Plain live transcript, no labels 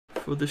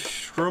for this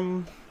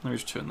strum. Let me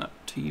just turn that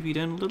TV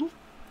down a little.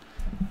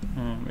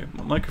 We have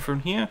my microphone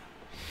here.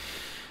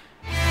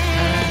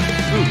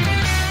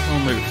 I'll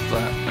move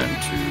that then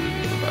to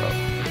about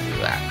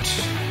that.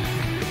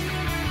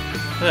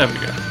 There we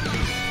go.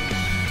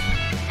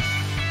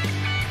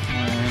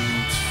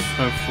 And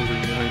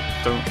hopefully I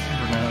don't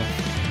run out of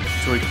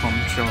Joy-Con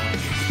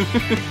charge.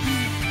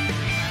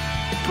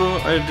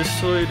 But I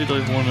decided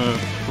I want to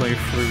play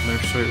through No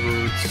Straight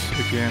Roads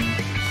again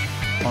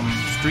on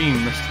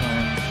stream this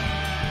time.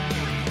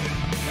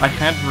 I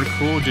had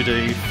recorded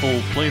a full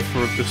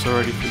playthrough of this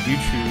already for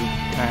YouTube,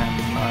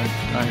 and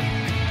I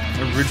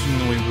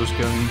originally was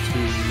going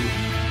to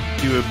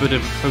do a bit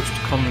of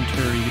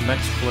post-commentary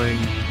let's play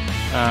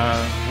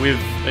with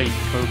a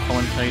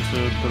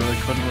co-commentator, but I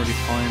couldn't really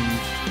find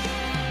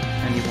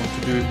anyone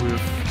to do it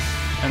with,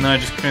 and I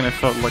just kind of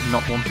felt like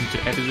not wanting to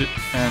edit it,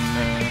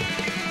 and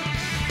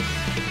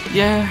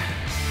yeah,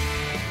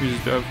 here's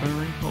a bit of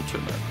hurry. I'll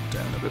turn that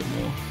down a bit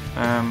more.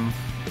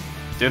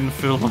 Didn't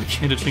feel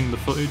like editing the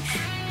footage,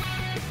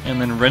 and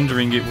then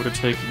rendering it would have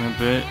taken a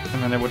bit,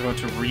 and then I would have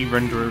had to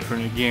re-render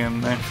everything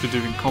again after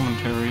doing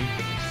commentary.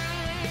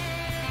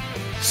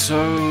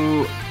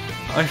 So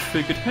I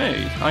figured,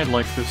 hey, I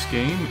like this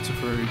game, it's a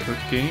very good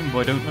game,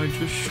 why don't I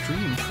just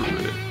stream through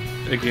it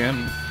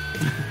again?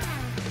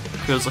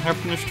 Because I have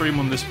done a stream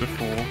on this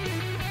before,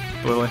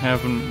 but I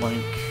haven't,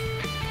 like,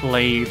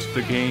 played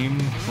the game,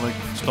 like,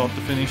 start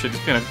to finish. I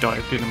just kind of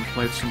dived in and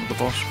played some of the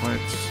boss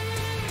fights,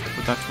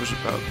 but that was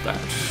about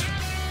that.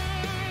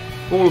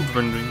 All of the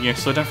rendering,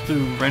 yes, I'd have to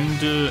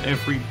render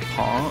every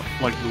part,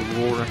 like the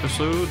raw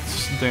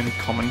episodes, then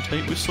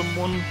commentate with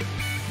someone,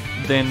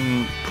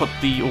 then put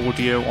the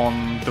audio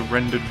on the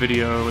rendered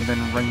video, and then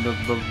render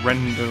the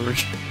render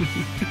again,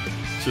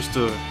 just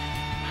to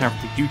have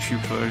the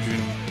YouTube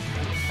version,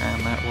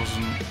 and that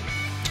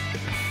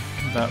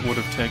would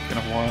have taken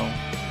a while.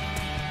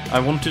 I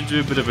wanted to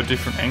do a bit of a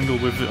different angle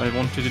with it. I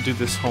wanted to do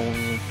this whole,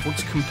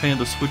 let's compare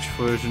the Switch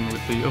version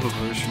with the other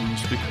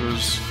versions,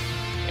 because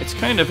it's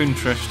kind of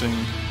interesting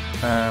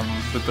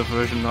with the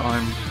version that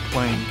I'm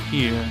playing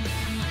here.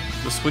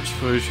 The Switch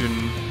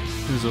version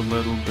is a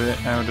little bit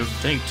out of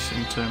date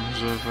in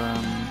terms of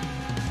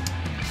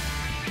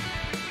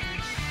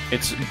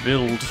its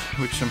build,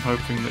 which I'm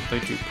hoping that they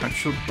do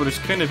patch up, but it's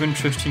kind of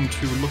interesting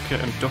to look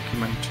at and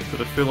document,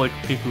 but I feel like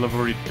people have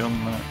already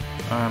done that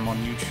on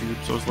YouTube,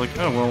 so I was like,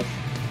 oh well,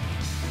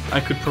 I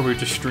could probably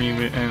just stream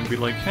it and be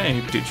like,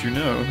 hey, did you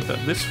know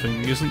that this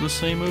thing isn't the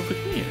same over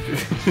here?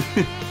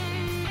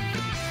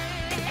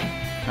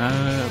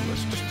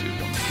 Let's just do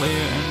one player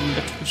and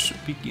let us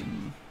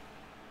begin.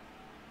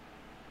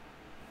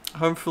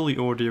 Hopefully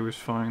audio is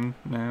fine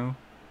now.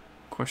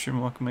 Question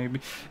mark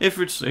maybe. If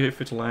it's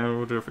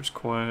loud or if it's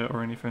quiet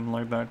or anything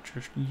like that,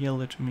 just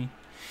yell at me.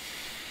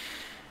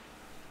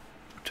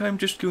 But I'm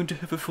just going to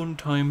have a fun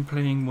time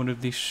playing one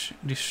of this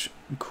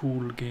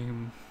cool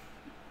game.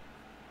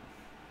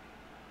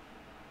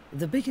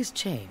 The biggest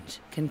change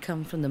can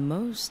come from the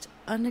most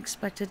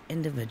unexpected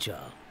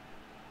individual.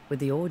 With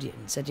the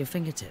audience at your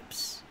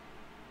fingertips,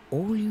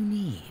 all you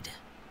need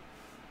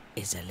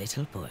is a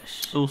little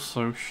push.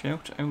 Also,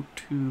 shout out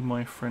to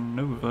my friend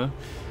Nova,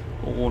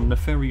 or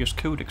Nefarious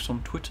Codex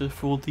on Twitter,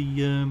 for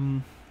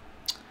the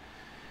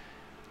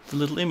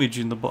little image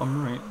in the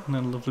bottom right, and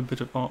that lovely bit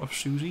of art of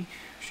Susie.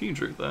 She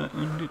drew that,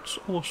 and it's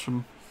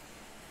awesome.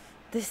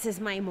 This is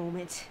my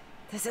moment.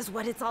 This is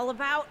what it's all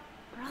about.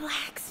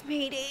 Relax,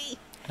 matey.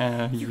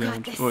 You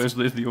got this.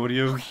 Is the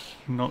audio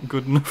not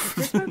good enough?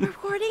 Is this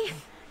recording?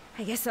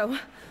 I guess so.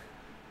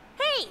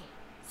 Hey,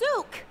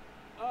 Zook!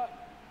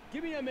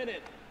 Give me a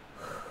minute.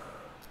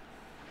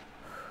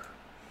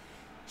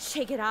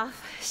 Shake it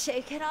off.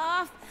 Shake it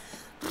off.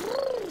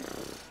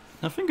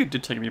 I think it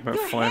did take me about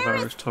 5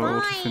 hours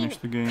total to finish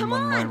the game. Come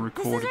on my on,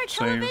 recorded this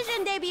is our save.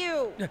 television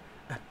debut.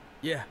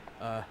 Yeah,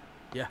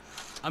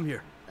 I'm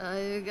here. Are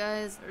you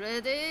guys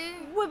ready?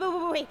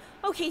 Wait.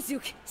 Okay,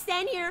 Zook,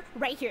 stand here,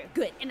 right here.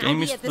 Good, and Game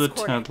I'll is be at this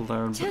tad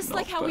corner. loud, Just but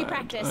like not how we bad.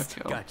 practiced.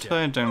 Okay, I'll Gotcha.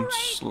 turn it down All right,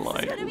 this is gonna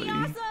slightly. be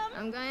awesome.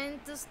 I'm going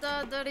to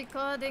start the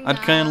recording I'd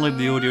kind of like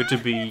the now. audio to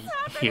be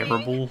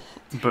hearable,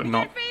 but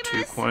not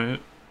too quiet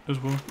as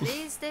well.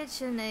 Please state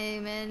your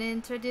name and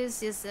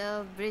introduce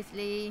yourself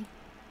briefly.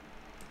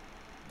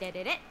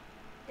 Heya!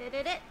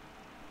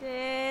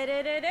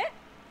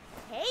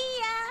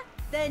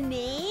 The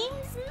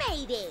name's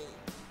Mayday.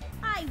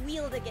 I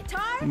wield a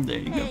guitar, There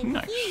you go, and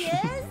nice. he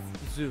is,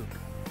 Zook.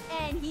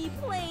 and he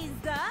plays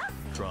the,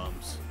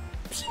 Drums.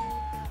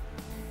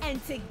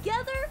 and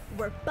together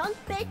we're Bunk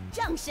Bed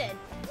Junction.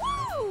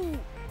 Woo!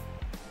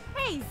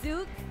 Hey,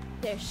 Zook,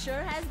 there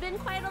sure has been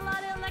quite a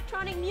lot of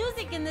electronic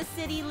music in the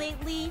city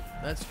lately.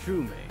 That's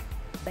true, May.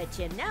 But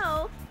you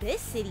know,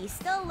 this city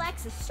still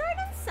lacks a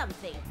certain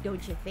something,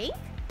 don't you think?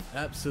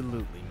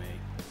 Absolutely, May.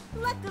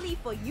 Luckily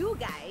for you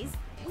guys,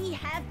 we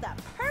have the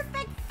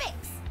perfect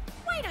fix.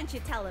 Why don't you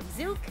tell him,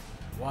 Zook?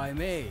 Why,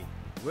 May?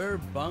 We're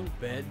Bunk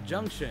Bed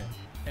Junction,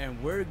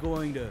 and we're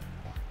going to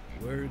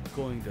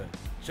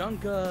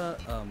Junka,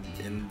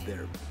 in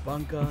their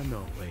bunka.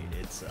 No, wait,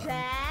 it's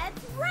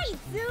That's right,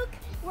 Zook.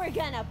 We're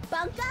gonna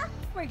bunka,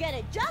 we're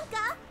gonna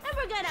junka, and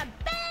we're gonna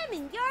bam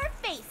in your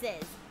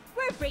faces.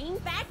 We're bringing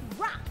back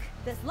rock.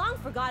 This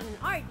long-forgotten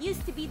art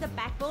used to be the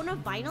backbone of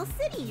Vinyl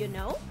City, you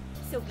know?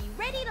 So be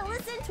ready to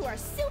listen to our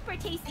super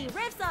tasty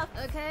riffs of...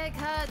 Okay,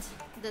 cut.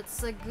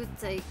 That's a good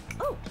take.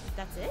 Oh,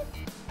 that's it?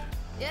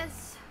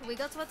 Yes, we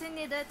got what we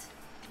needed.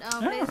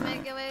 Now please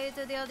make your way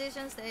to the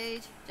audition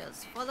stage.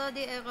 Just follow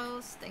the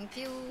arrows. Thank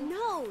you.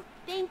 No,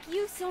 thank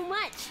you so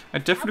much. I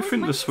definitely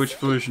think the Switch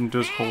version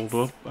does hold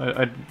up.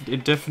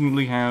 It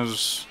definitely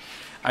has...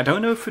 I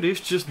don't know if it is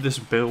just this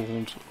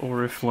build,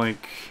 or if,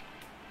 like,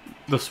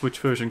 the Switch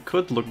version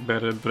could look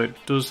better, but it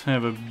does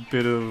have a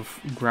bit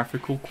of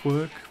graphical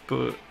quirk,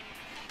 but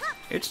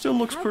it still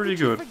looks pretty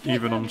good,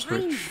 even on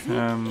Switch.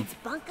 It's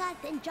bunka,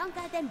 then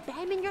junka, then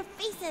bam in your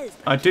faces.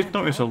 I did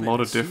notice a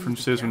lot of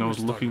differences when I was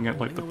looking at,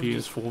 like, the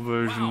PS4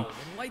 version,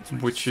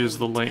 which is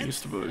the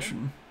latest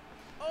version.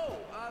 Oh,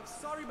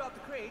 sorry about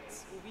the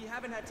crates. We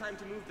haven't had time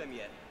to move them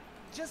yet.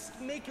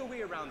 Just make your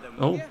way around them.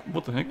 Oh, Yeah?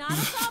 what the heck? Not a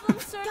problem,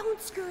 sir. Don't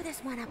screw this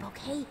one up,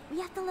 okay? We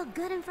have to look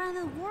good in front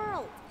of the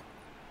world.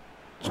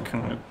 Just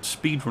kind of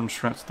speedrun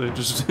strats there,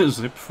 just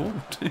zip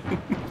forward.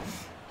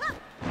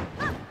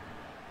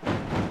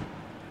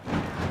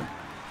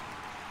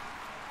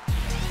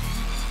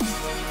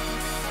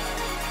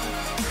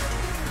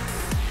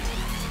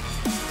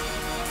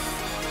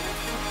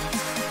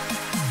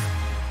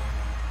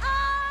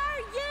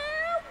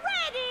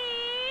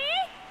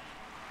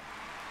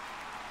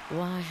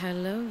 Why,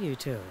 hello, you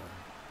two.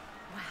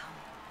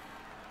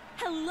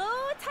 Hello,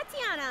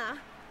 Tatiana.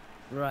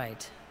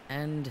 Right,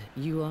 and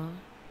you are?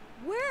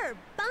 We're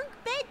Bunk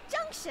Bed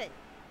Junction.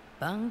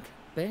 Bunk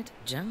Bed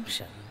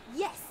Junction.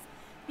 Yes,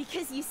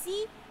 because you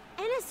see,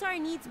 NSR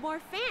needs more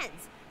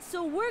fans.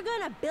 So we're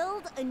gonna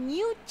build a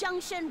new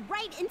junction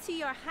right into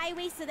your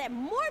highway so that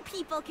more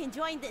people can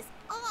join this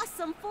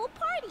awesome full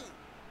party.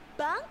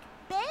 Bunk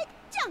Bed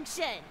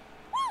Junction.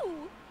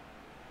 Woo!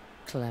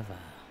 Clever.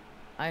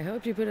 I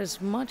hope you put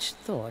as much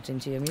thought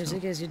into your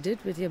music as you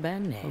did with your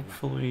band name.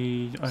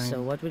 Hopefully I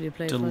So what will you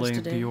play for us delayed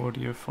today? the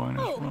audio fine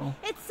as Oh, well.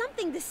 it's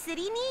something the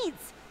city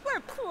needs. We're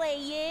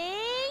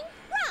playing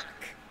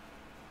rock.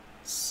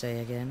 Say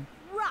again?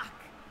 Rock.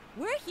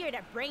 We're here to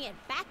bring it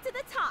back to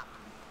the top.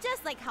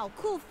 Just like how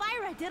Cool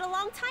Fyra did a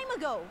long time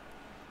ago.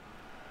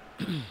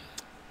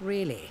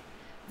 Really?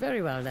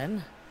 Very well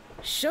then.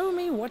 Show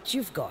me what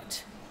you've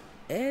got.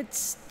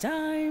 It's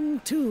time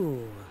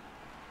to...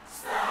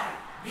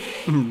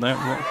 That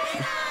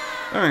rocks.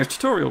 Alright,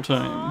 tutorial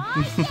time.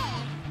 Oh, yeah.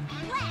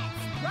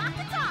 Let's rock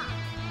the top.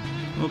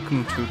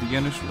 Welcome to the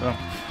NS.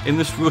 In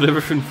this world,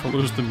 everything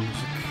follows the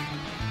music.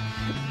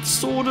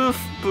 Sort of,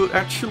 but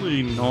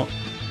actually not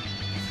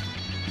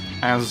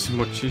as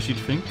much as you'd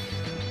think.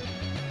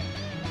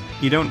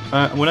 You don't.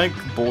 When I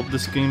bought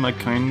this game, I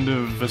kind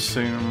of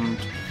assumed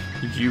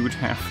you'd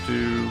have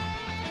to,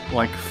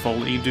 like,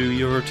 fully do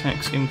your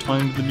attacks in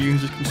time with the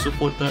music and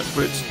stuff like that,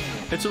 but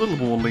it's a little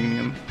more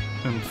lenient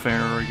and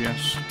fairer, I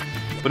guess.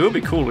 But it would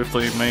be cool if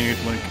they made,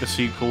 like, a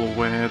sequel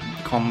where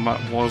combat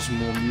was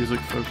more music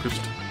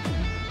focused.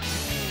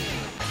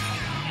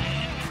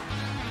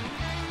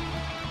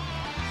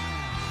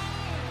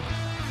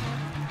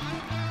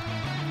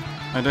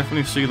 I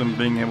definitely see them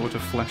being able to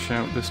flesh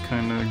out this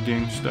kind of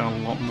game style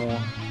a lot more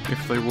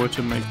if they were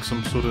to make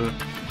some sort of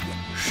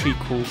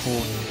sequel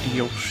or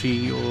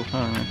DLC or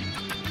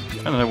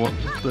I don't know what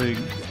the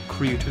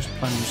creators'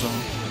 plans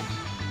are.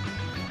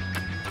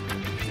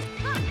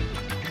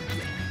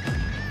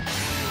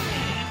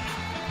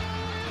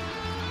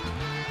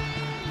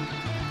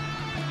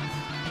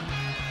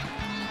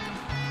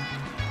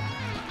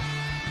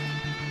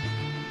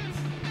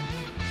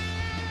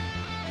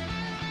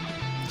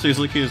 So it's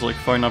like he's like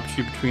fine up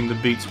to you between the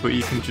beats, but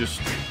you can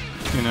just,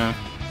 you know,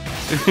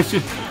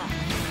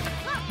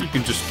 you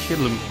can just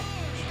kill him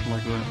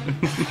like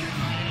that.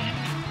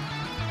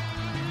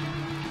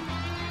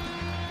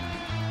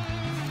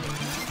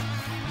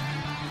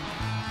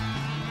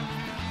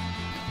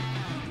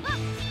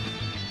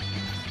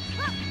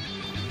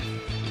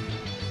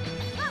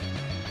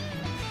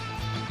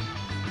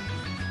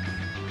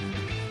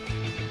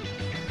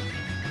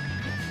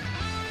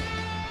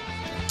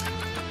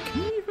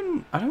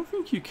 I don't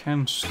think you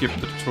can skip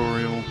the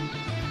tutorial.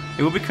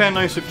 It would be kind of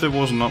nice if there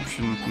was an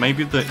option.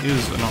 Maybe there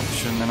is an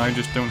option and I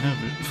just don't have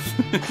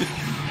it.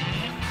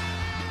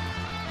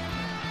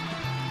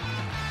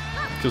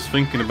 Just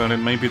thinking about it,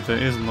 maybe there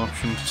is an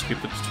option to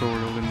skip the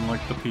tutorial in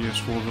like the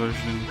PS4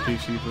 version and the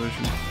PC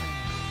version.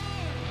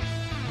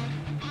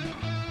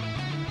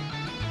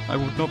 I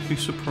would not be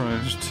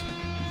surprised.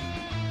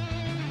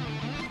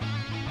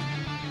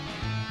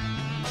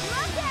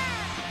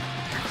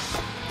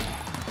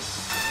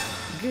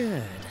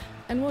 Good.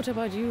 And what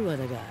about you,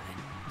 other guy?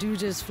 Do you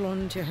just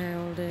flaunt your hair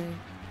all day?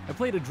 I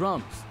play the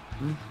drums.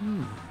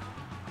 Mm-hmm.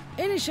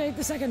 Initiate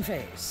the second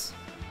phase.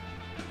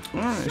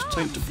 Alright, it's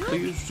time to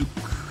play Zook.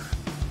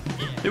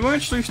 It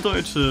actually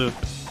started to...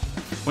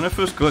 When I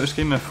first got this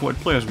game, I thought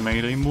I'd play as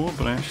Mayday more,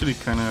 but I actually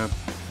kind of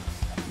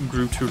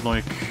grew to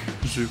like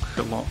Zook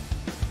a lot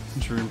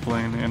during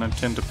playing it, and I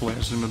tend to play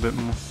as him a bit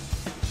more.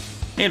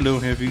 Hello,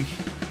 Heavy.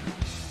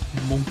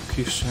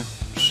 Monkey sounds.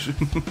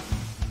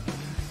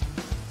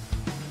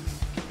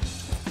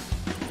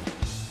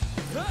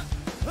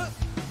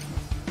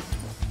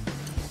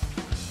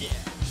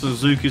 So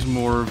Zook is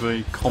more of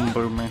a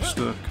combo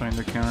master kind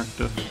of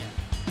character. There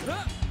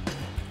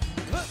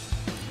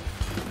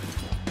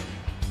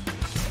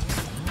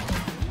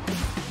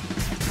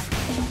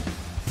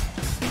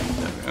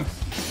we go.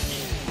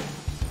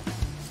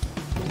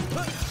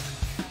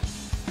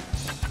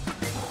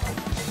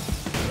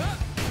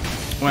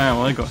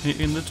 Wow, I got hit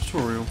in the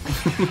tutorial.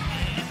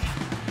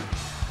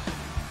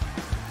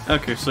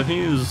 Okay, so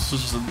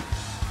here's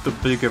the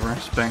bigger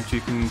aspect.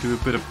 You can do a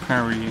bit of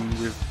parrying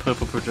with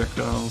purple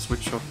projectiles,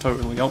 which are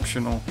totally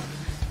optional,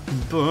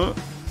 but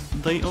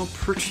they are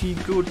pretty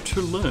good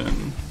to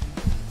learn,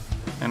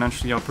 and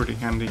actually are pretty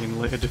handy in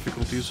later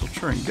difficulties. I'll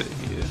try and get it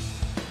here.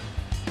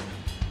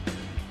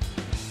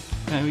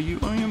 How are you?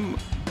 I am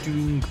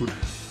doing good.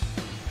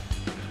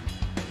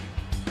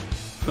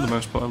 For the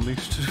most part, at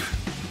least.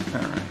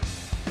 Alright.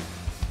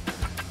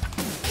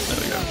 There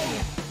we go.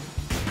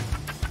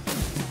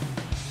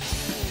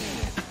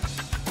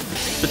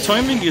 The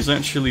timing is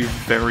actually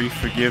very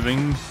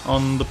forgiving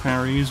on the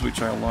parries,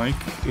 which I like.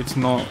 It's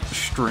not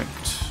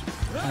strict,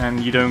 and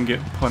you don't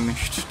get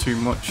punished too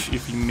much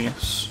if you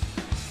miss.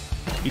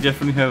 You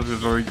definitely have a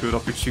very good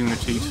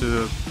opportunity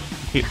to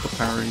hit the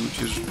parry,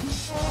 which is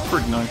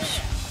pretty nice.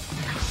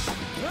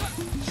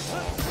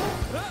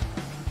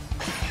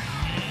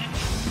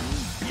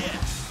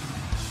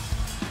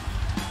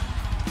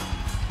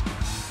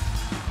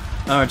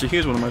 Actually,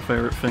 here's one of my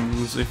favourite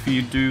things. If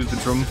you do the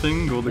drum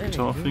thing or the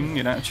guitar thing,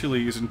 it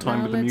actually is in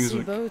time with the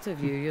music. Let's see both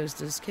of you use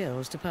the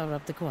skills to power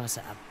up the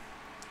quasar.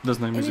 There's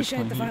no music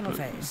Initiate playing the here, final but...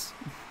 phase.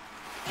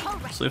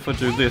 So if I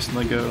do this and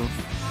I go...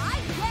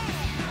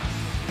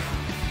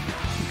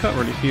 You can't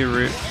really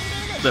hear it.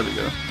 There we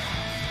go.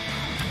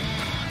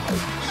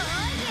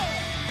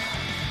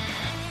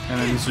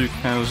 And then Zook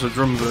has a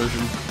drum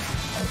version.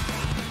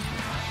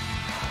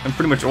 And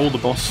pretty much all the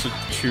boss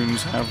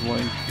tunes have,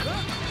 like,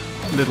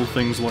 little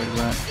things like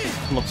that.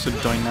 Lots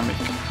of dynamic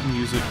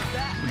music,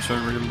 which I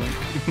really like.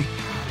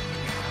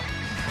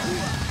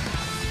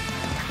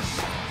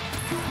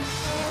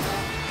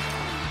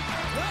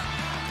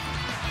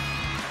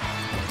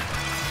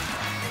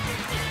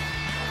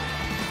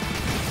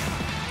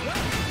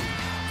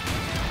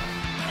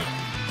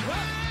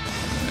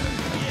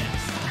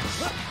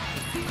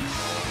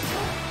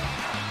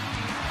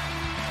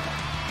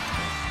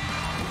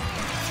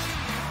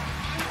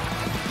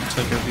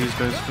 Take out these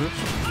guys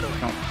first.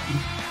 Oh.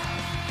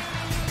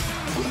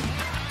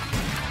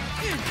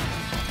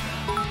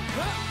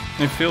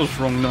 It feels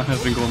wrong not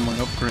having all my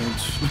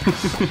upgrades.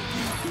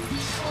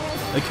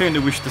 I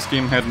kinda wish this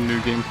game had a New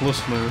Game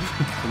Plus mode,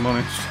 if I'm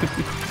honest.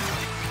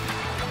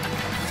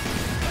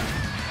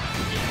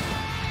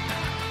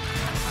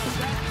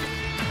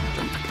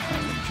 Jump,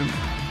 jump.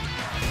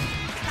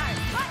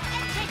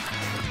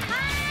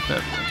 There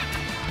we go.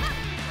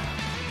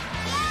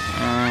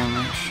 And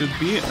that should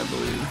be it, I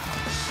believe.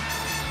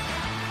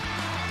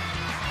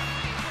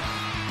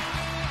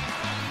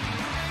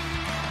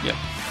 Yep.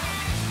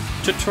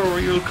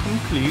 Tutorial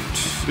complete.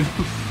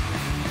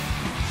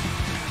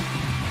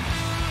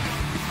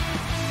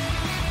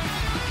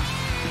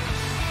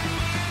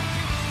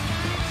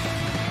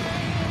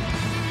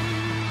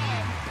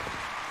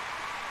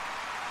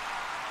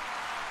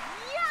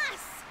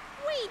 Yes!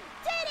 We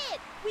did it!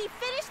 We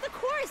finished the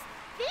course!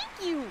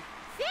 Thank you!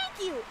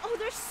 Thank you! Oh,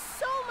 there's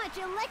so much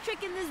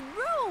electric in this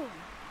room!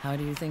 How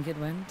do you think it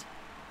went?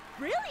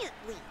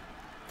 Brilliantly!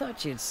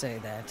 Thought you'd say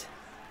that.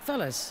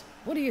 Fellas,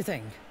 what do you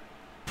think?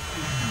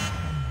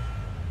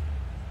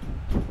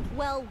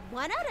 Well,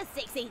 1 out of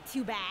 6 ain't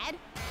too bad.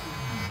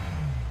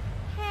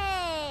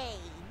 Hey,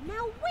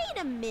 now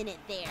wait a minute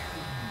there.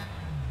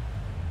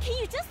 Can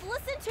you just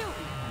listen to...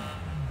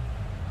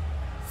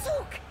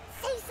 Zook,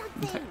 say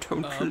something! I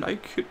don't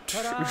like it.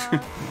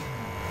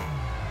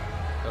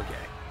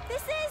 Okay.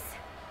 This is...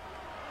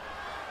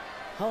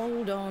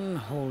 Hold on,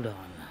 hold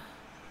on.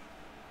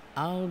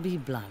 I'll be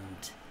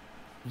blunt.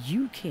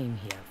 You came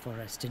here for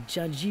us to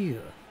judge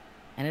you,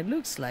 and it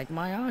looks like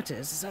my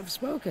artists have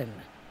spoken.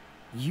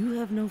 You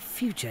have no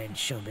future in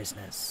show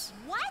business.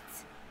 What?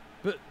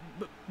 But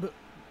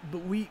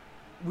we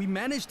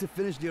managed to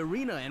finish the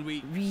arena and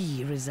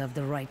we reserve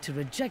the right to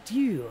reject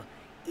you,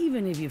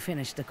 even if you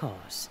finish the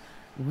course.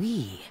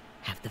 We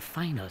have the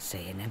final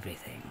say in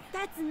everything.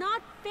 That's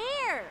not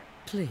fair!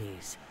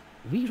 Please,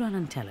 we run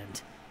on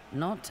talent,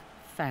 not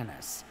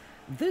fairness.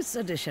 This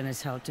audition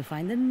is held to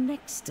find the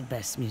next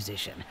best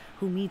musician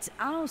who meets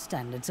our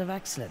standards of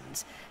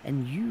excellence,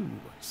 and you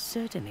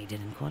certainly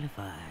didn't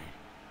qualify.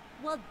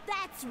 Well,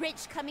 that's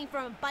rich coming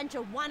from a bunch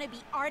of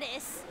wannabe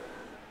artists.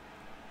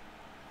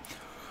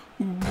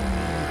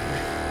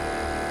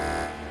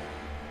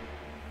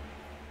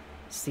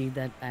 See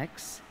that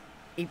X?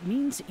 It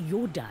means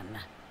you're done.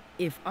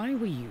 If I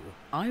were you,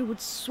 I would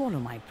swallow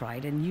my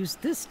pride and use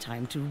this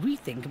time to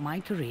rethink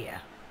my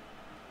career.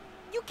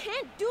 You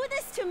can't do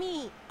this to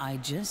me! I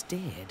just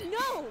did.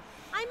 No!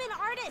 I'm an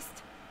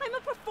artist! I'm a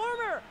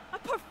performer! A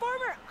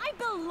performer! I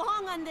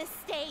belong on this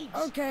stage!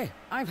 Okay,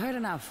 I've heard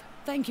enough.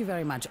 Thank you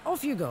very much.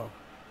 Off you go.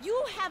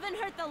 You haven't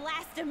heard the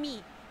last of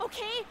me,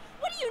 okay?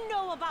 What do you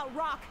know about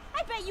rock?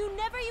 I bet you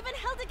never even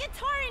held a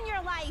guitar in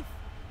your life!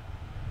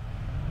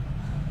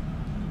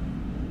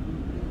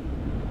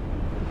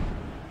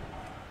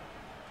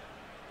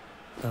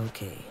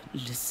 Okay,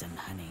 listen,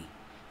 honey.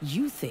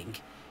 You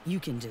think you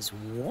can just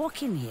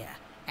walk in here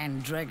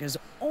and drag us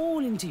all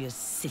into your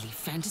silly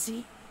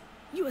fantasy?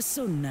 You are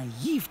so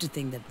naive to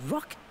think that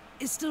rock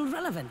is still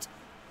relevant.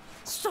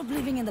 Stop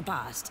living in the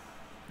past.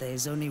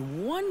 There's only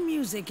one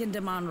music in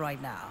demand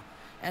right now,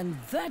 and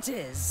that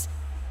is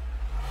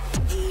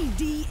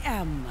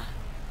EDM.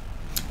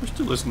 We're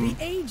still listening.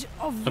 The age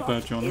of About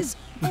rock John. is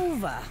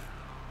over.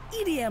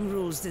 EDM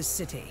rules this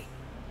city.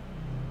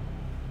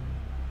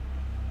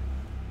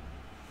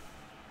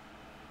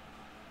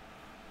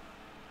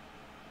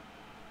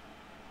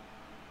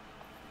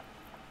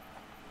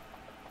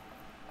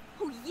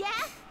 Oh, yeah?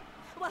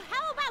 Well,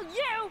 how about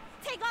you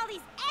take all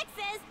these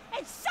X's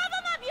and shove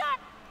them up your...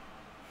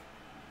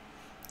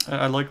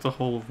 I like the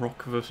whole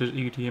rock versus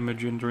EDM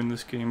agenda in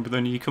this game, but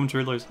then you come to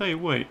realize, hey,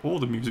 wait, all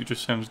the music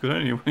just sounds good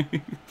anyway.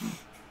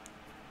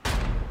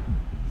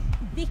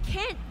 They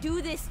can't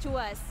do this to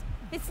us.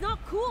 It's not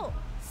cool.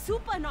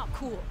 Super not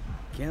cool.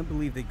 Can't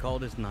believe they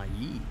called us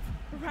naive.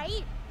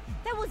 Right?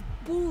 That was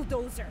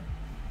bulldozer.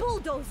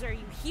 Bulldozer,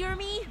 you hear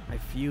me? I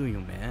feel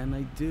you, man,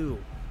 I do.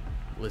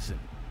 Listen,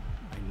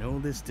 I know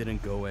this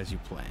didn't go as you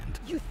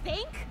planned. You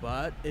think?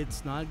 But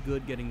it's not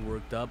good getting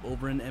worked up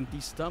over an empty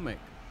stomach.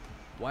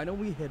 Why don't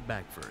we head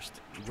back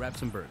first and grab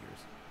some burgers?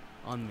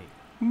 On me.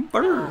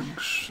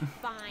 Birds.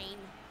 Fine.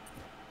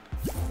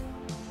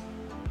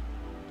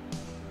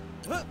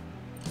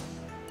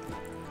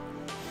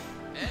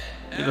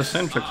 Yeah, the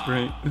soundtrack's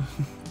great. We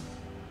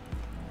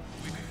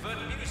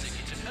convert music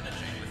into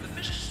penetrate with the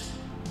fish.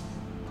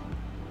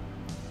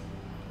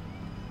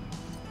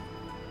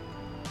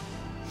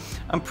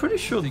 I'm pretty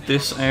sure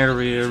this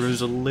area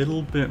is a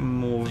little bit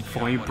more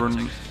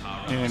vibrant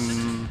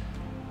in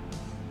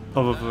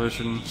other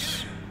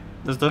versions.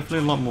 There's definitely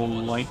a lot more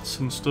lights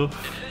and stuff.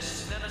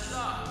 This is then a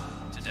start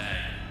today.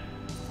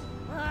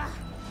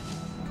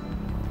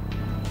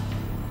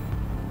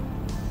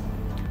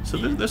 So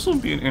this will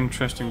be an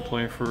interesting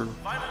playthrough.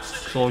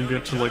 So I'll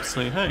get to like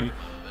say, hey,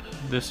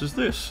 this is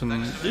this, and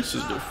this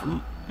is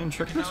different, and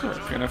check this out,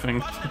 kind of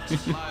thing. And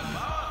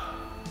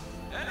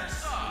a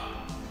star,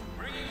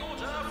 bringing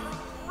order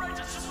from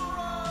greater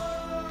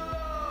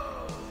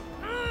tomorrow.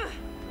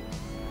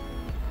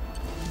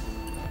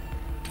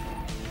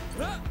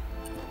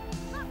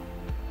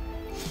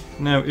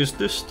 Now, is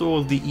this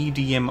store the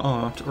EDM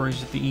Art, or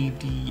is it the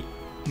ED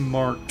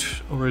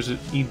Mart, or is it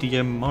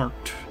EDM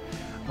Mart?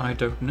 I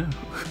don't know.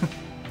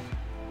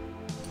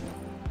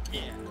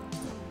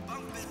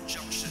 Bumpin'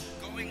 Junction,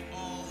 going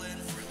all in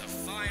for the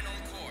final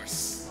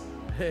course.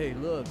 Hey,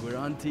 look, we're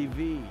on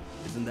TV.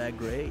 Isn't that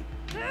great?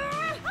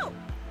 Oh,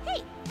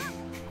 hey!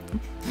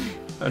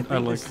 I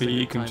like how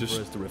you can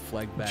just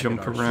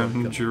jump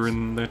around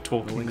during their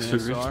talking Knowing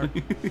series. SR,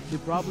 they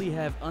probably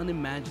have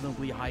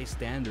unimaginably high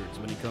standards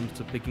when it comes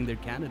to picking their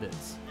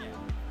candidates.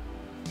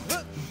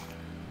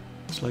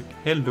 It's like,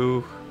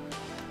 hello,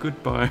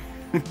 goodbye.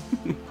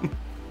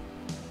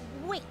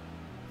 Wait,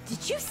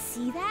 did you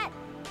see that?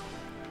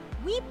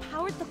 We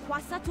powered the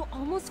Kwasa to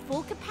almost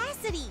full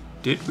capacity.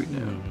 Did we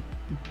know?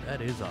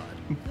 That is odd.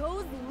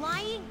 Those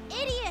lying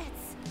idiots!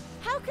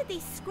 How could they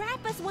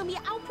scrap us when we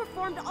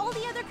outperformed all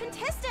the other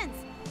contestants?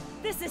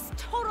 This is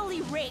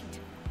totally rigged.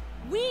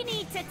 We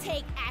need to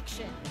take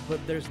action. But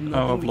there's Oh,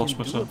 nothing I've we lost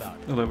can do myself. about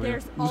it. Oh, there we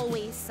There's go.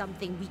 always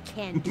something we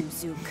can do,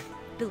 Zook.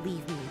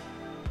 Believe me.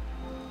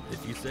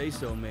 If you say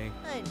so, May.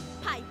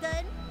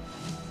 Python.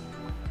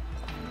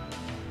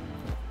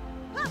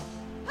 Hup,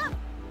 hup,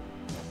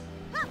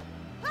 hup,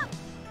 hup,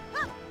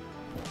 hup.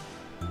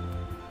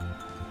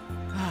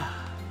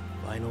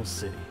 Final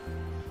City.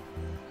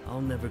 I'll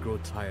never grow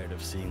tired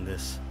of seeing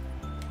this.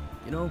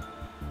 You know,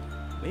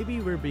 maybe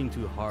we're being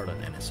too hard on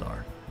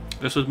NSR.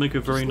 This would make a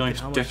very Just look at nice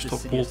how much the desktop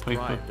city has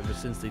wallpaper. thrived ever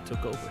since they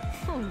took over.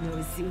 Oh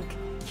no, Zook.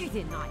 You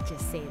did not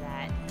just say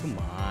that. Come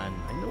on,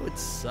 I know it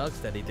sucks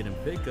that they didn't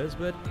pick us,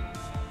 but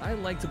I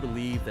like to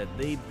believe that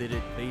they did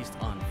it based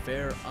on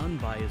fair,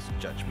 unbiased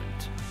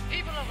judgment.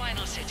 People of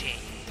Vinyl City,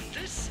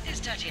 this is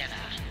Tatiana.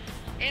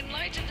 In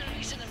light of the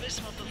recent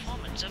abysmal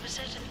performance of a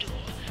certain duo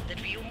that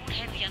we all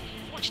had the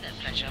unfortunate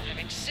pleasure of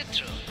having sit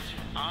through,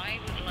 I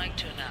would like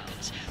to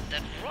announce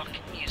that rock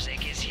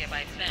music is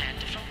hereby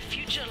banned from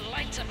future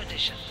Lights Up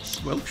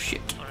editions. Well,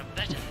 shit. For a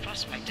better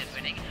prospect of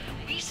winning,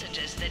 we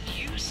suggest that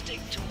you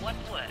stick to what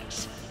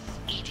works,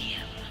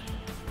 EDM.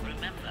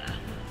 Remember,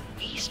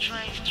 we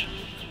strive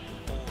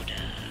through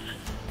order.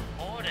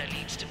 Order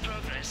leads to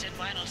progress in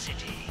Vinyl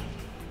City.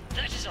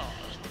 That is all.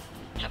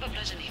 Have a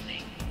pleasant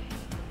evening.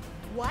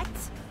 What?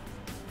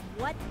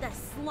 What the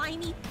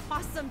slimy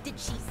possum did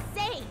she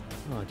say?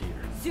 Oh dear.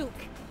 Zook,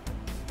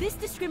 this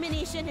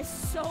discrimination is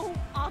so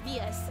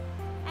obvious.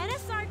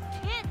 NSR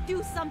can't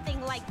do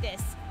something like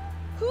this.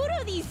 Who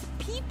do these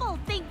people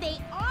think they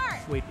are?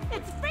 Wait.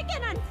 It's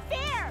freaking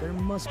unfair. There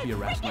must be a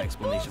rational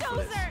explanation for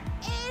this.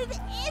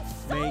 It's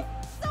so, May.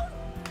 so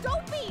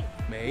dopey.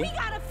 May? We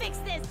gotta fix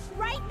this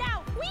right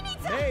now. We need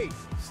to. Hey,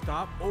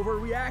 stop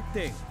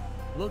overreacting.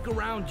 Look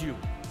around you.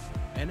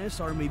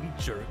 NSR may be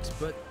jerks,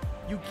 but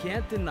you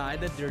can't deny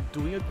that they're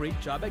doing a great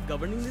job at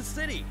governing this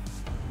city.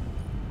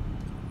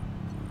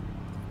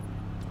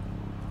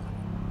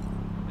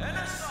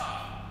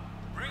 NSR,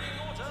 bringing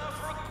order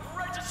for a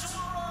greater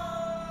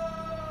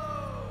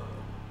tomorrow!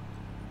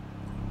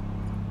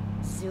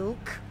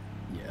 Zook,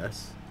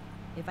 Yes?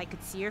 if I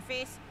could see your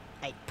face,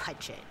 I'd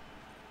punch it.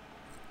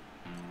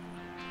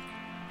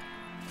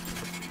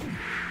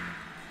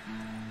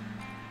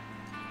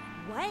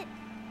 What?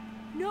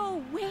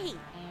 No way!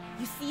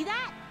 You see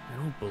that? I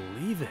don't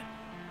believe it.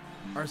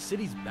 Our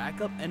city's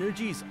backup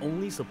energy is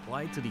only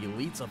supplied to the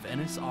elites of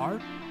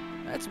NSR?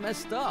 That's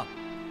messed up.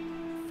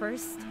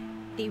 First,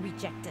 they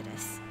rejected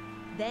us.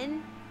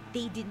 Then,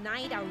 they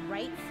denied our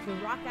right to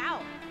rock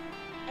out.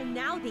 And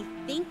now they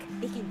think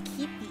they can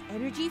keep the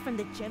energy from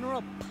the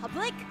general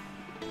public?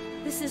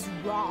 This is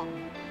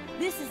wrong.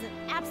 This is an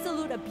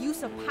absolute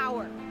abuse of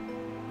power.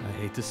 I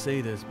hate to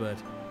say this, but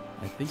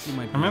I think you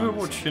might be I remember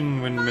onto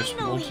watching when Miss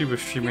Finally, Multi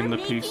was streaming the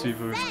you're PC making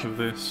version sense. of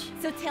this.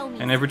 So tell me.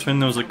 And every time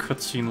there was a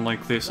cutscene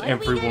like this, what are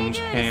we gonna everyone's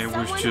do if hair was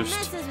someone just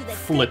messes with the good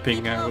flipping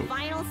people out. of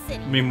Vinyl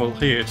City? Meanwhile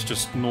here, it's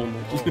just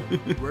normal.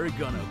 We're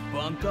gonna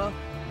bunker,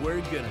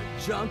 we're gonna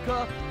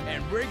junker,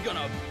 and we're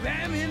gonna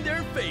bam in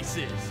their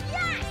faces.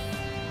 Yes!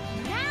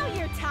 Now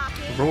you're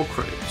talking. Raw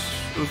credits.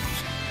 Oops.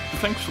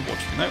 Thanks for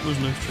watching. That was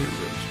no true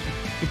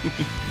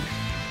roast.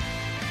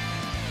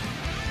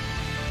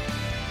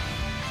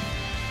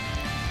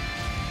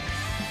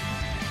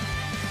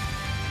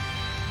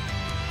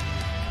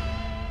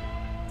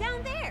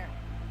 Down there.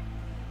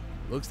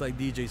 Looks like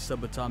DJ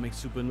Subatomic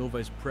Supernova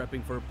is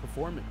prepping for a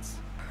performance.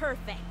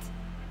 Perfect.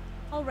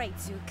 All right,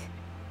 Zook.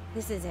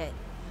 This is it.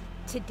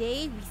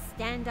 Today we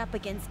stand up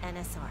against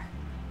NSR.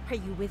 Are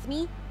you with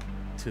me?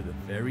 To the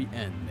very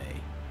end, May.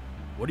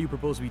 What do you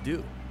propose we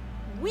do?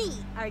 We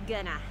are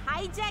gonna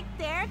hijack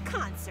their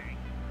concert.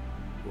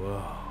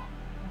 Whoa.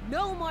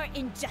 No more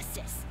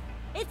injustice.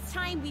 It's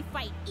time we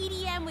fight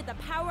EDM with the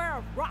power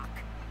of rock.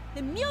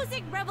 The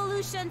music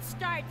revolution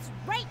starts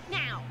right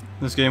now.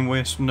 This game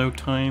wastes no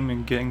time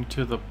in getting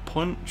to the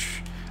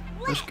punch.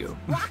 Let's go.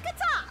 Rock a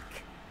talk.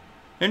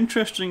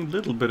 Interesting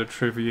little bit of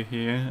trivia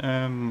here.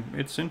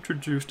 It's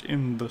introduced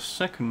in the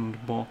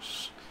second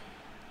boss.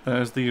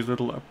 There's these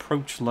little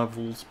approach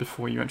levels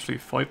before you actually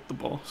fight the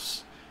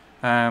boss.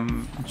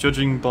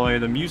 Judging by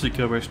the music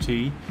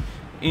OST,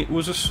 it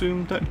was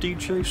assumed that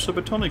DJ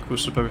Subatomic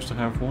was supposed to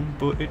have one,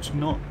 but it's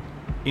not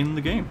in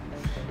the game.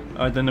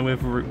 I don't know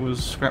whether it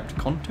was scrapped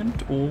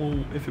content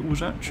or if it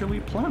was actually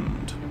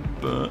planned,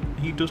 but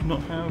he does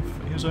not have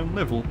his own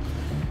level.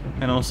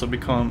 And also we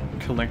can't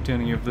collect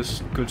any of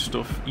this good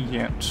stuff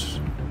yet.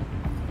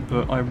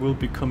 But I will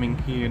be coming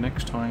here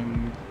next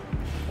time,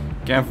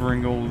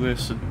 gathering all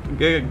this.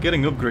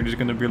 Getting upgrades is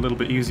going to be a little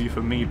bit easier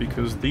for me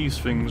because these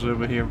things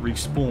over here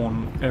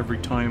respawn every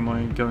time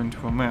I go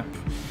into a map.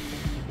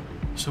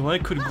 So I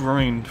could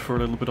grind for a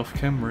little bit off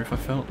camera if I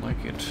felt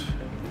like it.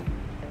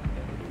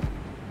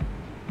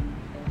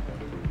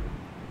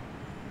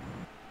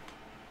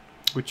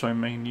 Which I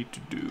may need to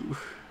do.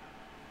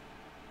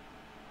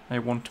 I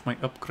want my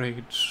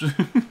upgrades.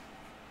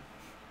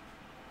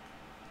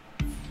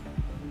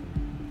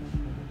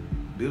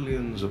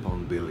 Billions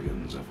upon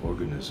billions of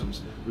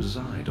organisms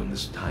reside on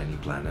this tiny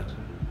planet,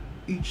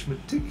 each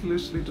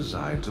meticulously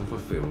designed to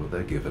fulfill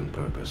their given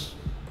purpose.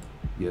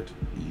 Yet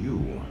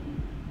you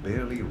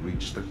barely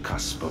reach the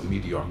cusp of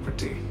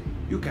mediocrity.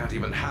 You can't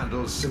even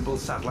handle simple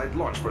satellite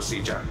launch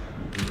procedure.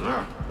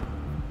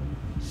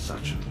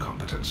 Such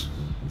incompetence.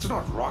 It's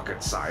not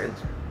rocket science.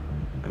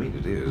 I mean,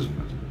 it is,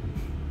 but...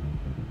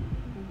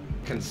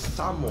 Can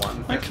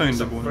someone I kind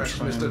some of want to fresh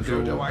try and Mr. draw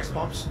Jojo Ice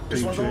Pops?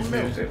 This one's all DJ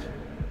here. melted.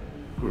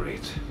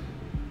 Great.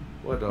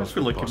 What I else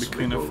feel could like it'd be possibly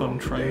kind go of fun wrong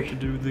trying today? to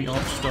do the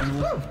art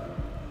style.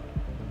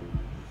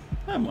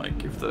 I might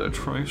give that a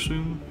try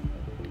soon.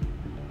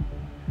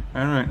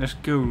 Alright, let's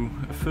go.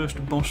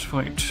 First boss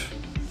fight.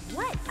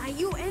 What are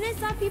you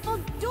NSR people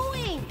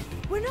doing?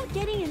 We're not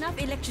getting enough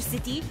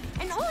electricity,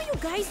 and all you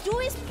guys do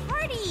is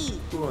party!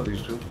 Who are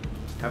these two?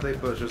 Have they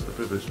purchased the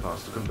privilege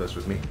pass to converse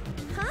with me?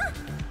 Huh?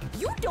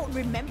 You don't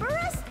remember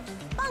us?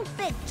 Bunk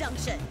Bed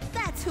Junction,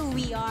 that's who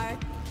we are.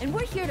 And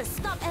we're here to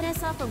stop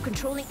NSR from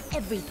controlling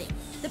everything.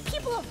 The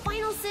people of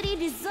Final City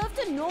deserve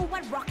to know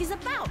what rock is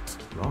about.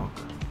 Rock?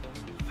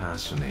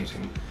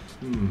 Fascinating.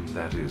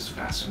 That is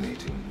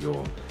fascinating.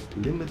 Your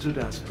limited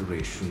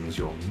aspirations,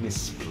 your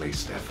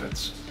misplaced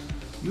efforts.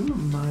 You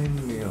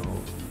remind me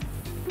of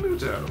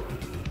Pluto.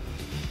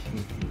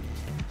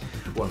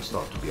 Once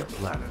thought to be a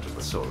planet of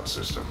the solar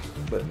system,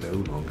 but no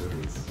longer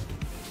is.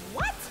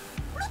 What?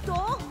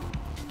 Pluto?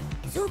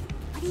 Zoop,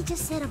 what he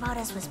just said about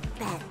us was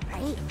bad,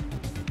 right?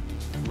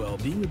 Well,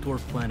 being a dwarf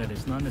planet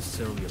is not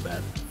necessarily a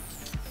bad.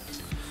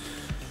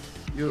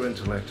 Your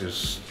intellect is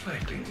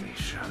strikingly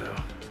shallow,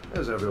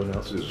 as everyone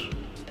else's.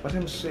 What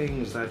I'm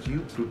saying is that you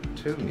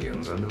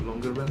Plutonians are no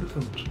longer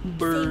relevant.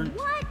 Burn. Say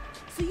what?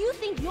 So you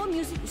think your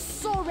music is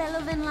so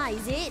relevant, lah,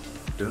 is it?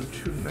 Don't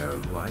you know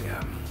who I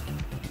am?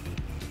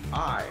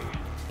 I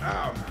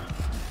am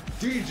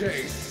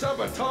DJ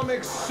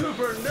Subatomic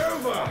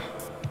Supernova!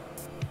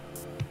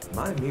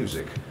 My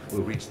music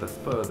will reach the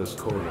furthest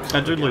corners. I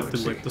of do the like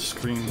galaxy. the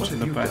screens What in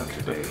have the you back done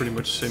that today, pretty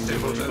much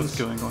simulate what's simpletons?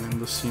 going on in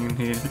the scene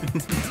here.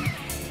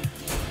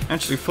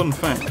 Actually, fun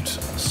fact,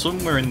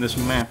 somewhere in this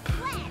map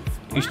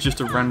is just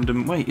a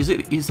random... Wait,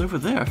 is over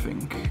there, I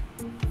think.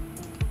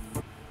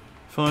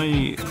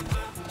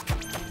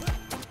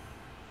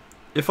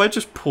 If I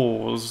just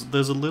pause,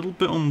 there's a little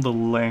bit on the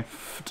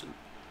left,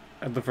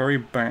 at the very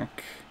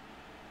back,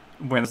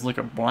 where there's like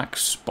a black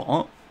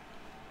spot,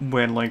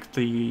 where like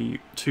the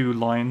two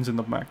lines in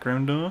the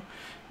background are.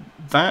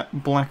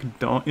 That black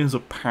dot is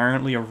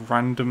apparently a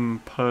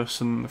random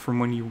person from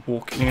when you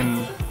walk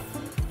in.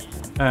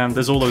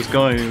 There's all those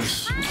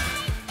guys.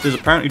 There's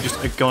apparently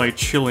just a guy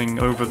chilling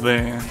over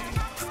there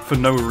for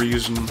no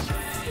reason.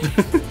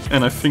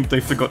 And I think they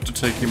forgot to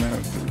take him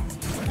out.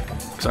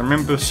 Because I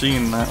remember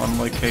seeing that on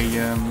like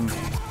a,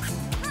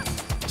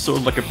 sort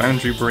of like a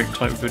boundary break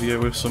type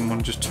video where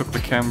someone just took the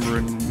camera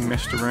and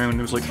messed around.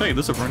 It was like, hey,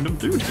 there's a random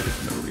dude here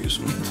for no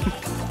reason.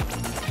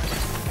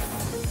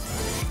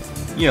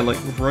 Yeah, like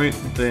right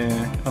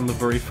there on the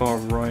very far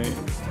right.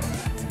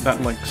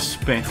 That like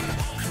speck.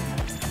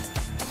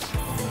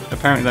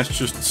 Apparently that's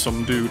just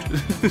some dude.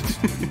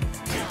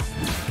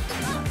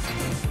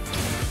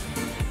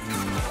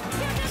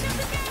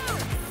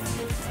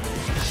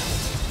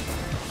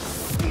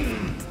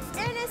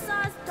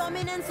 NSR's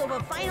dominance over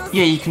final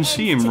Yeah, you stage can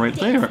see ends him right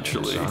today. there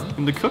actually,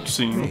 in the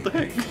cutscene. What the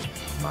heck?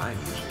 My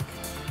music,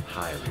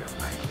 highly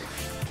unlikely.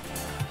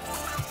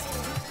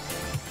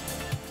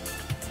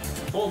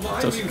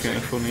 That's kind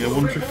of funny. I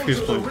wonder if he's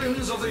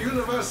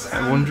like...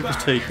 I wonder if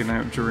he's taken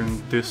out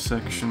during this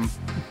section.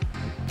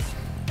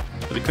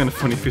 That'd be kind of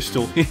funny if he's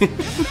still here.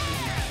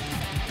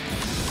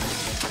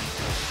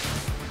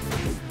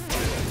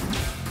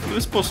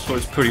 This boss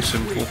fight's pretty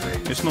simple.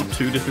 It's not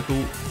too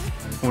difficult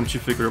once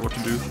you figure out what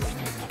to do.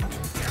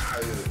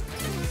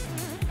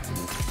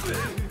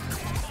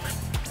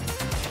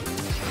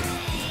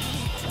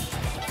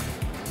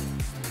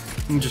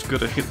 You just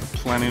gotta hit the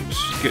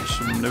planets, get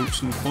some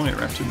notes and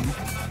fire at him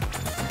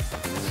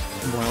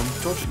while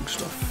dodging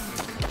stuff.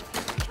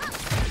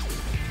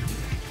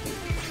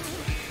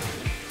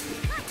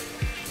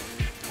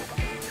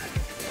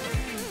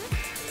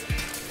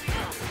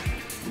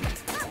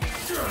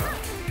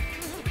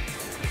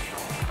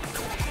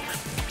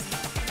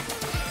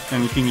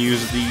 And you can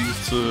use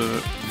these to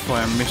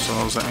fire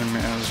missiles at him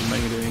as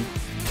melee.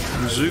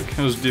 Zook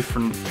has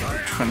different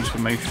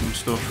transformation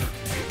stuff.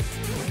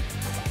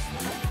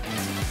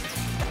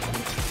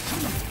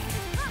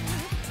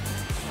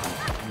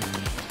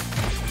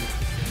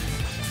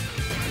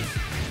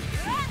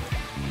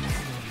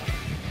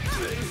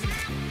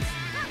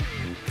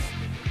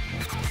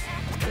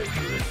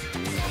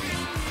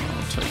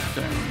 I'll take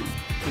down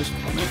this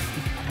planet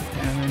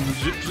and then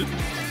zip zip.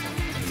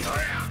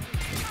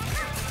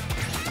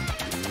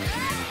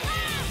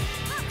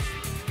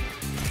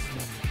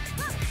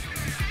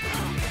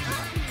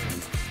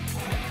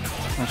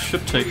 I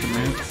should take him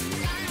out.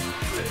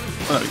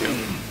 There we go.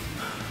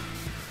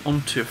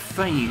 On to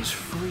phase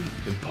 3.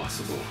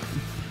 Impossible.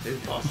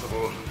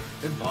 Impossible.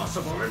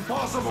 Impossible.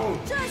 Impossible!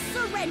 Just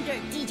surrender,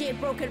 DJ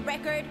Broken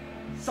Record.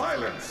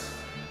 Silence!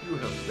 You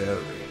have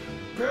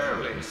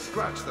barely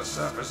Scratch the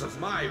surface of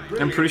my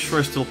brilliance. I'm pretty sure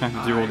I still have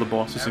to do all the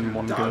bosses in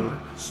one go.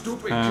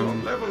 Stooping to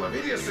a level of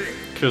idiocy.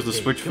 Because the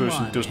Switch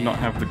version does not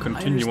have the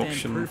continue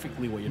option.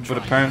 Perfectly what you're But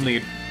trying.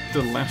 apparently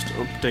the last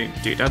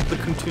update did add the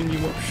continue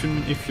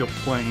option if you're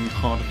playing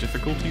harder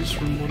difficulties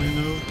from what I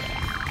know.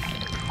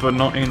 But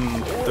not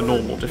in the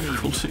normal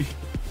difficulty.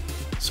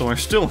 So I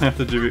still have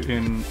to do it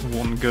in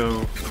one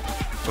go.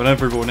 But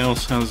everyone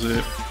else has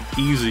it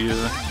easier,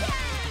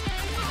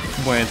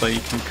 where they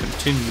can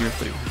continue if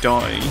they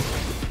die.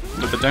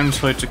 But the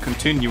downside to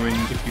continuing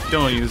if you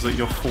die is that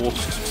you're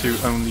forced to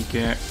only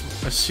get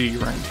a C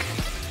rank.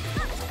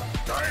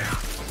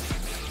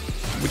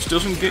 Which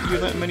doesn't get you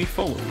that many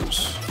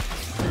followers.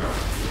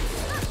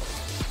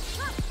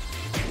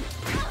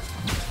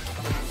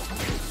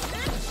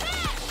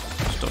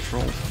 Dodge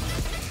roll.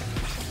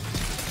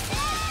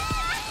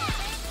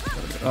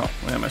 Oh,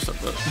 I messed up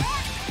that.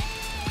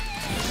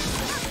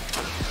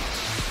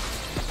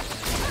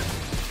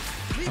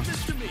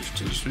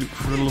 Just loop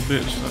for a little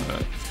bit so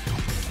that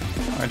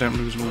I don't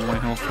lose all my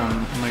health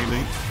on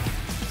melee.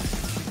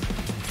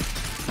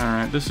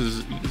 Alright, this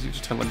is easy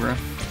to telegraph.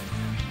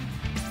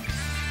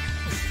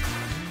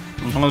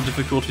 On harder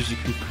difficulties you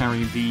can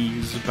parry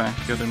these back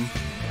at him.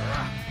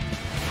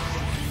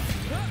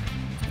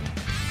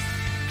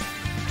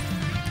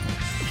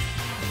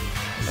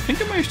 I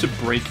think I managed to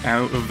break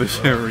out of this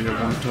area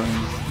one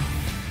time.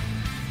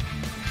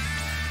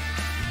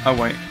 Oh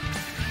wait.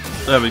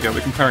 There we go,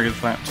 we can parry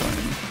it that time.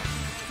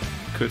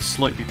 It's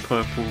slightly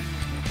purple.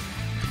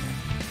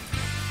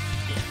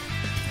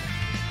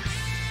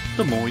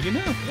 The more you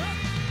know.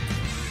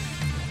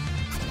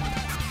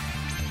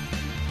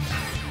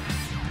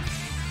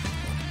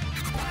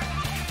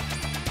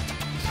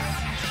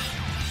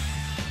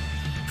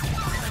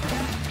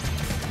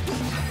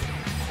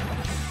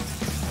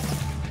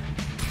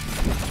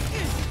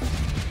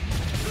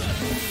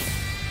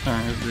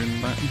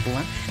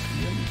 Blast.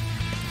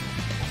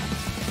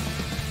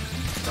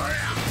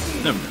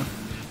 There we go.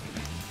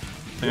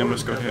 I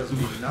almost got hit.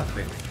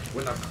 Nothing.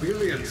 With a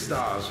billion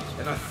stars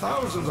and a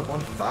thousands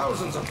upon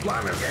thousands of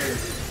planets.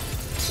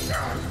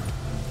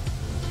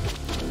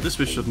 This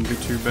bit shouldn't be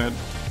too bad.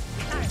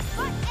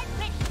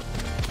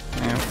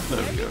 Yeah,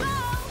 there we go.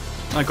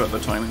 I got the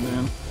timing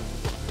down.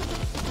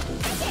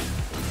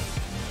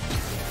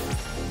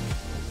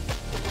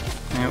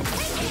 Yep.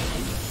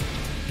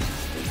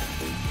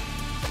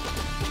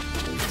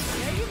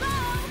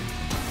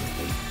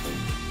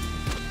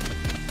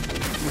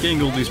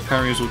 Getting all these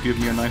parries will give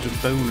me a nice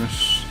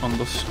bonus on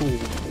the score.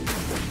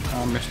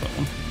 I missed that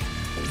one.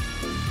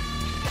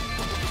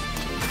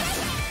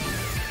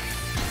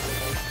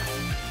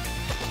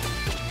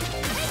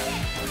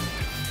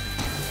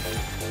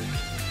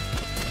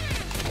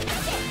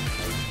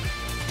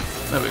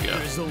 There we go.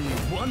 There's only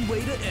one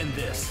way to end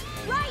this.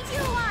 Right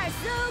you are,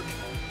 Zook!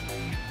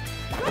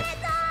 Red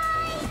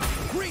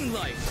light! Green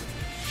light!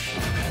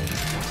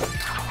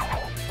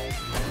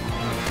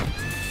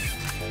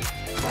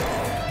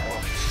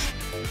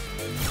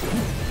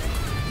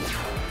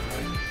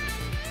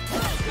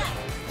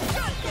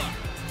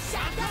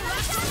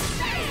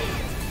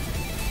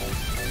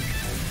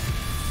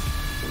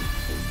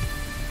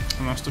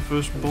 And that's the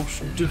first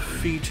boss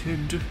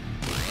defeated.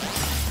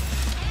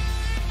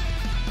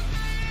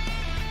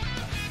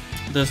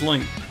 There's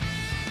like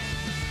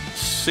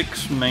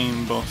 6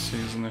 main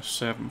bosses and a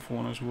 7th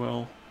one as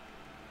well.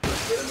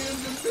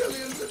 Billions and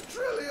billions and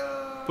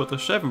trillions. But the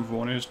 7th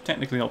one is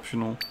technically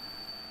optional.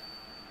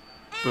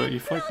 But you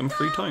fight them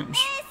 3 times.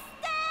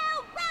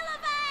 Still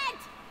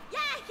relevant! Yeah,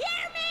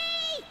 hear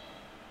me?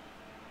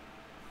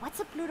 What's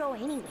a Pluto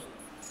anyway?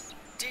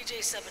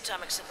 DJ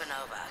Subatomic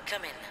Supernova,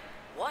 come in.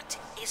 What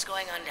is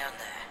going on down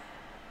there?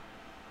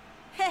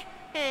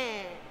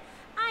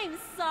 I'm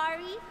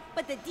sorry,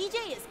 but the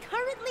DJ is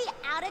currently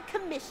out of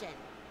commission.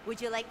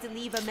 Would you like to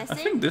leave a message?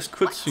 I think this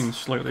cutscene's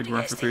slightly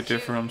graphically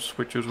different on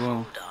Switch as well.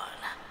 Hold on.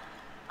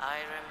 I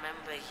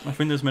remember you. I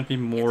think there's meant to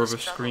be more of a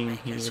screen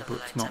here,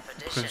 but it's not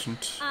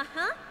present.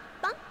 Uh-huh.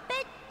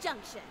 Bunkbed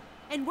Junction.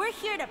 And we're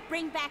here to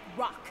bring back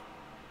rock.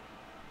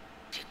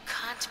 You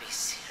can't be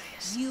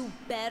serious. You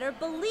better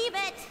believe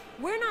it.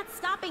 We're not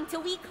stopping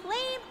till we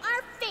claim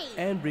our fate.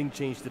 And bring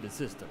change to the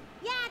system.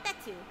 Yeah, that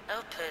too.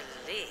 Oh,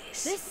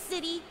 police. This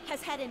city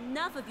has had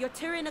enough of your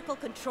tyrannical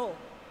control.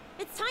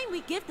 It's time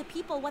we give the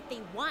people what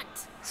they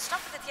want.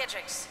 Stop with the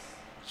theatrics.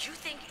 You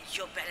think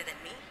you're better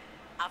than me?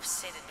 I've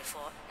said it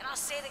before, and I'll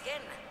say it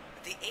again.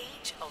 The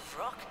age of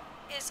rock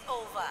is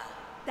over.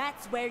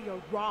 That's where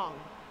you're wrong.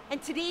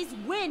 And today's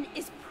win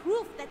is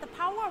proof that the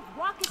power of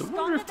rock is I wonder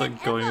stronger if than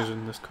that guy ever. is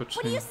in this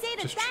What do you cutscene, say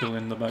to just that, chilling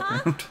in the huh?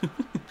 background.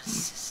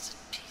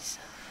 Persistent piece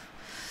of...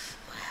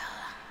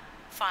 Well,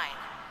 fine.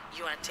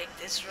 You want to take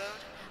this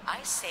road?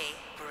 I say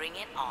bring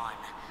it on.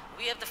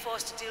 We have the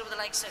force to deal with the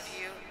likes of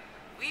you.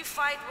 We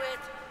fight with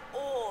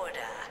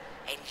order,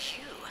 and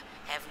you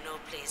have no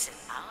place in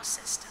our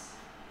system.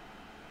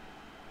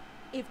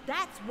 If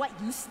that's what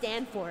you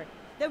stand for,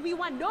 then we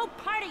want no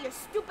part of your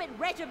stupid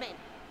regiment.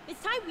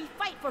 It's time we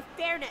fight for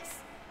fairness,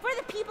 for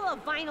the people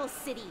of Vinyl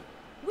City.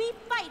 We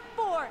fight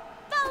for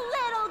the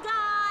little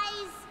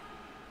guys!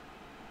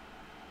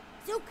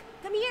 Zook,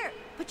 come here.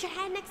 Put your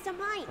hand next to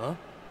mine. Huh?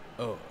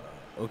 Oh,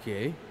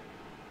 okay.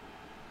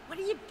 What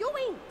are you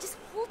doing? Just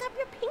hold up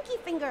your pinky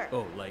finger.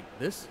 Oh, like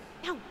this?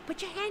 Now,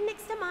 put your hand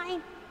next to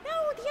mine.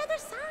 No, the other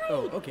side.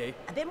 Oh, okay.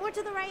 A bit more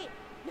to the right.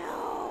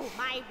 No,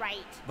 my right.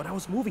 But I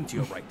was moving to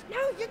your right.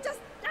 No, you're just...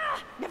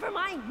 never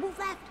mind. Move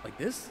left. Like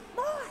this?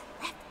 More.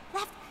 Left,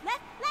 left,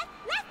 left, left,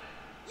 left.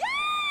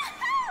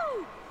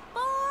 Yahoo!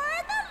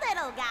 For the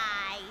little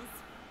guys.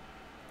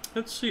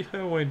 Let's see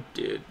how I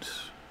did.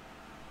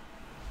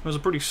 It was a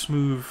pretty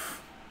smooth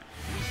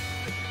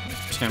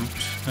attempt.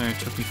 It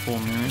took me 4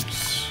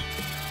 minutes.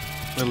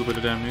 A little bit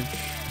of damage.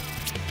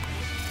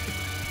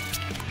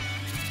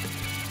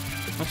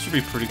 That should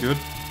be pretty good.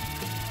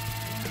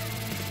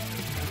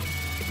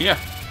 Yeah.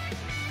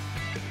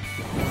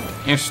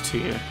 S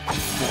tier.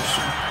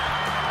 Awesome.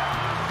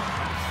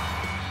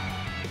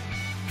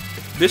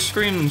 This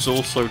screen's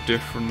also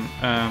different.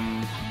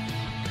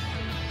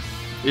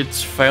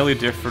 It's fairly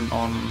different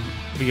on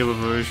the other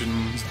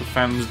versions. The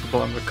fans at the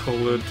bottom are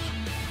coloured.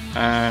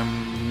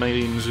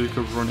 Mei and Zook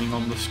are running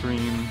on the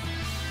screen.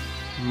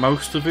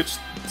 Most of it's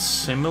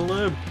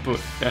similar,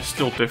 but there's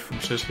still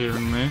differences here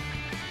and there.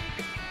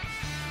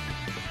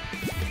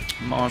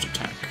 Mars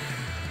attack.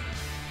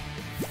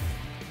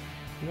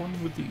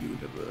 One with the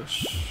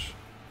universe.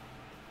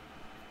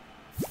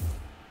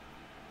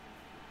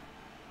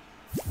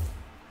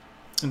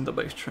 In the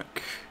bass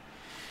track.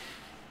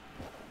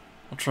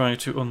 I'll try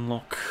to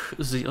unlock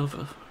the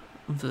other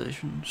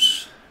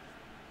versions.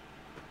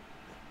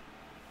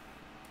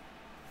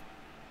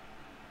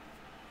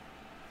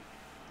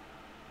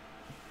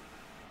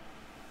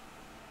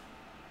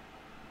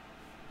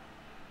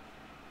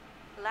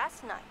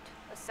 Last night,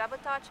 a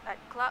sabotage at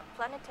Club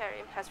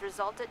Planetarium has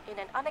resulted in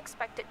an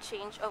unexpected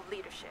change of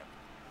leadership.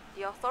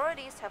 The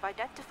authorities have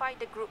identified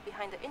the group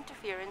behind the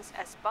interference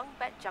as Bunk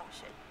Bed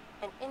Junction,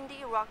 an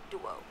indie rock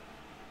duo.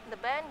 The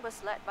band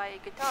was led by a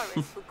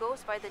guitarist who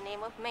goes by the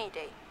name of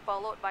Mayday,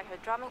 followed by her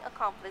drumming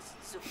accomplice,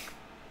 Zook.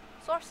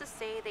 Sources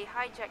say they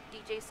hijacked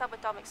DJ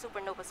Subatomic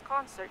Supernova's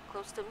concert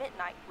close to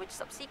midnight, which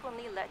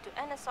subsequently led to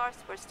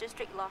NSR's first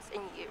district loss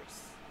in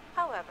years.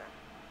 However,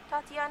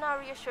 Tatiana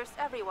reassures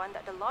everyone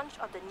that the launch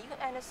of the new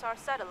NSR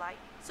satellite,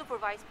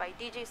 supervised by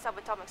DJ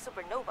Subatomic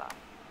Supernova,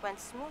 went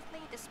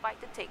smoothly despite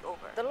the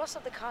takeover. The loss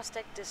of the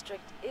Castec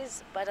district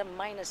is but a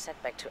minor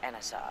setback to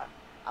NSR.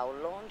 Our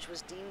launch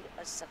was deemed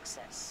a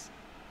success.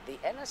 The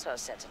NSR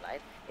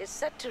satellite is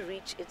set to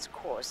reach its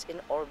course in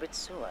orbit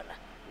soon,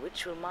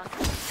 which will mark...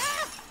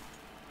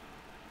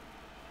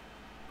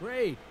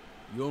 Great!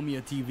 You owe me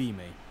a TV,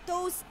 mate.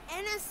 Those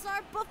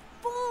NSR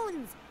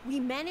buffoons! We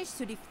managed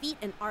to defeat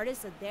an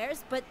artist of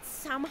theirs, but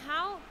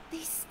somehow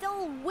they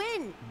still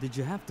win. Did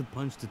you have to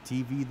punch the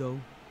TV, though?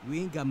 We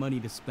ain't got money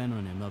to spend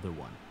on another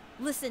one.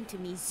 Listen to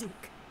me,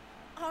 Zook.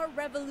 Our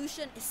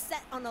revolution is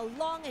set on a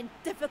long and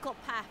difficult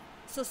path,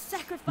 so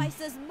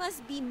sacrifices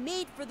must be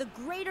made for the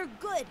greater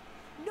good.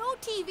 No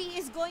TV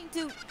is going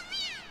to...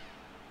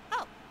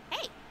 Oh,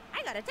 hey,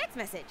 I got a text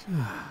message.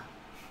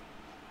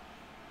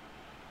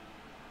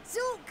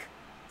 Zook!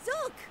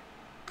 Zook!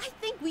 I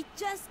think we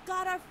just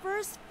got our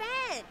first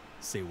fan.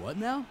 Say what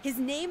now? His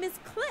name is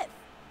Cliff,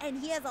 and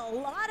he has a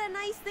lot of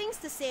nice things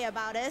to say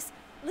about us.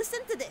 Listen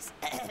to this.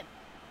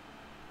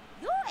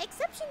 Your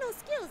exceptional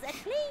skills at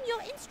playing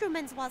your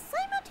instruments while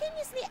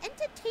simultaneously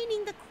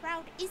entertaining the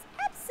crowd is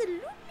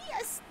absolutely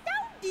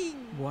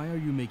astounding. Why are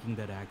you making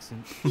that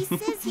accent? He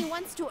says he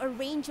wants to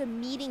arrange a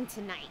meeting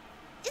tonight.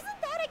 Isn't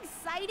that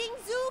exciting,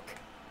 Zook?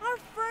 Our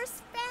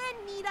first fan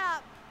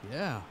meetup.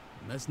 Yeah,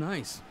 that's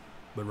nice.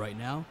 But right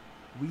now,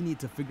 we need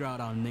to figure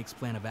out our next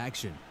plan of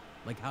action,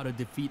 like how to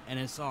defeat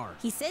NSR.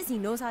 He says he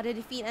knows how to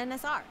defeat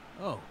NSR.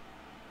 Oh,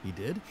 he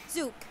did?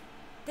 Zook,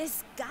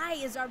 this guy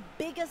is our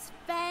biggest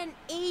fan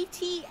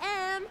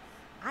ATM.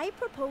 I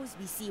propose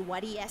we see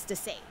what he has to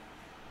say.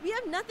 We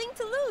have nothing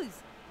to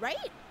lose,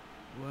 right?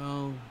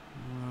 Well,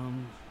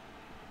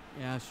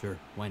 yeah, sure.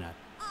 Why not?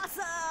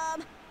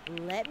 Awesome!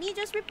 Let me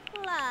just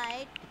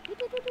reply.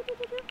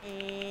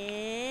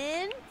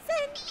 And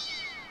send.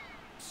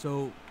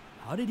 So,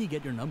 how did he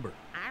get your number?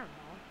 I don't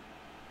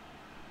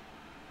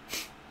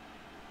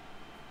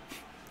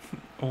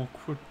know.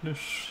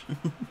 Awkwardness.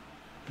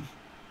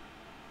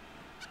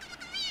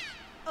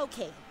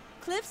 Okay,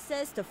 Cliff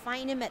says to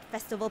find him at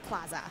Festival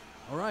Plaza.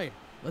 Alright,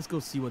 let's go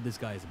see what this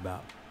guy is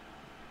about.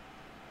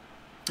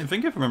 I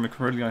think if I remember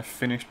correctly, I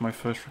finished my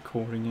first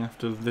recording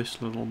after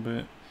this little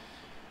bit.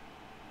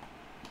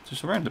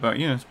 Just around about,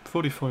 yeah, it's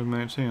 45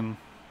 minutes in.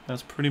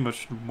 That's pretty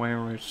much where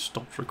I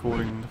stopped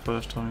recording the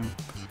first time.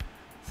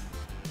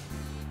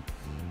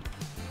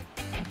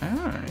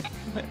 Alright,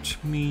 let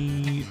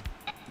me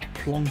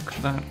plonk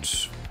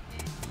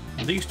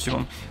these two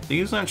on.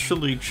 These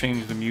actually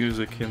change the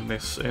music in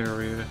this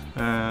area,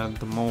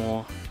 the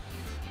more...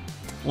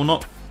 Well,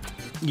 not...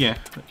 Yeah,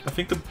 I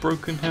think the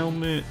broken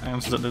helmet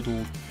adds that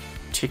little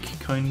tick,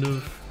 kind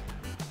of,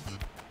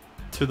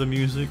 to the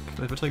music.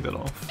 If I take that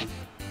off...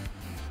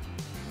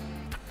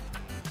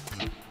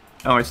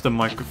 Oh, it's the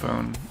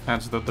microphone.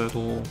 Adds the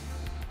little...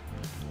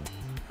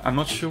 I'm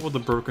not sure what the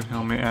broken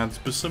helmet adds,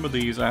 but some of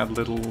these add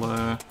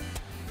little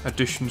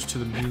additions to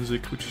the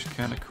music, which is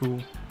kind of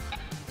cool.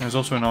 There's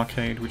also an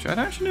arcade, which I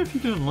don't actually know if you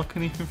can unlock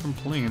anything from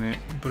playing it,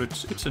 but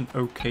it's an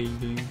okay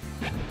game.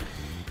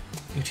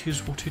 It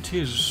is what it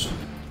is.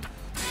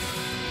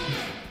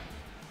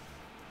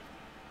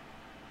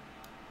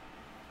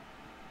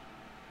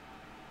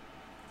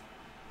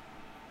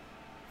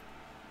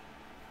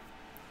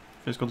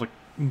 It's got like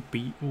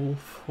Beat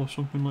Wolf or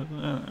something like that.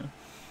 I don't know.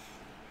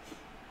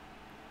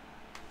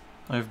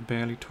 I've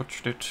barely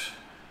touched it.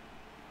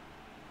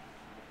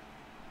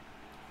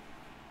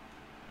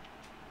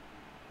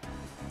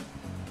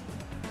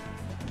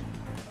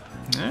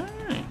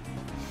 Alright.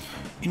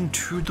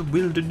 Into the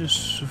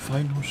wilderness,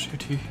 final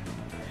city.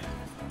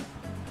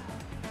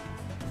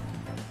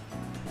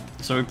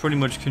 So we pretty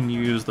much can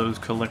use those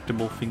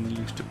collectible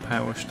thingies to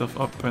power stuff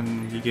up,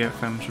 and you get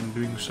fans from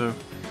doing so.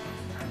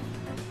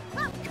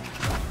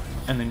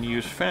 And then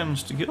use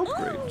fans to get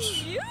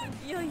upgrades. Oh,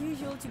 you're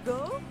usual to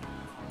go?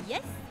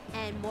 Yes,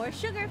 and more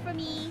sugar for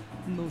me.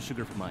 No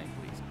sugar for mine,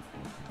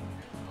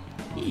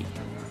 please.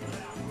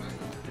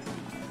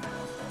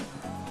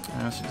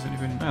 Since it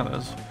even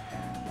matters.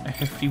 A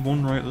hefty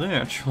one right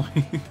there,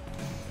 actually.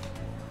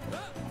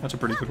 That's a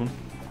pretty good one.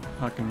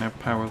 I can now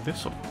power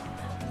this up.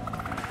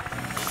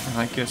 And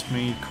that gets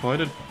me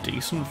quite a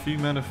decent few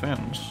amount of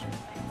fans.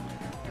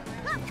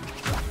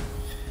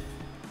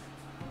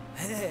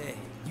 Hey,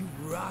 you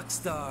rock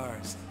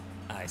stars!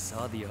 I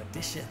saw the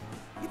audition.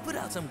 You put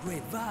out some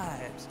great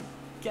vibes.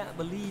 Can't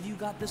believe you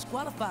got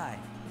disqualified.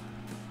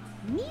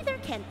 Neither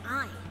can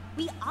I.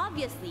 We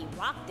obviously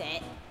rocked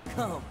it.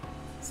 Come,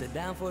 sit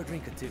down for a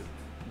drink or two.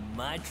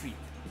 My treat.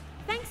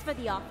 Thanks for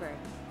the offer,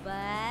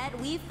 but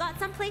we've got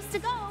someplace to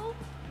go.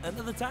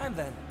 Another time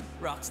then,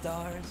 rock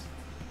stars.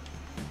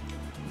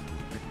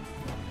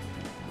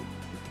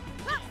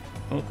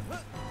 Oh.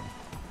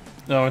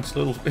 No, it's a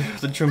little...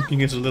 the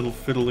jumping is a little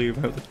fiddly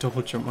about the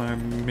double jump. I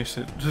miss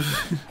it.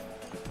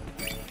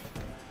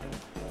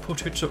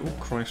 Put it to... Oh,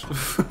 Christ.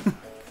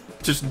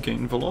 Just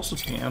gain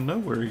velocity out of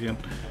nowhere again.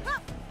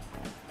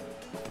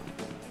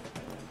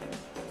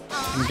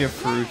 I can get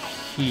through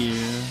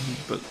here,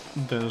 but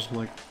there's,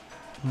 like,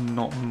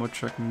 not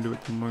much I can do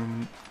at the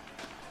moment.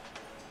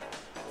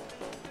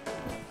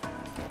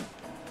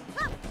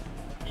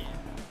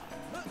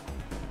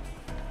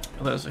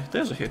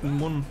 There's a hidden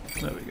one.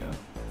 There we go.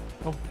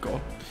 Oh god,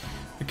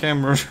 the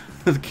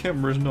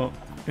camera's not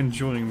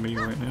enjoying me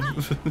right now.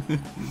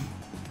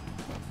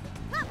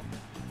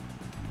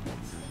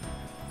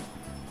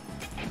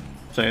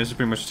 So this is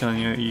pretty much telling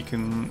you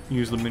can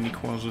use the mini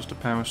quasars to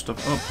power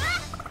stuff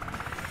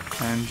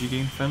up, and you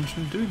gain fans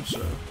from doing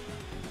so,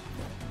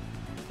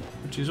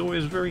 which is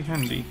always very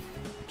handy,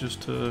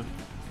 just to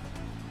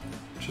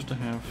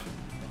have.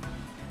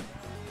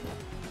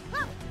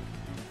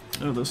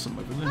 Oh, there's some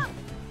over there.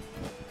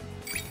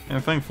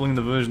 And thankfully in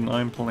the version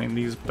I'm playing,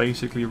 these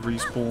basically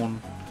respawn,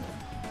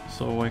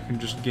 so I can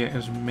just get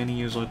as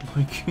many as I'd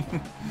like.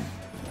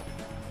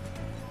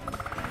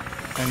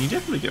 And you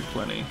definitely get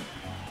plenty.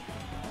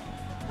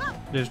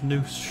 There's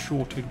no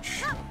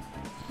shortage.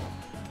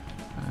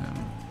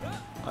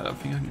 I don't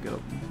think I can get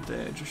up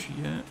there just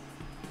yet.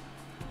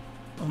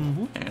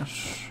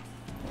 Unless...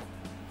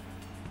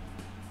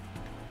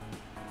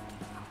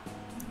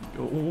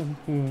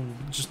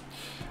 just...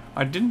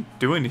 I didn't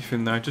do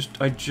anything there,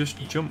 I just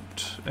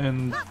jumped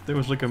and there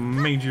was like a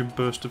major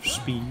burst of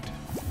speed.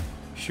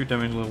 Shoot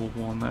damage level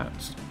 1,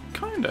 that's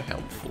kinda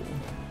helpful.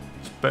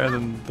 It's better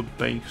than the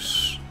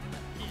base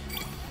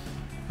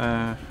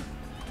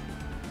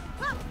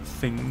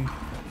thing.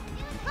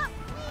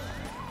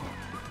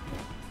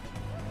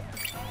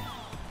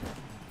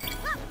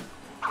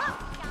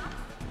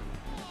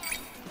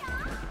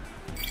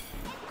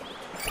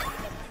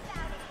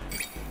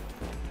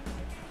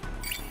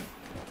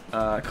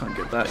 I can't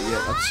get that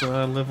yet, that's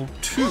level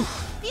 2.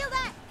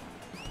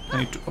 I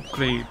need to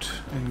upgrade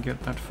and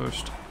get that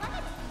first.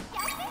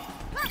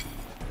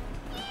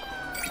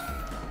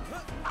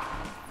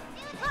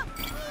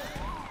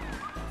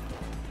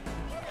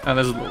 And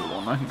there's a little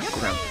one, I can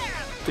grab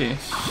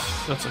this.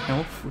 That's a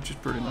health, which is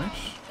pretty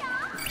nice.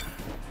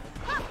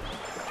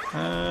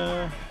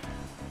 And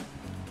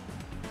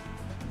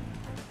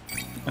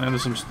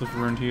there's some stuff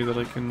around here that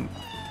I can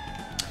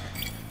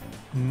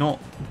not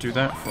do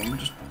that from,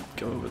 just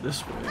go over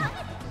this way.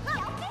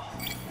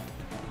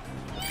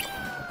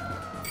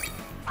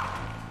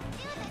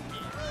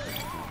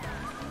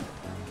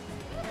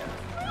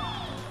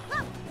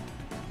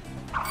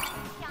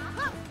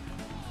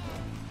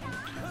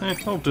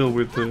 I'll deal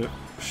with the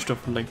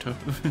stuff later.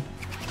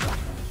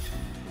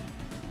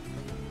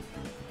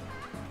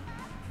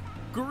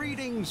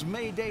 Greetings,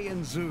 Mayday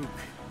and Zook.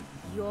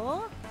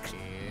 You're?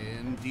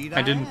 Indeed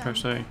I didn't per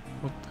se.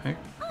 What the heck?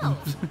 Oh.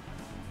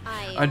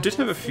 I did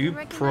have a few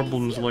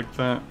problems like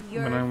that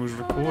when I was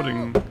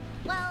recording.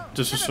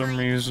 Just for some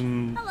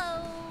reason,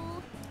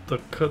 the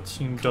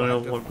cutscene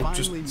dialogue would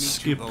just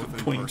skip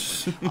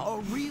points. A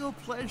real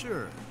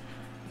pleasure.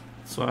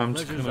 So I'm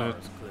just gonna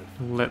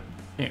let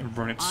it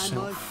run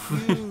itself.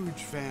 I'm a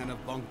huge fan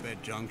of Bunk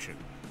Bed Junction.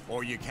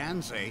 Or you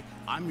can say,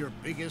 I'm your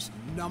biggest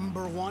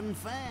 #1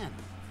 fan.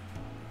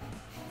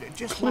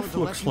 Just Cliff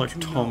looks like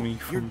Tommy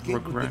from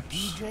Rugrats. Rugrats.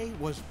 DJ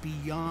was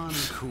beyond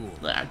cool.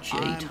 That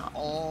I'm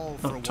all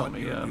for not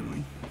Tommy, what you're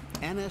doing.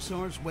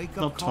 NSR's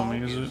wake-up not Tommy,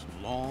 call is it?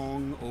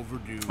 long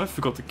overdue. I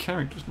forgot the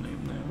character's name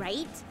now.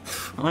 Right?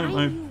 I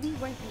knew we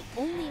weren't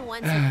the only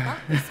ones that felt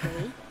this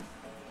way.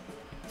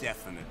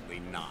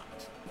 Definitely not.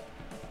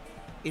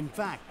 In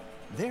fact,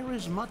 there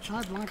is much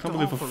I'd like I can't to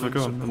believe offer I in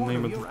forgot the support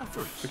name of your the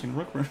efforts. freaking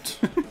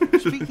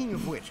Rugrats. Speaking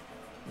of which,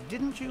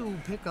 didn't you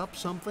pick up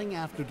something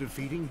after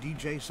defeating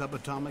DJ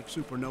Subatomic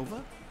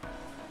Supernova?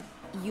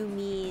 You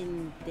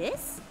mean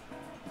this?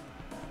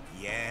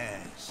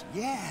 Yes.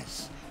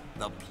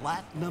 The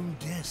Platinum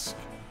Disc.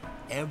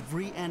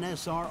 Every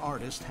NSR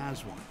artist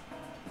has one.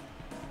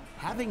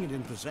 Having it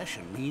in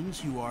possession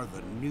means you are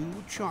the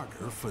new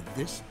charter for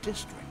this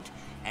district,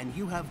 and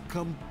you have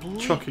complete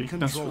Chucky,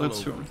 control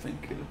that's over who I'm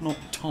thinking, not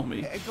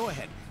Tommy. Go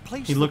ahead.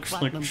 Place He the looks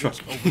like Platinum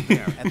Disc Chucky over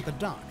there at the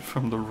dock.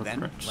 from the Then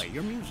Rugrats. play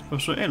your music. Oh,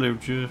 so hello,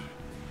 Jeff.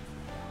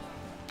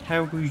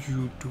 How are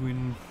you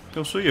doing?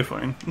 Oh, so you're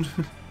fine.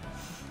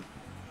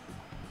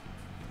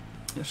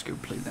 Let's go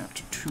play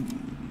that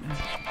tune.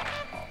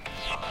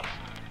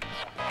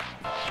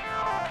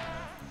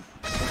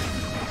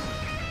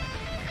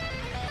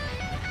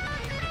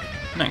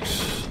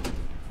 Nice.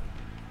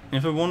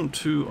 If I want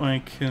to, I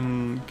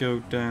can go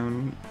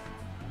down.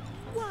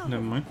 Whoa.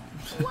 Never mind.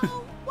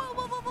 Whoa.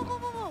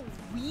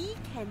 We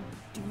can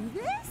do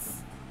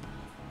this?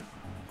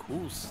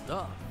 Cool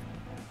stuff.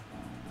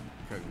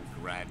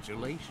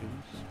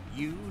 Congratulations.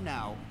 You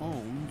now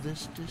own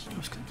this district. I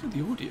was going to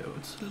do the audio.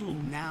 It's a little...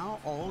 Now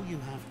all you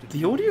have to The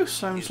do audio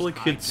sounds is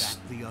like it's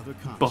hijack the other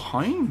concept.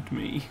 behind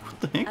me.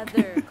 What the heck?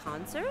 Other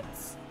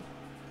concerts?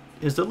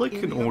 Is there like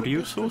in an the other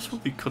audio source districts.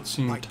 where the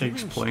cutscene By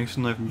takes doing place so,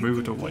 and they've you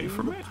moved can away gain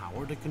from the it?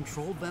 power to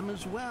control them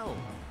as well.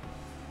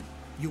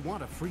 You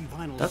want a free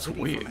vinyl That's city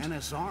weird. from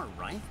NSR,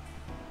 right?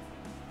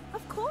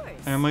 Of course.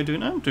 How am I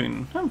doing? I'm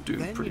doing Then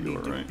pretty you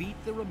need to alright. beat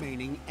the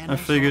remaining I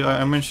figured,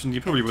 I NSR mentioned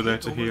you probably were there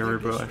and to take hear over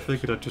it, their but I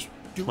figured I'd just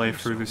play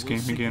through this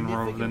game again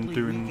rather than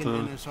doing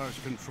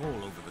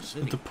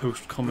the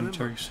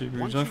post-commentary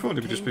series. I thought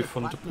it would just be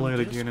fun to play it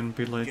again and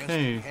be like,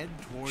 hey,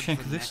 check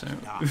this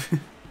out.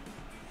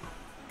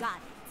 Got it.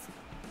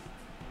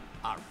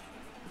 Alright,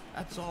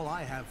 that's all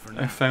I have for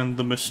now. I found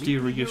the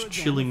mysterious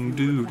chilling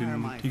dude in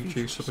my DJ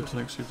future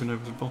Subatomic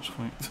Supernova's boss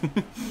fight.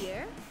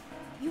 Here?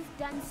 You've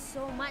done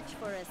so much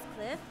for us,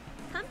 Cliff.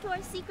 Come to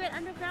our secret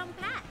underground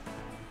path.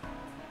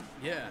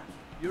 Yeah,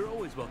 you're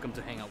always welcome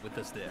to hang out with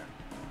us there.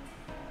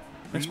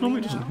 This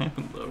normally doesn't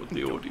happen though with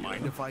the Don't audio.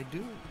 mind if I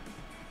do.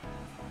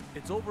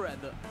 It's over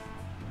at the...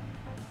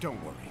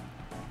 Don't worry,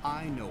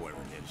 I know where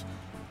it is.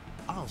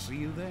 I'll see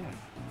you there.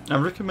 I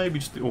reckon maybe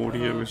just the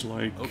audio is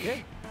like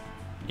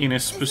in a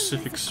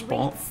specific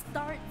spot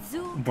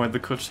where the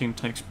cutscene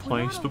takes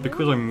place, but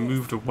because I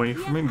moved away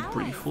from it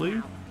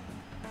briefly,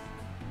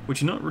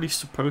 which you're not really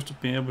supposed to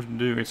be able to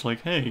do, it's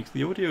like, hey,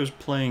 the audio is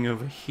playing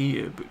over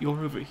here, but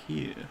you're over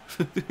here.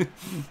 I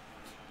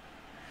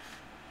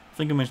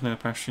think I mentioned that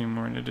past stream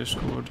or in the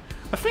Discord.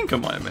 I think I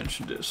might have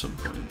mentioned it at some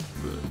point,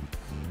 but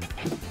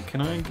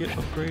can I get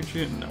upgrades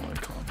yet? No, I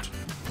can't.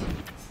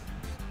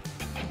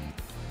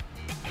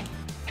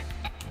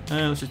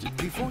 Let's just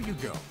Before you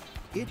go,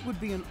 it would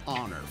be an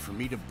honor for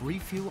me to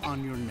brief you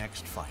on your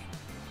next fight.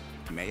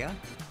 May I?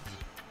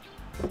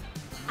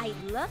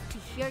 I'd love to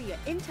hear your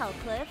intel,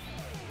 Cliff.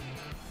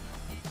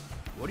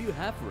 What do you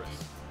have for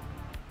us?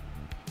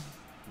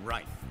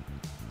 Right.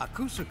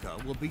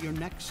 Akusuka will be your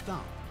next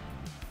stop.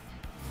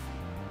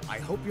 I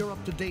hope you're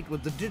up to date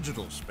with the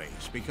digital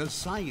space, because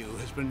Sayu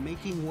has been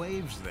making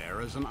waves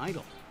there as an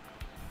idol.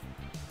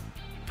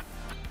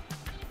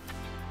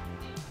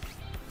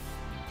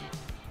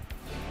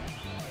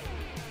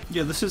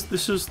 yeah, this is. That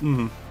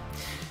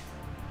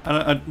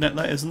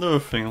is another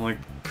thing. Like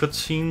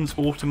cutscenes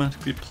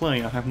automatically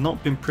play. I have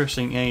not been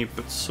pressing A,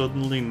 but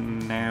suddenly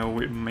now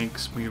it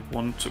makes me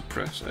want to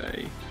press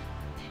A.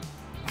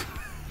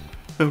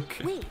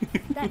 Okay. Wait,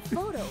 that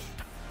photo.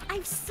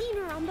 I've seen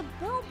her on the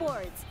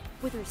billboards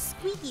with her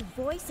squeaky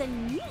voice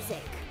and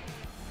music.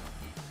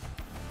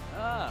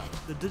 Ah,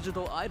 the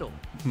digital idol.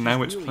 Now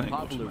She's it's really playing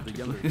popular with the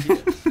younger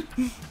automatically.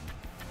 kids.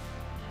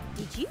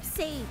 Did you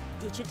say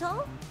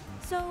digital?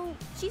 So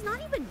she's not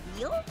even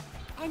real?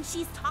 And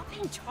she's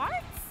topping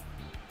charts?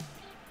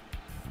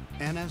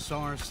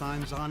 NSR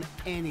signs on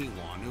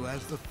anyone who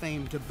has the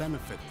fame to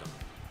benefit them.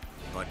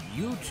 But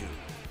you two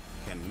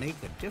can make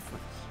a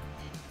difference.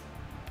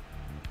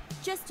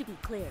 Just to be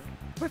clear,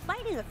 we're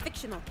fighting a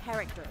fictional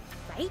character,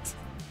 right?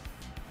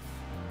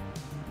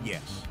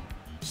 Yes.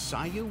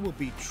 Sayu will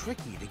be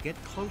tricky to get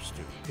close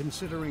to,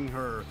 considering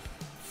her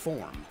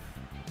form.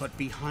 But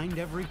behind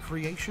every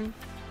creation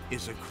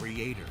is a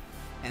creator.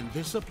 And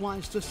this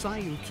applies to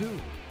Sayu too.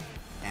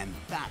 And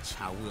that's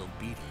how we'll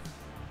beat her.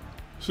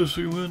 So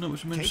you were not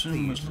what you Take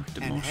mentioned was these like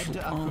the and martial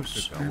head to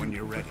arts Akusuka when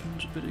you're ready.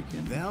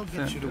 They'll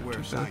get you to where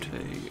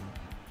Sayu is.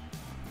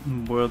 A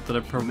word that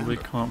I probably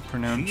Remember, can't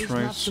pronounce she is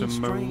right. not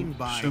constrained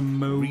by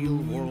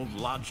real-world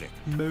logic,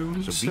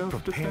 so be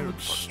prepared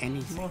for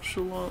anything.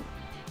 Martial art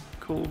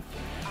called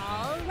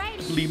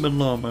Alrighty. Lima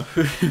Llama,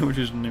 which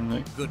is a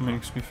name that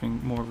makes me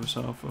think more of a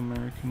South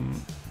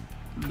American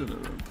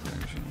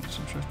version. That's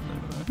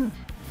interesting.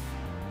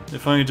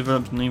 If I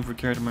developed a name for a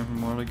character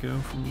from a while ago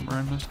from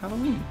around last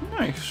Halloween.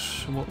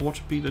 Nice. What would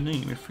be the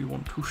name if you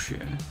want to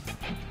share?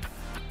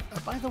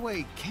 By the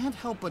way, can't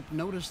help but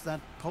notice that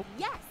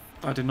Yes.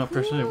 I did not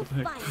press A. What the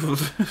heck?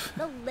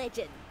 The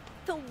legend.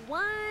 The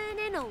one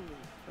and only.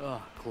 Oh,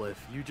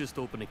 Cliff, you just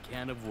opened a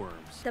can of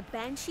worms. The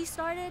band she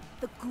started,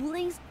 the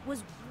Ghoulings,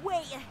 was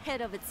way ahead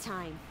of its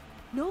time.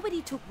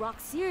 Nobody took rock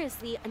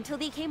seriously until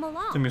they came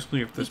along. Let me see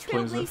if this They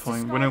plays that trailblazed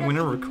fine. to When I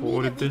stardom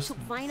recorded and this,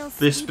 immediately took vinyl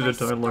this city bit of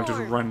by dialogue just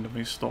storm.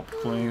 randomly stopped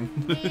playing.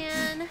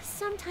 Man,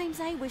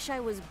 sometimes I wish I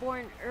was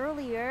born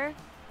earlier.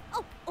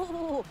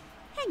 Oh,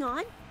 hang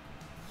on.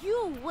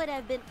 You would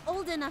have been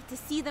old enough to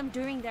see them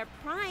during their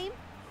prime.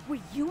 Were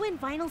you in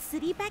Vinyl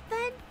City back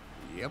then?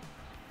 Yep,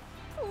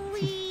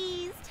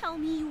 Please tell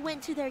me you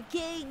went to their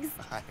gigs.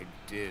 I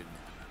did.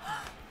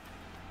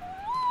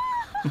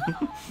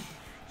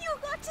 You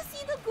got to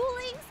see the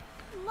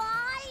Ghoulings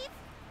live?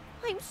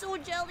 I'm so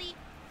jelly.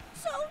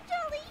 So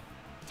jelly.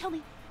 Tell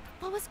me,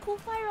 what was Cool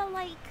Fire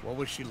like? What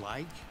was she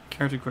like?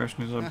 Character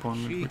question is up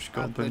on She which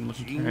got the goblin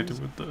looking character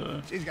jeans, with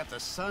the She's got the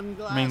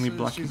sunglasses. mainly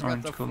black she's and got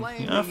orange the colour.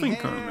 flaming Yeah, I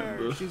think I hair,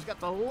 remember. She's got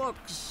the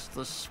looks,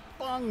 the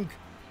spunk.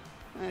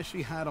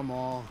 She had them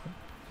all.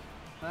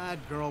 That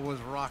girl was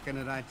rocking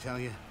it, I tell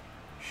you.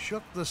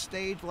 Shook the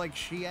stage like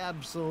she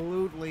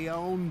absolutely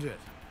owned it.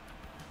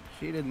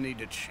 She didn't need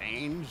to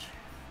change.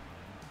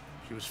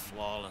 She was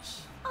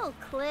flawless. Oh,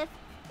 Cliff,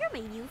 you're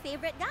my new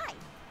favorite guy.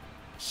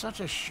 Such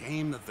a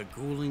shame that the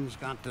Ghoulings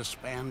got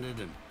disbanded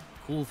and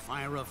Cool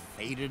Fire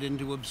faded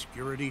into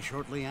obscurity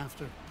shortly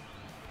after.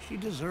 She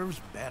deserves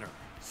better.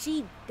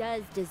 She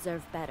does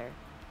deserve better.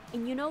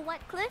 And you know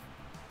what, Cliff?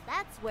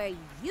 That's where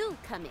you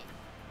come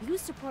in. You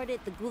supported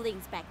the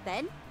Ghoulings back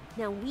then.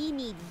 Now we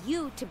need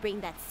you to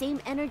bring that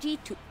same energy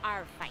to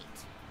our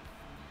fight.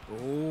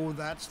 Oh,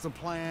 that's the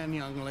plan,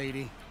 young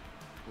lady.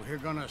 We're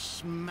gonna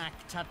smack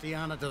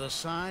Tatiana to the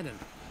side and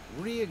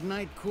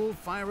reignite Cool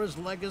Fyra's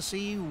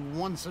legacy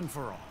once and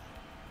for all.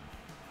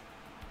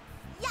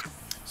 Yes!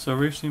 So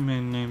recently made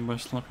a name by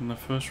slapping the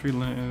first three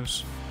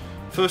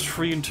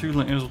and two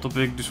letters of the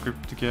big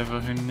descriptor together.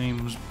 Her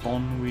name's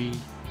Bonwi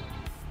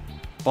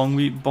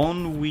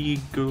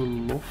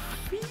Golofi?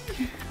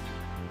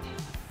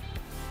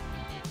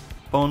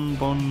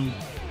 Bonwi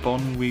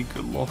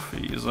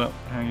Golofi, is that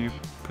how you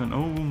put?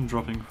 Oh, I'm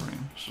dropping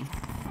frames.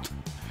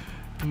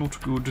 Not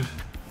good.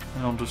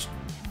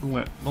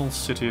 I'll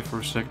sit here for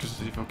a sec to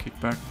see if I'll kick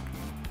back.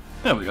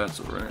 There we go, that's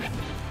alright.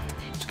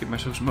 Let's get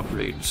myself some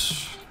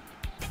upgrades.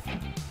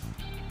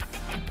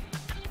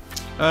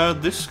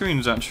 This screen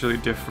is actually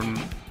different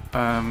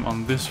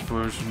on this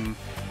version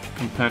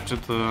compared to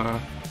the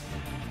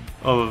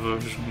other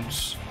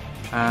versions.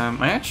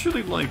 I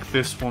actually like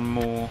this one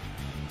more.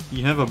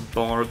 You have a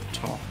bar at the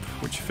top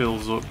which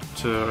fills up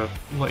to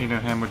let you know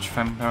how much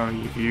fan power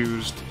you've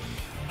used,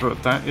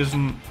 but that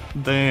isn't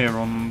there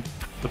on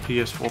the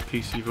PS4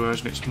 PC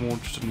version, it's more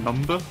just a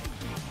number.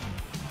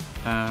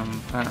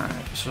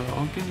 Alright, so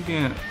I'm gonna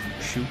get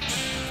shoot.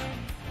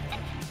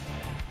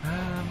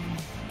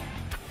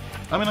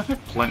 I mean, I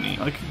have plenty.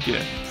 I could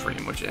get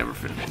pretty much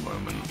everything at the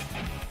moment.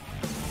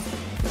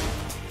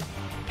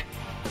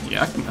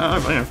 Yeah, I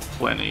have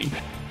plenty.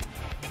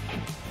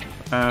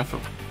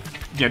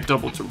 Yeah,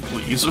 double jump,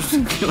 please. I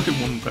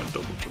want that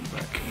double jump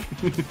back.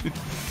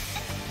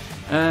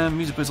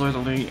 Music plays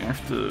idly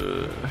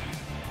after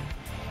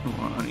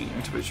any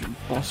activation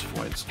boss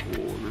fights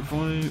or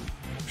revive.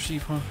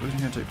 Receive half version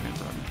here, take no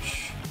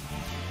damage.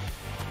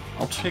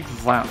 I'll take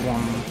that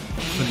one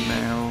for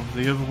now.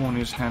 The other one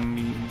is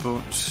handy,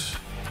 but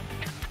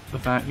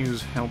that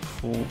is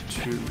helpful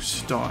to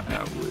start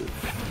out with.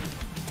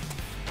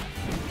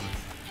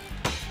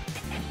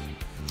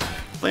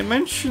 They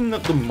mention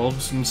that the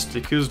mobs and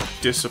stickers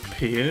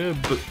disappear,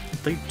 but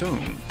they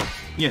don't.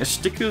 Yeah,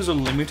 stickers are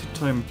limited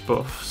time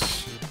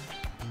buffs.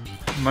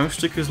 Most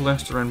stickers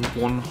last around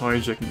one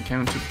hijack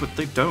encounter, but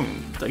they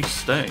don't. They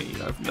stay,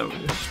 I've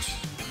noticed.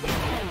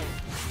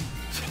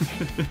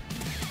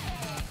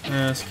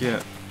 Let's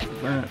get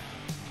that.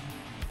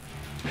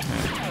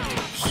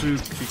 Soup,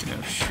 you can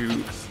have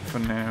shoot for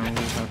now, we'll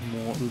have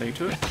more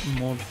later.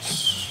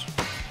 Mods,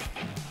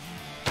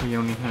 we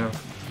only have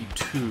the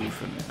 2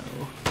 for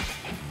now.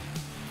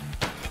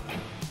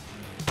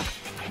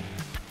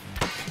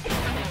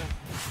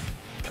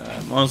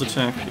 Mars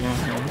attack, yeah,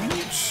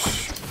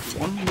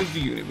 one with the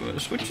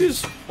universe, which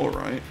is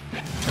alright.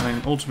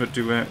 And ultimate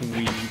duet,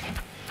 we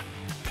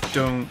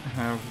don't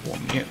have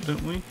one yet,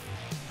 don't we?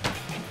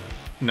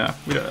 Nah,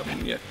 we don't have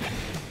one yet.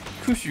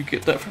 Of course you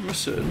get that from a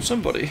certain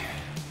somebody.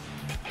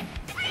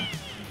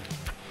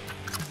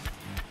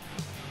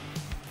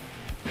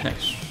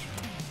 Nice.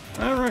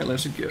 Alright,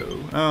 let's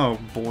go. Oh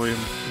boy,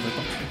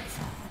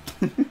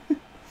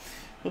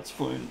 that's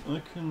fine.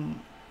 I can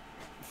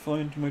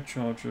find my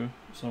charger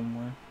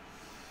somewhere.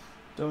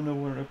 Don't know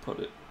where I put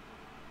it.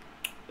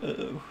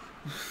 Uh-oh.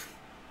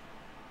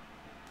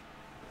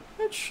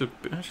 It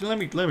should be.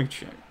 Actually, let me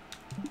check.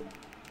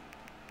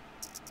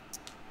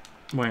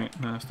 Wait,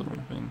 no, that's the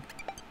wrong thing.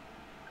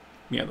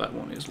 Yeah, that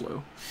one is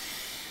low.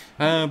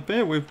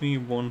 Bear with me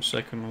 1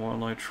 second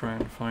while I try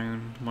and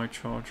find my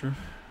charger.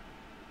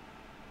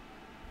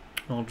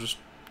 I'll just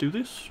do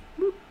this.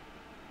 Boop.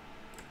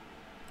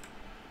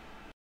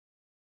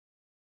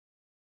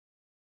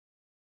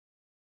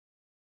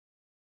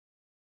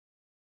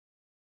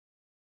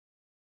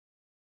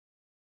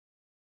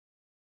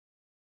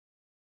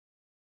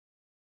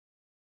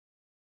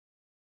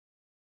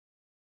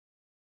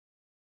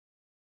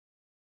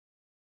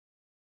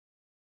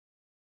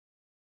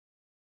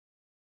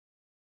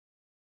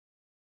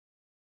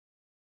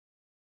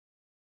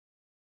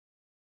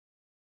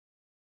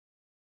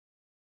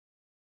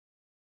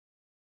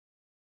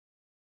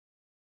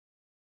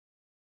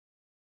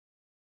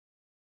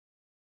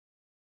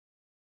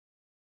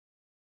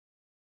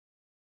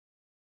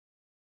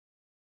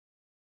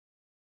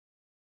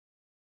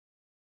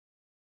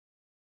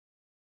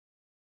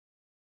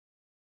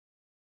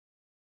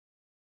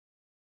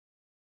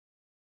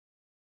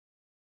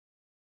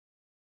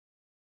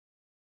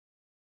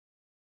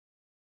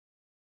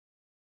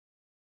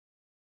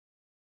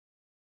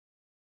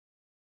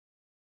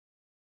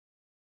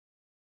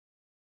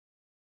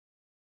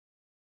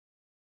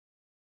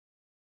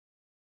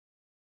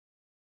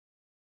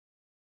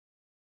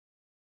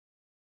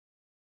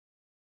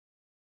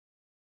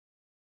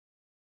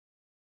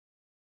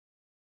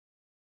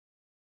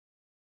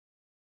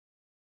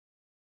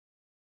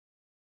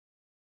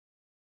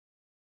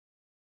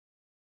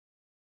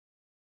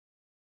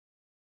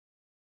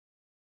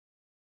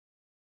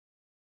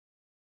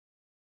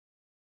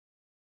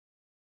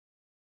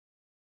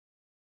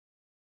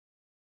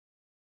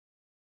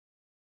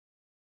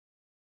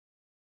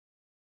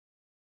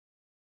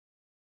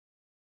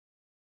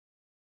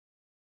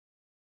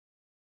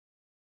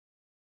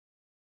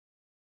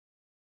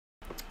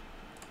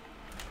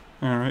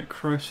 Alright,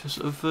 crisis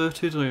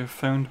averted. I have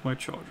found my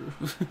charger.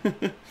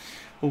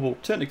 Well,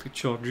 technically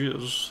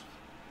chargers.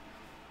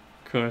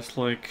 Because it's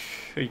like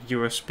a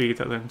USB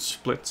that then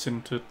splits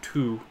into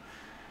two.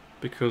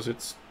 Because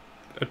it's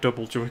a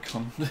double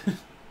Joy-Con.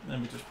 Let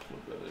me just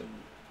plug that in.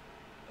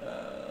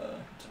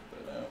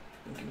 Take that out.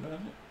 Thinking about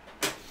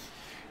it.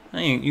 I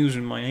ain't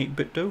using my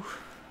 8-bit though.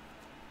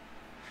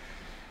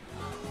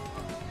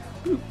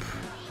 Oop.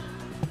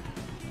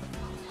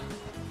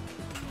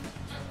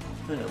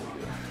 There we go.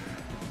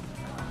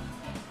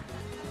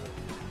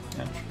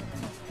 Actually,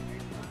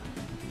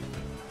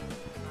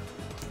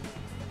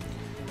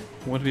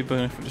 would it be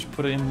better if I just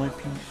put it in my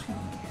PC?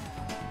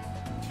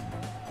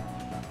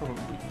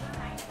 Probably.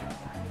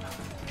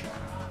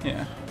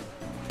 Yeah.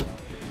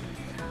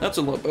 That's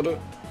a lot better.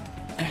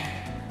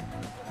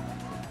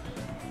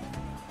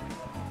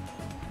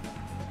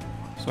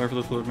 Sorry for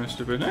the flood,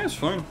 Mr. But it's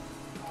fine.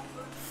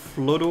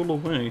 Flood all the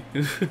way.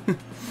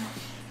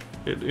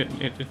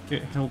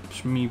 It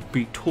helps me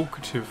be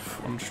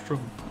talkative on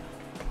stream.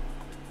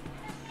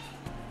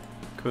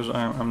 Because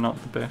I'm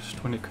not the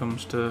best when it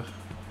comes to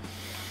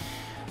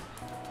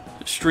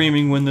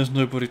streaming when there's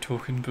nobody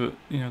talking, but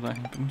you know, that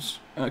happens.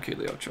 Okay,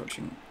 they are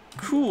charging.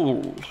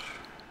 Cool.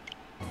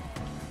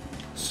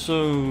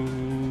 So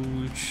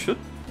it should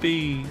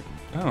be...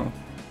 oh.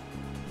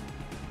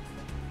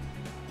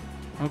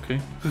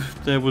 Okay.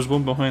 There was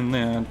one behind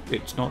there,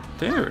 it's not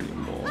there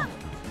anymore.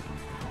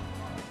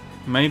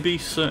 Maybe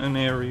certain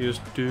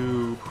areas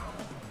do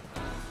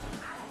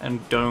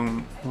and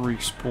don't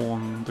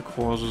respawn the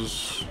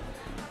quasars.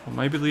 Or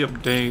maybe they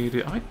update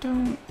it. I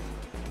don't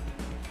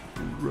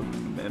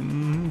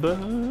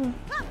remember.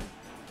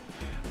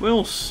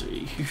 We'll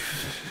see.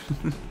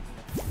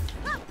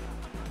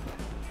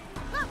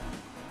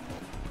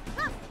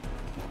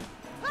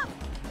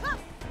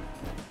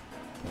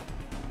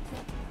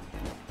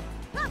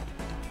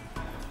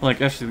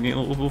 Like, actually,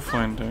 we'll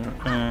find out.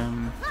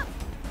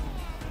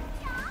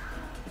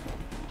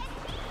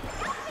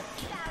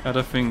 I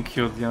don't think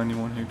you're the only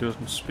one who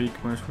doesn't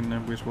speak much when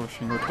nobody's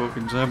watching or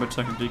talking. Zabba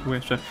tackle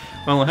Decoy.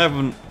 Well, I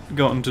haven't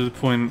gotten to the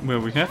point where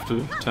we have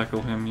to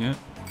tackle him yet,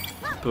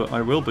 but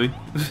I will be.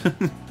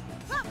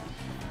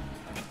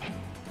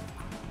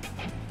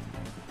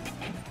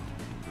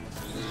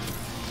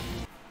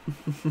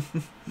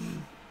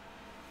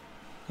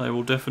 I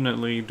will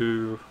definitely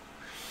do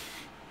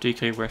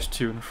DK West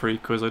 2 and 3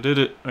 because I did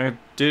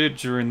it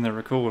during the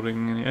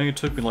recording and it only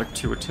took me like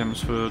 2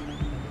 attempts for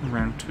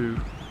round 2.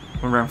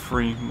 Or round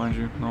 3, mind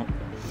you, not.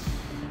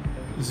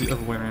 It's the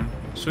other way around.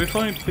 So if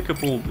I pick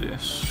up all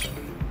this.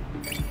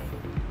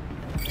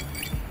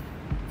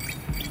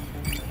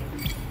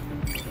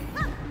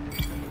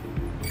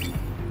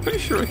 Pretty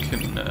sure I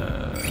can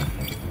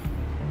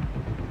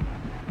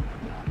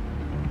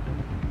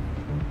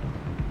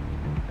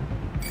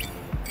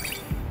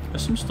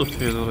there's some stuff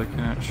here that I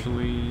can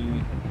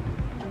actually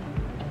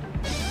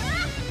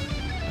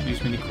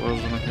use mini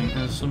quads on. I think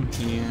there's some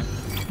here.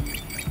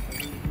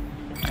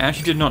 I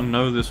actually did not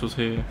know this was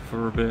here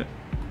for a bit.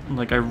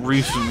 Like, I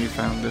recently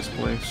found this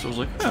place, so I was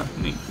like, ah,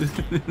 neat.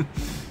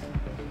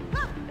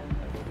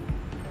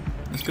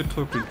 Let's go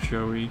talk to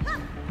Joey.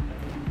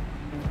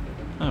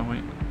 Oh,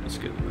 wait, let's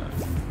get that.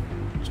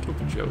 Let's talk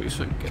to Joey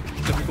so I can get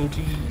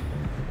difficulty.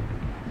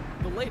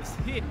 The latest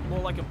hit, more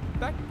like a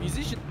back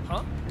musician,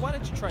 huh? Why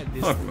don't you try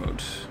this? Hard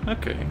mode.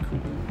 Okay,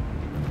 cool.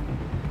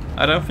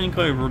 I don't think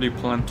I really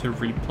plan to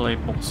replay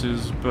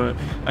bosses, but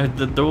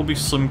there will be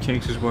some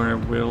cases where I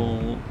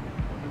will.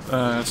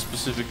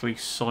 Specifically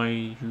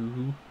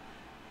Sayu,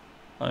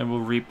 I will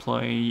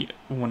replay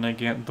when I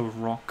get the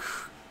rock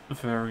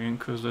variant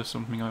because there's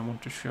something I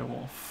want to show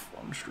off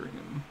on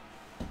stream.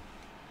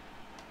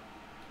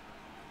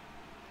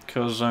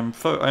 Because I'm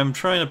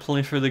trying to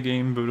play through the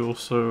game but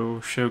also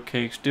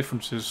showcase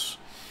differences,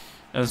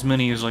 as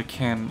many as I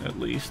can at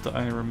least that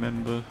I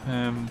remember.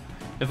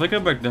 If I go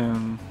back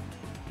down,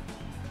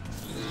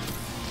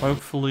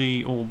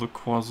 hopefully all the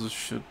quasars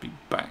should be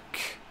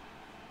back.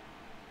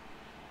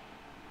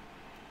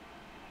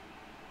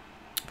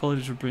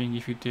 Apologies for being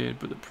if you did,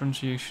 but the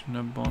pronunciation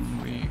of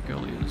Bon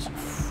Regal is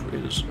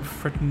a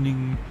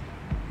threatening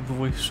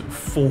voice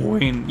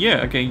foreign.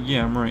 Yeah, okay,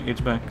 yeah, I'm right,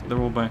 it's back. They're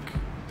all back.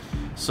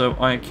 So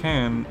I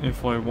can,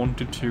 if I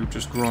wanted to,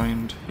 just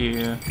grind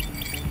here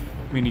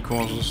mini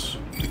quasars,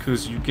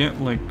 because you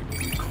get like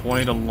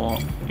quite a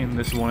lot in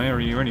this one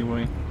area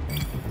anyway.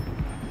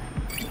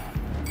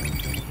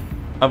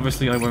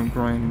 Obviously I won't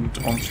grind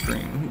on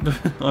stream.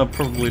 I'll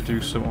probably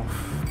do so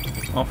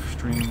off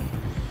stream.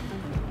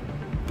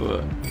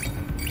 But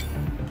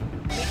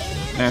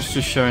it's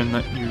just showing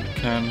that you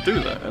can do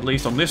that, at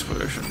least on this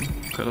version,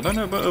 because I don't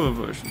know about other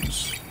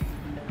versions.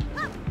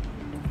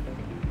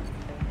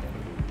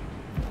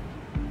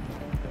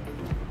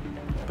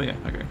 But yeah,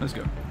 okay, let's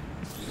go.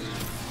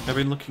 I've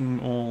been looking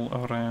all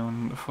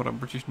around for a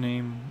British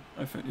name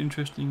I found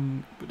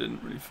interesting, but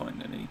didn't really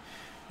find any.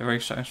 I'm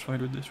very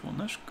satisfied with this one.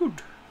 That's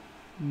good.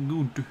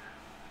 Good.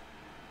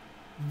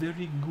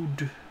 Very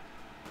good.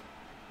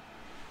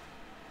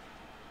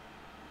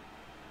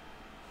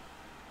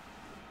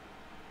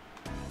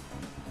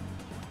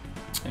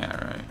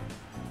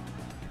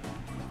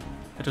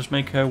 Let us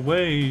make our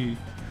way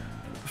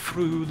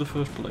through the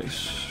first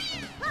place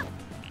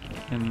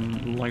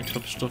and light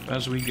up stuff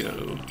as we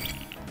go.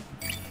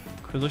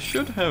 Because I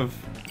should have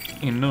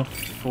enough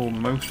for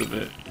most of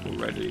it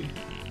already.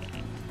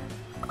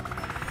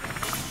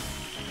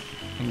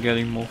 And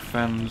getting more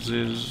fans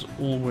is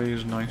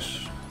always nice.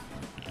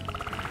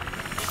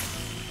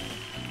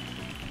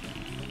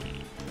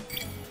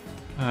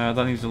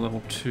 That needs a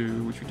level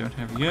 2, which we don't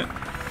have yet.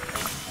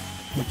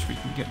 Which we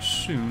can get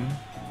soon.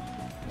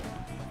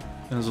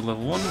 There's a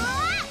level 1.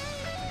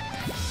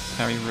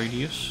 Parry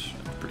radius.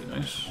 That's pretty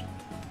nice.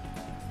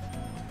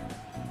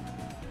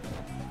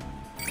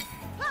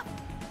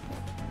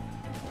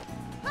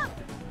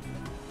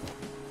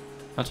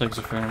 That takes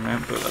a fair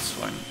amount, but that's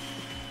fine.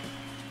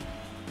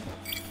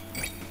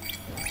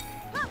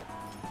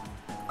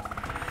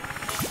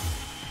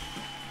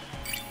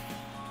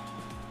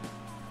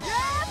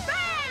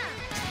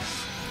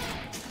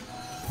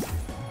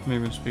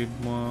 Movement speed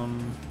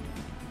 1.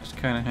 It's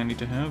kind of handy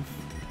to have.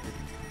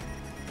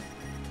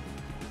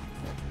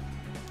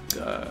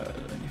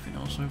 Anything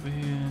else over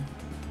here?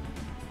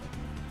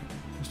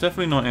 It's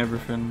definitely not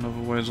everything,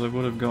 otherwise I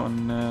would have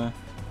gotten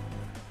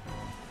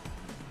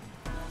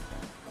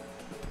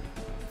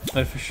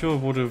I for sure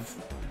would have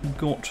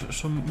got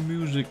some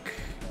music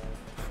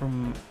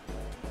from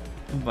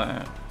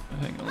that.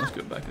 Hang on, let's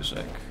go back a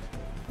sec.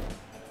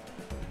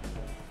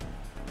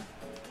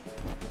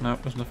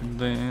 Nope, there's nothing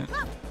there.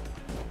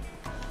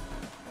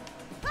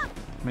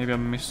 Maybe I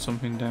missed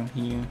something down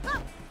here.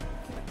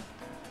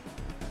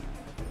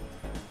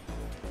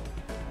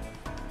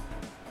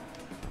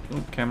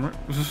 Oh, camera.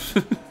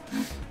 Did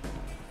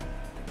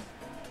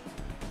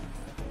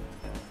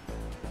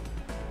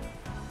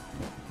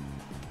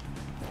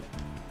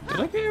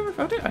I get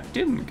everything? I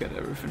didn't get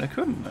everything. I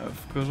couldn't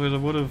have, because I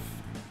would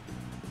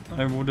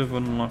have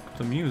unlocked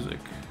the music.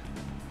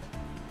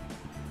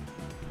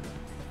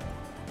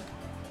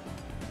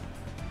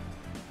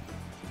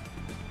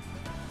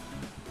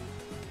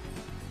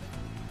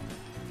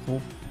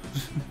 Oh.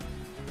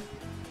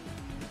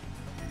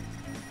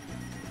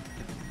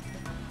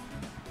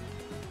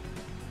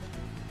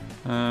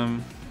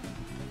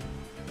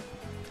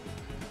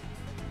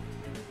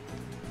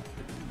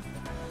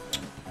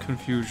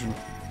 Confusion.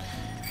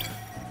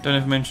 Don't know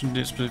if I mentioned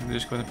it specifically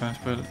this quite a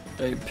past, but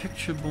a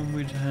picture bomb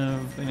would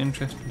have an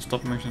interest in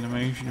stop motion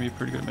animation and be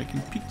pretty good at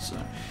making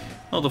pizza.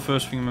 Not the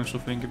first thing most will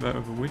think about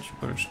over which,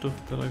 but it's stuff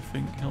that I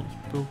think helps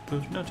build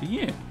personality.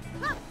 Yeah.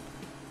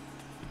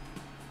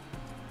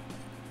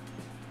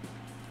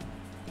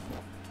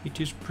 It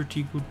is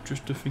pretty good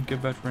just to think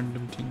about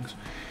random things.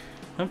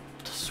 I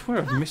swear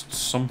I've missed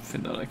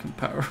something that I can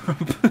power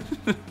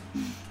up.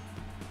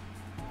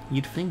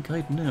 You'd think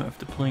I'd know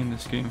after playing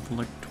this game for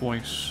like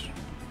twice.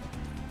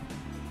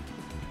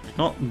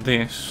 Not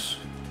this,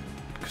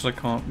 because I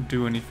can't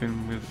do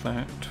anything with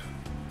that.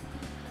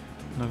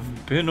 And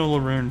I've been all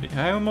around it.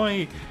 How am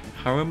I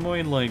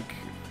like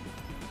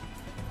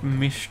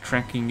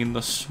mistracking in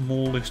the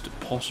smallest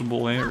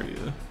possible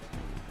area?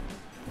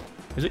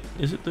 Is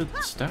it the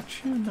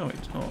statue? No,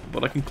 it's not.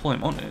 But I can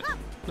climb on it.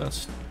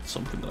 That's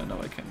something that I know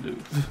I can do.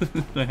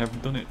 I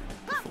have done it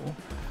before.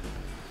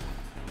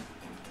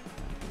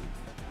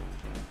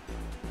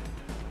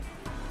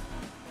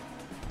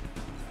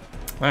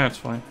 That's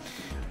fine.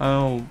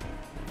 I'll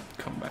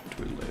come back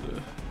to it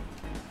later.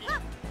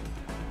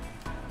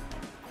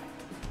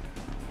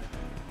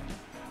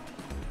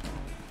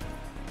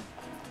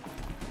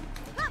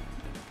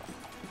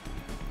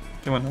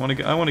 Come on, I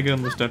want to get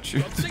on the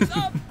statue.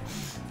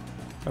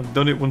 I've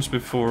done it once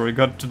before. I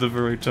got to the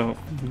very top,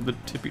 the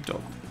tippy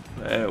top.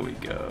 There we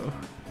go.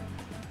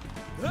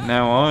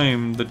 Now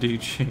I'm the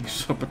DJ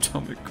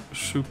Subatomic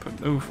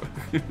Supernova.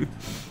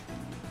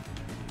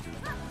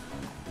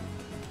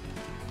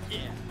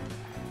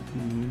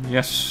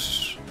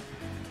 Yes.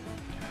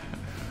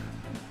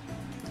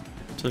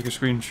 Take a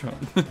screenshot.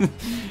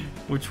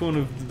 Which one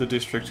of the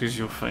districts is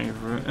your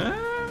favourite?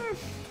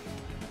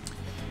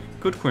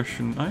 Good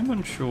question. I'm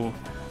unsure.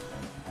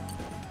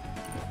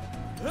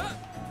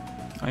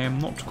 I am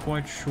not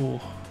quite sure,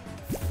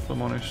 if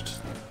I'm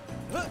honest.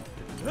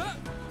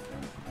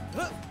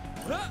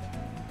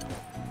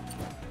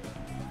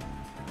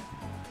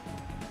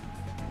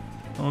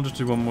 I'll just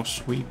do one more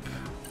sweep.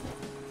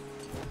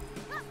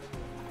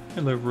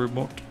 Hello,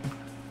 robot.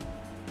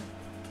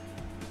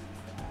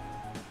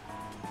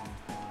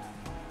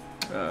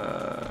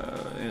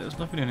 Yeah, there's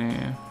nothing in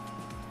here.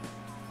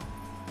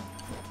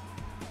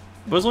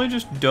 Was I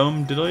just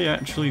dumb? Did I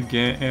actually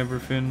get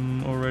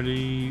everything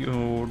already?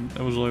 Or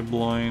was I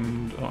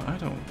blind? Oh, I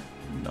don't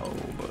know,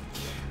 but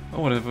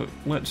oh, whatever.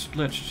 Let's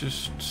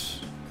just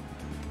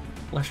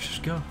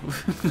go.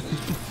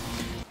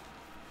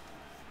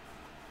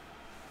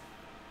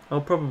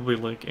 I'll probably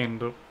like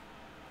end up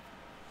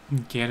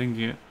getting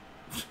it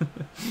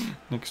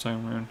next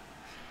time around.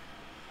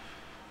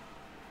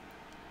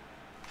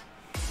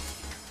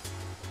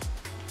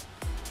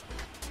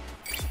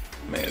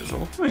 May as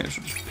well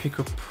just pick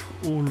up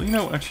all. You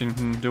know, actually,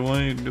 do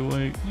I?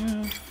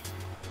 Yeah.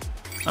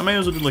 I may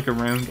also do like a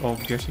round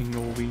of getting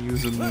all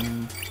these and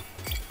then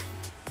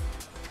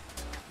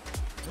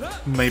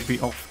maybe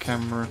off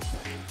camera,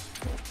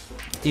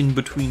 in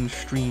between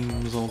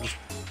streams, I'll just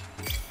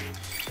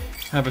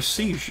have a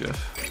seizure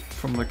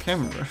from the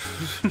camera.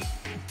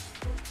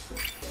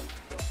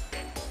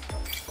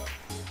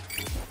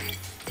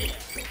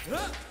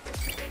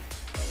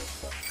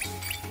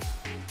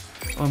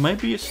 Or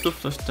maybe it's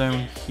stuff that's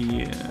down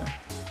here.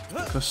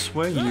 I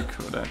swear you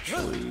could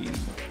actually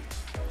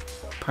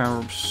power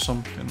up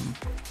something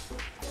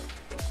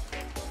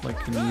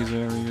like in these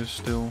areas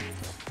still.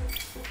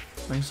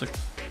 At least I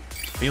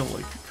feel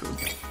like you could.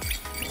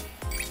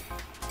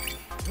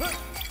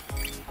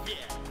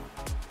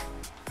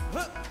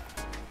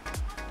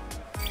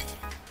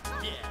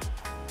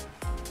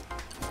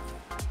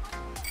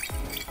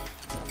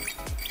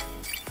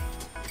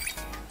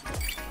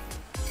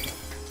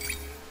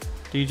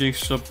 DJ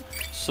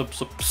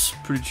sub's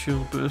pretty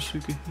chill, but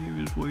Asuka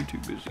here is way too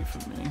busy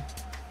for me.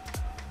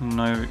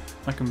 No,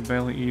 I can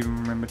barely even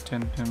remember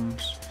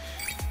 1010s.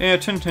 Yeah,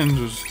 1010s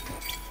was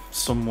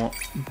somewhat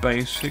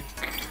basic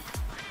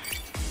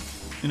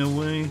in a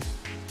way.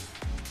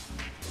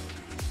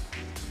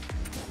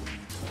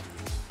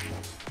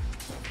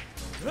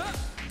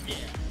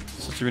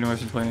 Such a really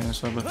nice to play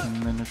NSR, but in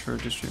the Miniature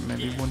District may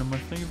be one of my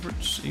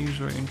favourites. It's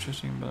very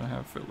interesting, but I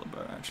have feel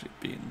about actually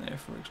being there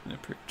for an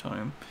extended period of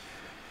time.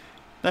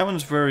 That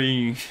one's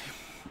very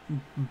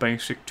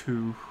basic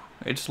too.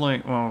 It's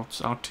like, well,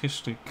 it's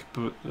artistic,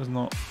 but there's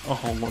not a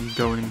whole lot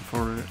going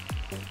for it.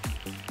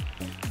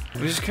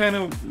 It's kind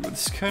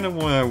of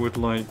why I would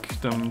like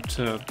them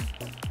to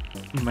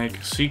make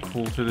a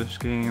sequel to this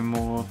game,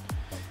 or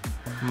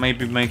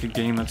maybe make a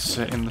game that's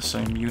set in the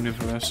same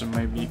universe and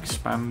maybe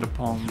expand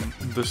upon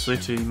the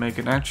city, make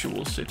an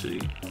actual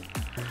city.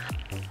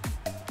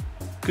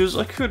 Because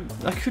I could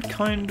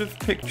kind of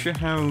picture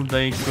how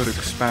they could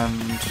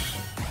expand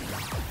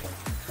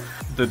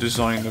the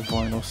design of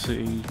Vinyl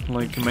City,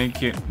 like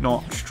make it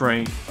not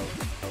straight.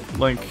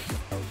 Like,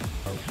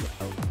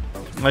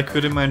 I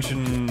could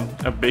imagine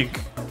a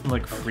big,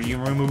 like, free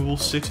roamable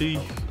city,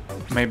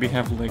 maybe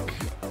have like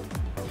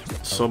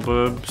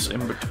suburbs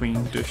in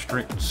between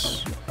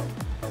districts,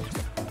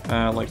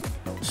 like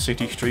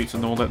city streets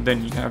and all that.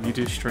 Then you have your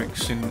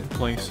districts in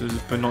places,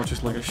 but not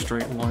just like a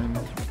straight line.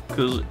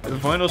 Because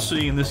Vinyl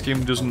City in this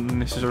game doesn't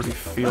necessarily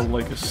feel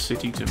like a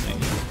city to me.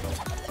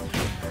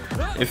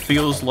 It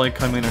feels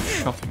like I'm in a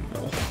shopping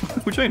mall,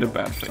 which ain't a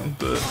bad thing,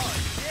 but,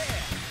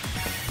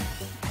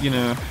 you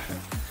know,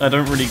 I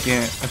don't really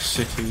get a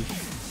city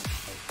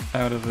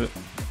out of it.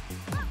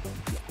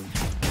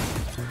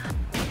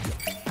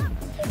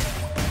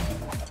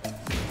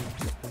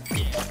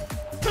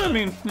 I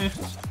mean, yeah,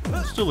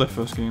 it's still their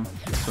first game,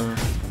 so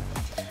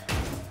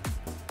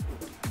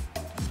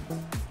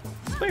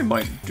they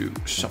might do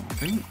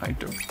something, I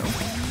don't know.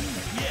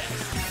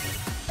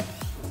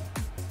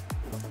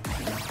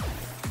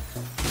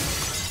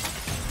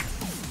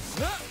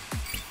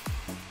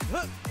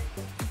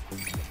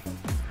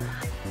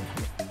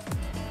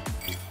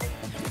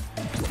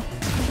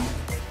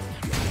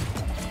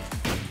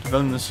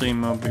 Developing the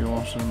same would be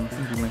awesome. I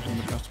think you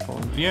mentioned the best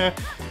part. Yeah,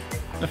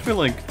 I feel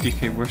like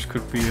DK West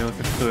could be like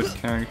a third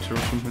character or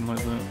something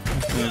like that.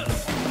 If they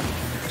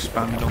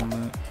expand on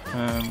that.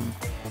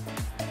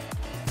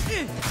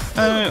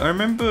 I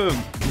remember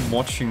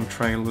watching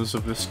trailers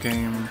of this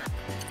game,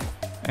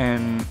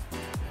 and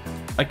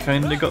I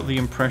kind of got the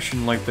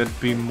impression like there'd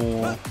be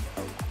more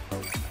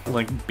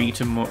like beat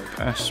 'em up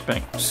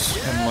aspects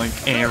and like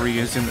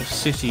areas in the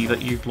city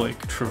that you'd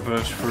like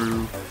traverse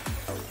through,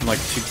 like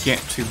to get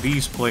to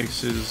these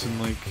places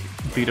and like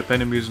beat up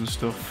enemies and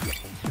stuff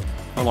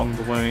along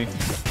the way,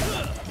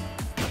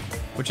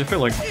 which I feel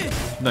like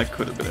that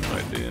could have been an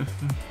idea.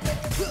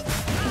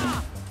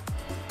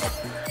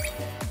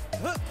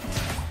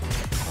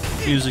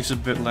 Music's a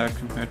bit loud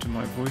compared to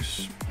my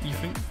voice, you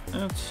think?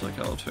 That's like,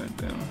 I'll turn it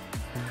down.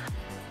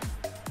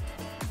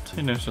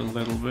 Turn it a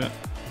little bit.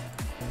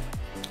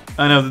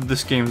 I know that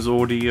this game's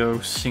audio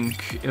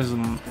sync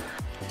isn't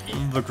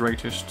the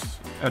greatest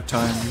at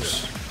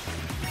times.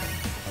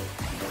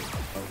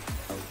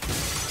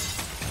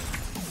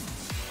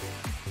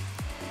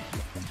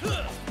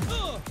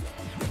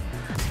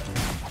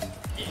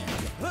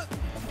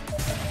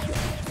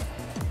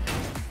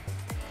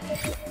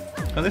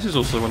 And this is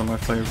also one of my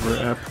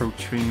favourite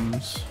approach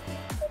themes.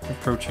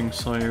 Approaching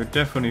Sire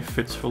definitely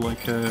fits for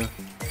like a...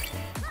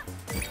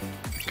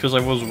 Because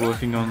I was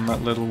working on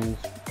that little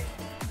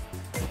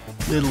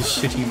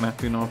city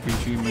map in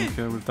RPG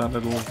Maker with that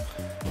little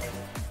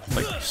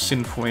like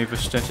synthwave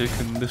aesthetic,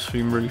 and this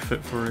theme really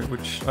fit for it,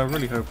 which I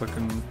really hope I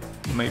can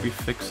maybe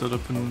fix it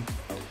up and...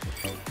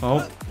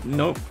 Oh,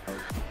 nope.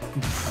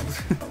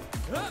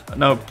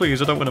 No,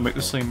 please, I don't want to make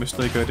the same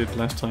mistake I did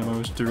last time I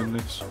was doing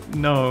this.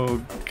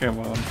 No, come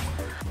on.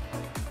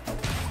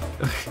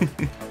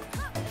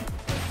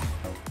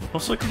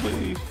 Also, I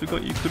completely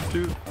forgot you could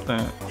do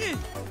that.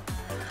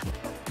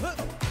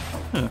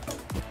 Huh.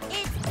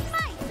 It's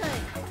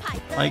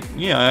my turn,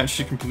 Yeah, I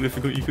actually completely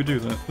forgot you could do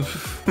that.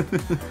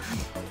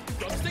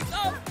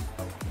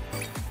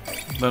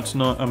 that's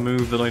not a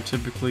move that I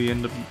typically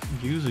end up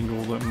using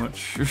all that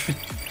much.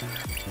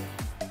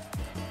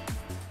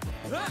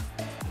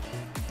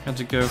 Had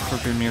to go for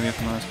a Amelia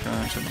from last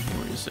card, so I didn't hear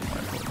what you said, my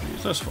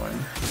apologies, that's fine.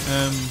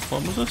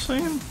 What was I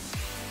saying?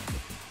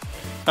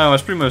 Oh, I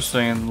was pretty much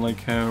saying,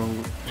 like, how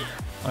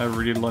I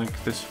really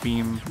like this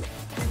theme.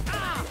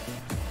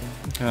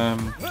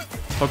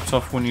 Fucked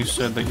off when you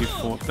said that you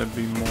thought there'd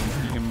be more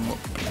medium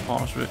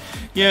parts of it.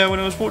 Yeah, when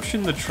I was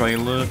watching the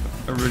trailer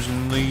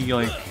originally,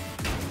 like,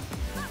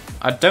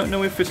 I don't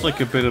know if it's like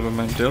a bit of a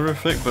Mandela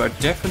effect, but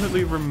I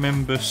definitely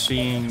remember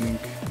seeing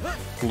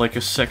like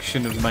a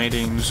section of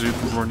Mayday and Zook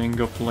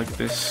running up like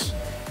this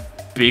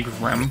big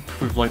ramp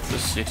with like the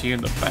city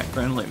in the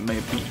background, like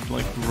maybe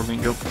like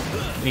running up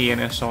the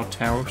NSR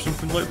tower or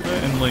something like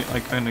that, and like I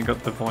kind of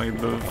got the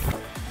vibe of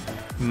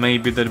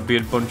maybe there'd be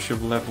a bunch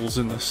of levels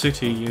in the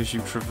city as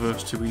you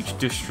traverse to each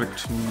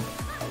district and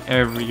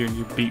area and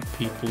you beat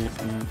people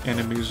and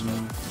enemies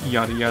and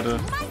yada yada.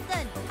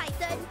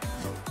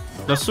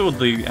 That's sort of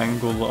the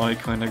angle that I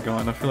kind of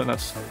got, and I feel like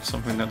that's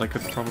something that I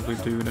could probably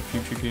do in a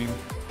future game.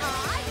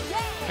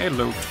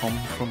 Hello Tom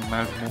from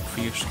Mad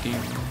Morpheus Gaming.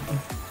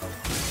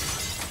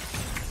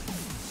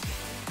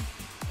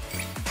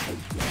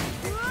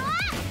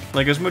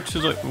 Like, as much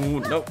as I...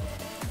 Ooh, no.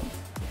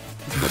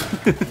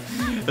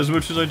 As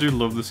much as I do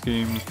love this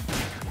game,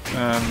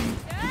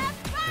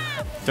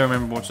 don't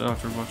remember what's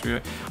after watching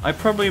it. I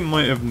probably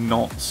might have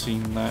not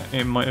seen that.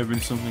 It might have been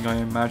something I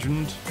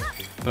imagined,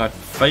 but I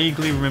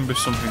vaguely remember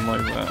something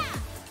like that.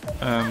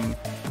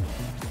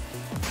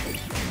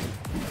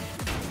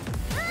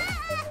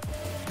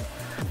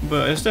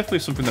 But it's definitely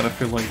something that I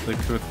feel like they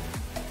could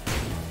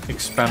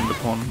expand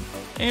upon.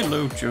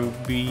 Hello,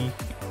 Joby.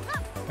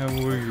 How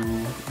are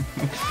you?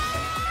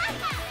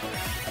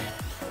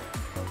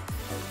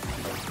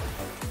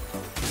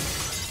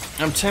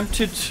 I'm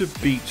tempted to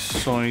beat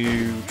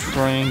Sayu,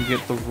 try and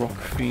get the rock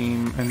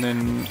theme, and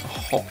then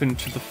hop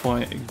into the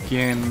fight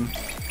again.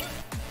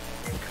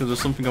 Because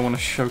there's something I want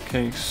to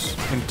showcase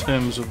in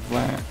terms of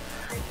that.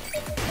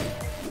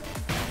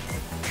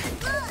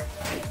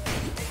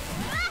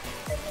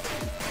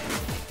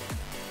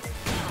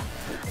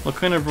 What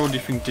kind of role do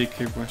you think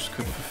DK West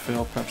could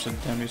fulfill? Perhaps a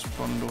damage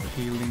bond or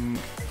healing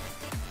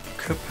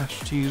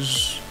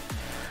capacities?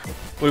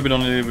 Would have been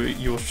on it, but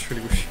yours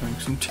truly was showing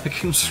some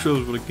Tekken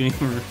skills. What a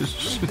gamer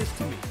is.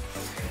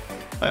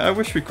 I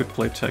wish we could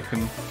play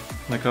Tekken.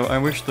 Like, I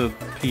wish the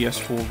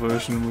PS4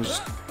 version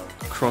was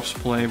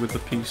cross-play with the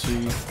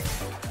PC.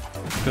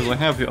 Because I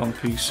have it on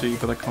PC,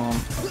 but I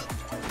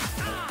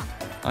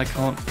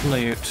can't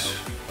play it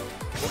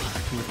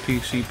with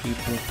PC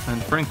people.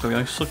 And frankly,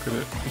 I suck at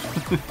it.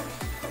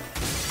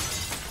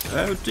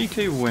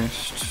 DK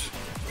West.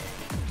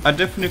 I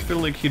definitely feel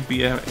like he'd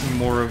be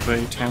more of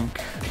a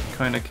tank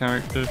kind of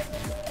character.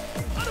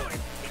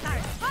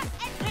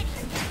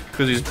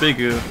 Because he's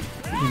bigger,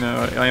 you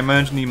know, I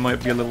imagine he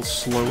might be a little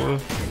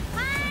slower.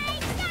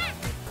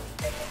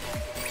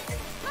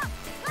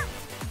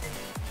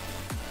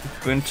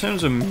 But in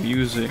terms of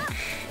music,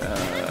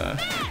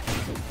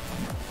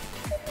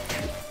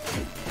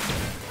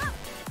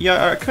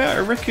 yeah, I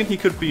reckon he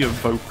could be a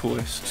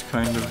vocalist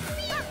kind of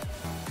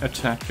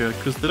attacker,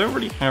 because they don't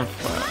really have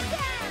that.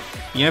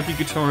 You have your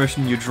guitarist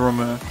and your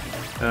drummer.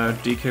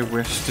 DK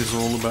West is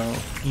all about,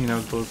 you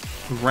know, the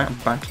rap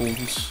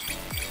battles.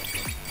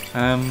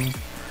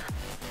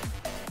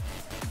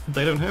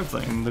 They don't have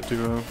that in the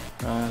duo,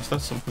 so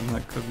that's something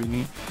that could be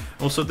neat.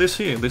 Also,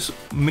 this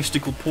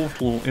mystical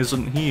portal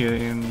isn't here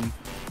in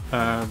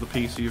the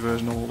PC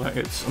version. All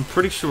that. I'm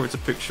pretty sure it's a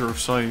picture of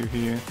Sayu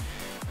here.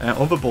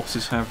 Other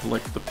bosses have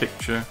like the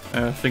picture.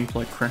 Think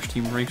like Crash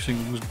Team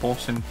Racing's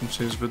boss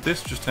entrances, but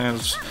this just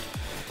has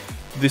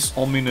this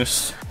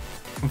ominous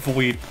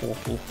void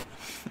portal.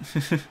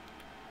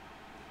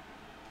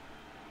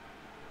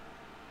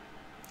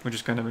 Which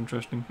is kind of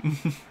interesting.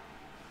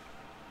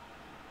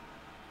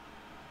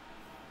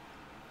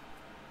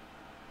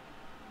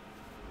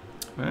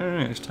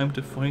 Alright, it's time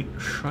to fight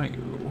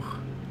Sayu,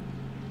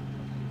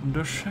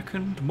 the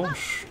second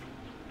boss.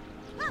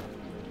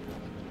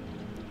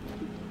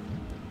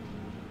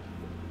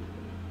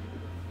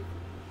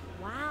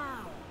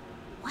 Wow,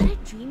 what a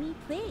dreamy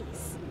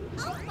place.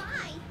 Oh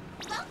my!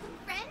 Welcome,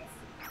 friends!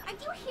 Are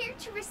you here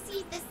to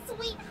receive the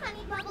sweet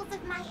honey bubbles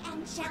of my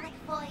angelic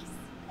voice?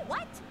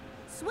 What?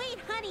 Sweet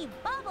honey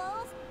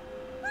bubbles?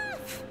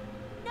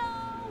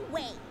 No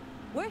way!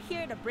 We're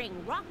here to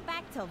bring rock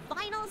back to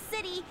Vinyl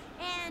City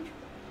and...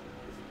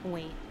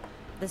 Wait,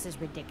 this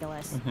is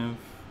ridiculous. I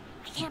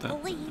can't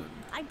believe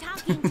I'm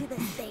talking to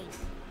this thing.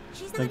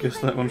 She's not I guess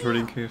that one's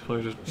really in case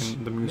I just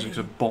the music's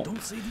a bop,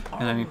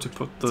 and I need to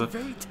put the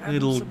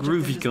little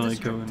groovy guy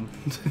going.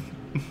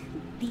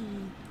 The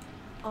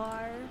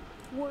R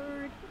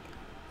word?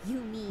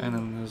 You mean? And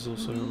then there's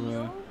also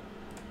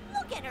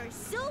Look at her,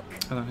 Zook.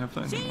 I don't have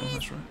that anymore.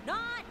 That's right.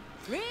 Not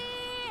real.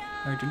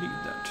 I deleted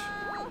that.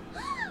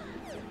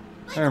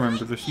 I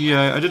remember this.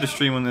 Yeah, I did a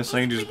stream on this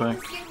ages back,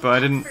 but I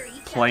didn't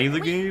play the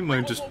game.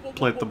 I just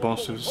played the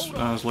bosses.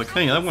 I was like,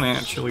 hey, I want to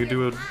actually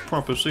do a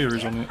proper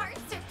series on it.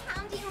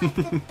 like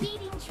the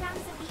beating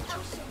drums of the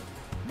ocean.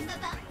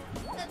 Ba-bum,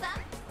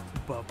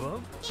 ba-bum. Bubba?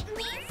 It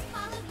means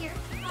follow your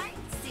heart,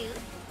 Zoot.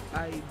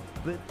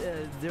 But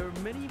there are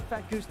many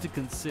factors to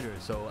consider,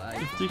 so I...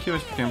 If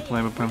DKS began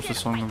playing with bounce the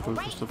song and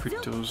vocal stuff, he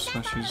does,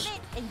 she's...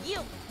 And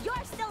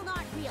you're still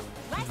not real.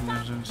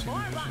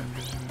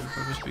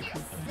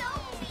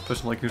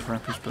 Plus, like who's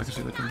rappers, but I can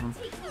see that coming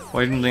from.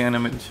 Why didn't they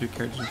animate the two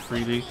characters in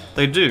 3D?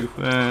 They do.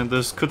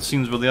 There's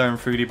cutscenes where they are in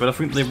 3D, but I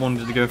think they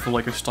wanted to go for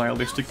like a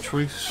stylistic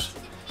choice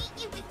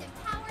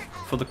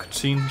for the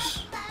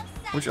cutscenes,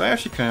 which I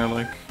actually kind of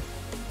like.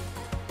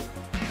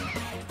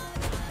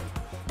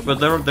 But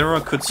there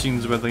are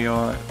cutscenes where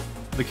the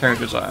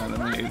characters are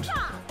animated.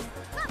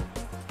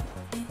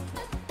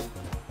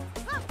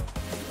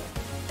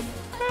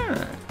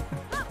 Alright.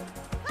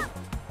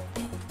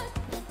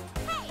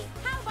 Hey,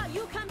 how about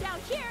you come down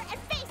here and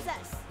face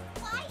us?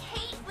 I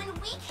hate when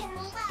we can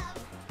love.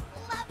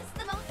 Love is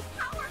the most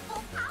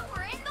powerful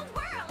power in the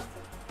world.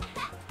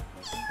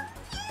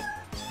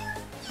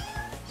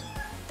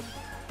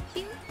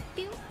 Pew,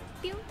 pew,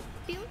 pew,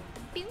 pew,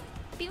 pew,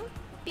 pew,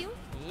 pew.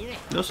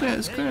 I'll say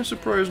it's kind of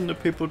surprising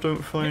that people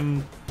don't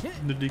find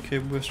the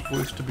DK West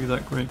voice to be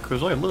that great,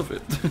 because I love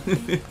it.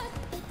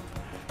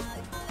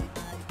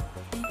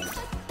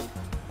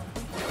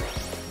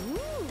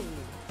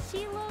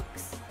 She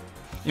looks...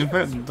 In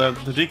fact,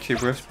 the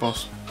DK West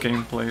boss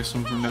gameplay is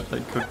something that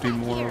they could do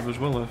more of as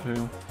well, I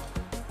feel.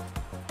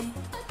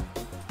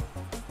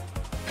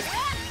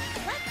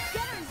 Let's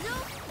get her,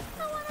 Zoot!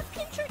 I want to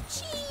pinch her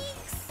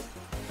cheeks!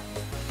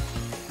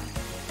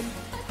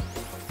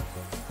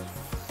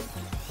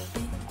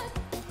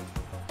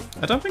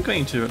 I don't think I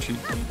need to actually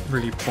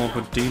really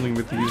bother dealing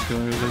with these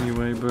guys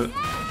anyway, but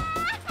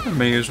I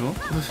may as well.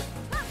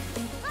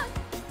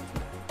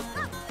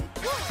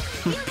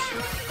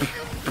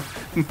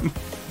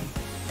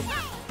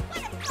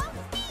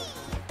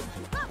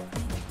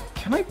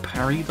 Can I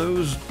parry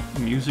those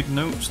music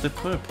notes? They're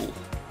purple.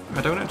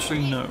 I don't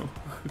actually know.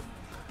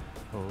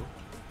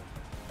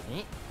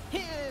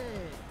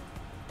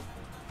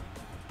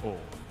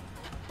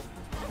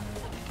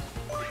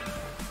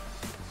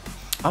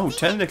 Oh,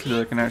 technically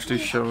I can actually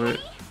show it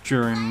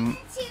during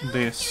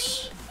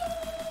this.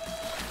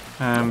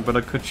 But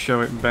I could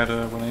show it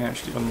better when I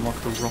actually unlock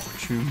the rock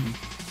tune.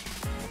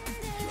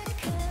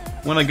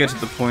 When I get to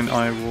the point,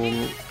 I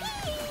will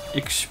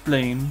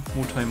explain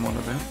what I'm on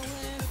about.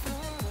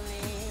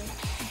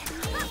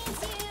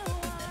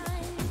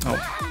 Oh,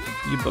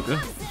 you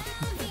bugger.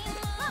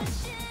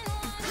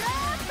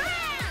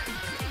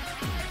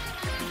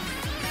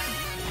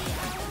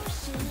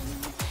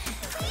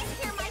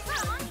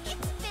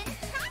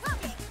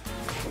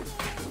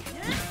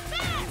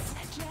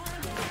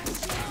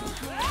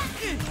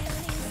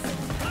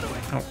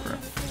 Oh crap.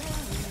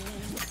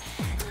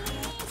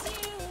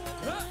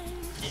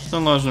 It's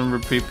not a large number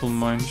of people,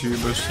 mind you,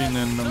 but I've seen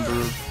a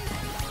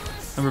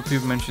number of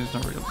people mention it's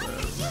not real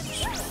bad.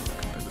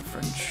 Compared to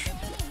French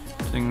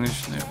to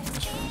English, no,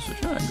 that's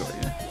such. I got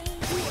you.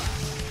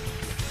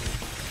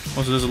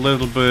 Also, there's a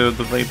little bit of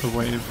the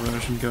vaporwave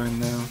version going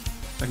now.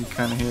 I can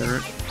kind of hear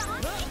it.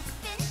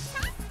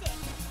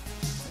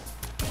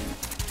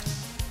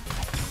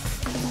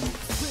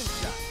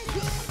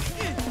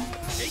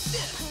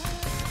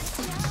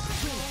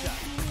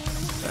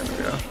 There we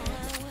go.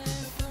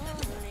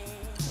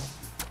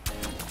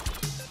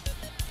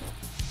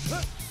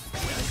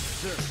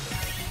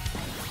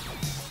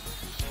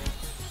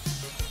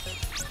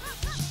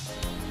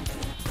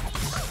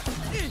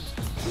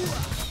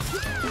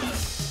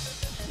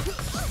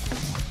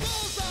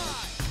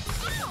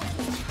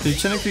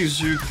 Technically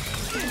Zook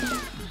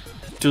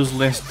does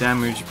less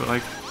damage, but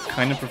I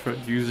kind of prefer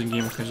using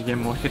him because you get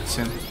more hits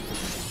in.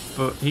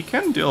 But he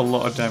can do a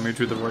lot of damage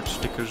with the right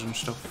stickers and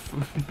stuff.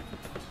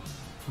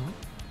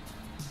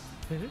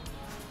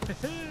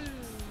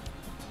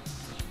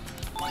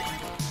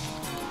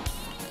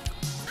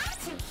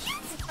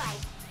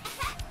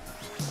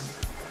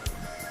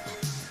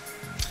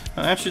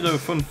 Actually though,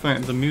 fun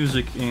fact, the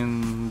music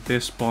in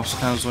this boss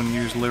has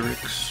unused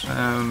lyrics.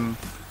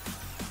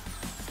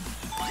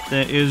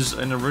 There is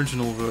an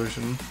original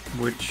version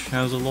which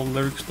has a lot of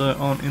lyrics that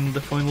aren't in the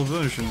final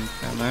version,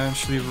 and I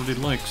actually really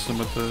like some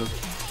of the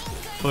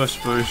first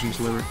version's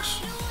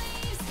lyrics.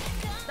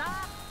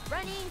 Stop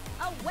running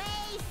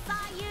away,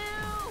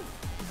 Sayu!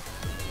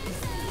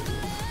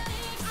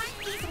 Aren't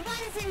these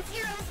ones and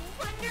zeros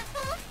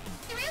wonderful?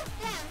 Through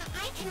them,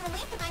 I can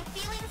relate to my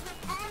feelings with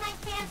all my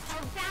fans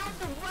around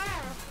the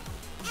world.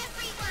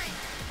 Everyone,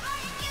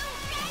 are you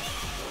ready?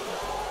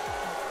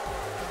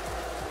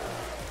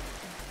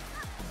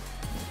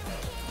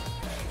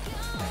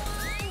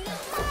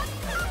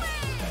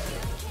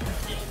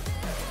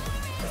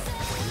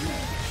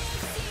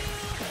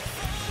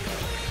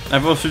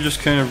 I've also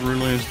just kind of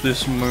realized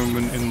this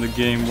moment in the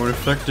game we're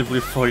effectively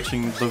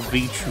fighting the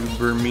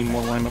VTuber,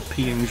 meanwhile I'm a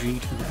PNG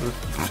tuber.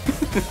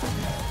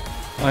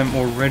 I'm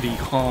already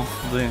half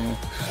there.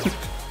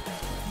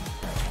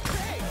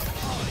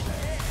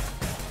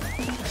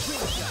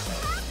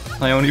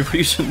 I only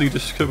recently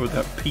discovered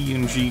that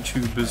PNG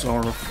tubers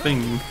are a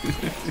thing,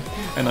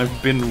 and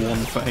I've been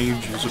one for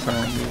ages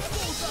apparently.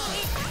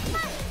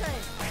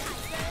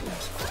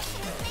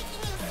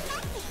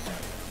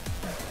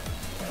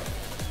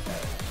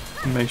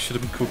 May should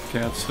have been called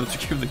Gats, so let's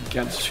give the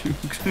Gats tube.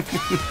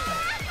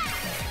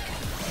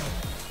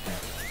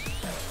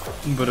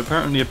 But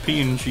apparently a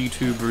PNG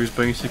tuber is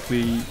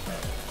basically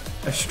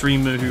a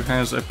streamer who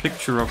has a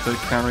picture of their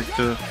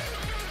character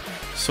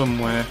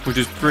somewhere, which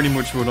is pretty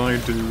much what I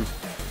do.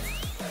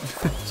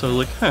 So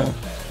like, huh.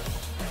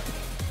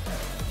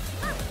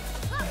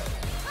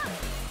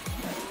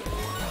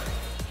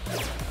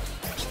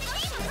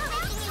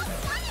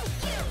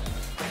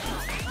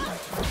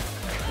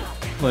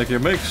 Like, it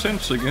makes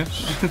sense, I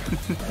guess.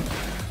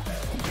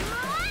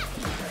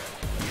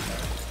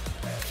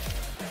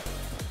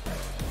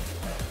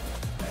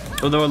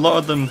 Although a lot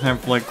of them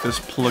have like this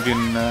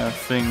plugin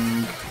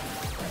thing,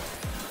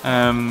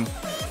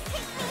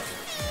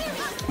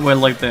 where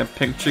like their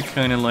picture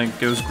kind of like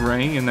goes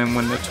grey, and then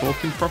when they're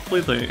talking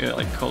properly, it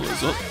like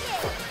colours up,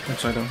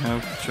 which I don't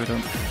have, which I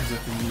don't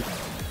exactly need.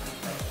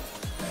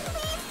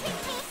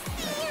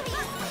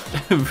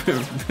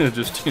 They're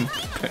just in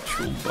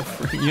perpetual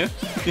buffering, yeah.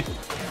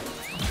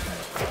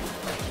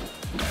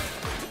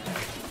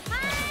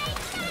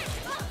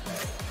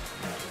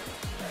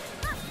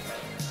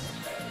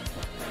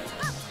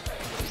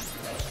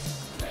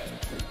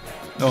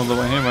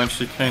 Although I have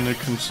actually kind of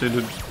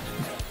considered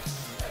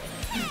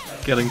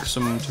getting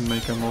someone to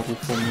make a model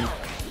for me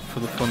for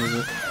the fun of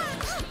it.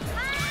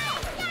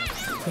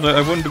 But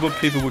I wonder what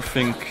people would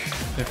think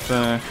if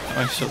I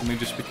suddenly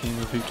just became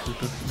a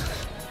VTuber.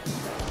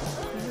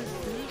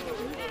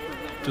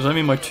 Does that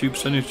mean my tube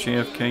center is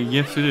JFK?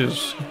 Yes, it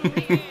is.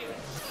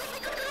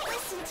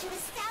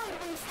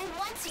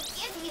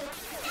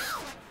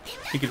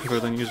 You could prefer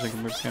than using a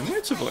webcam.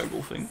 It's a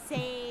viable thing.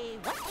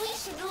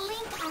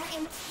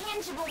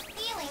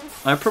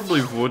 I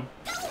probably would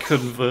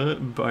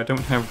convert, but I don't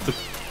have the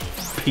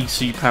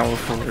PC power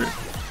for it.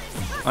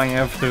 I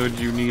have heard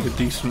you need a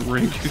decent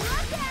rig.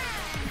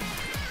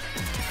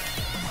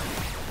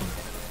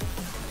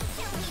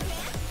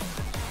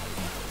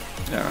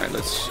 Alright,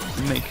 let's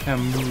make a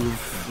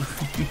move.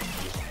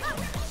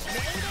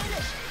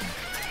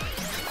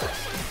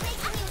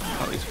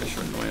 Oh, these fish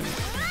are annoying.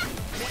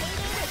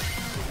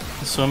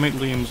 So I make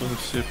Liam's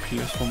obviously a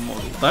PS1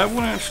 model. That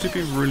would actually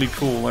be really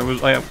cool.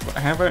 I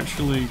have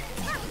actually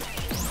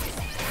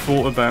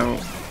thought about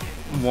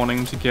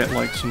wanting to get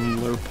like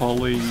some low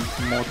poly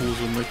models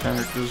of my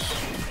characters.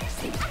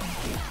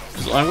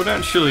 Because I would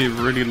actually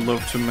really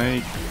love to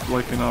make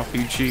like an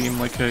RPG in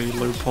like a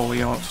low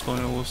poly art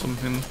style or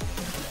something.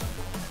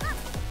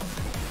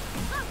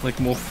 Like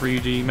more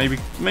 3D,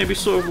 maybe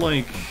sort of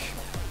like,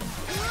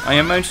 I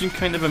imagine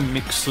kind of a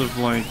mix of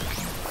like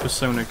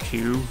Persona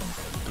Q,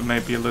 but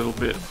maybe a little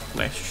bit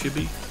less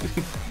chibi.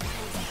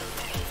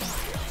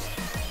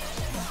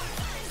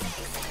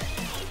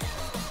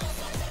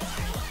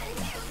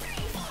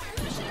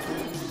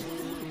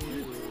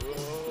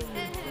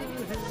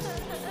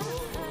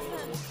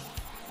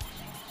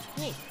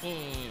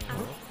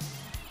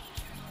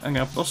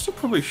 I'll still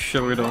probably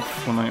show it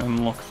off when I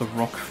unlock the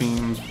rock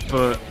themes,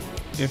 but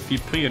if you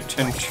pay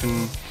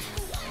attention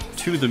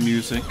to the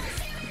music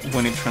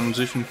when it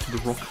transitions to the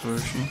rock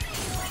version,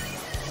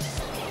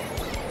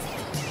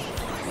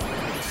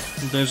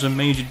 there's a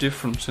major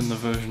difference in the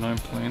version I'm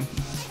playing.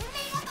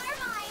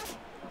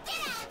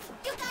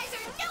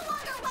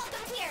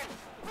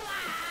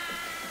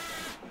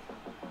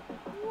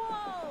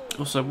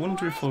 Also, I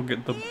wonder if I'll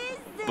get the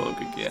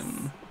bug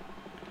again.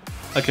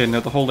 Okay, no,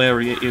 the whole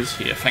area is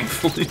here,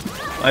 thankfully.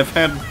 I've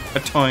had a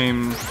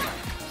time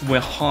where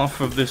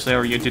half of this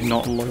area did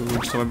not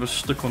load, so I was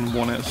stuck on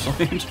one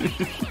outside.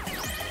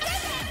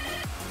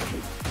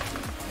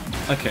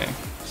 Okay,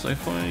 so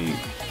if I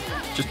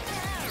just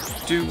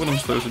do what I'm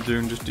supposed to do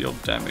and just deal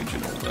damage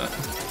and all that.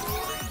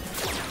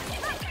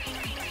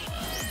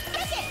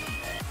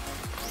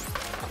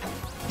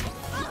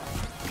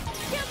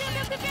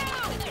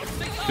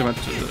 Go back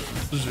to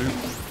the zoo,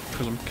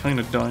 because I'm kind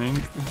of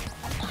dying.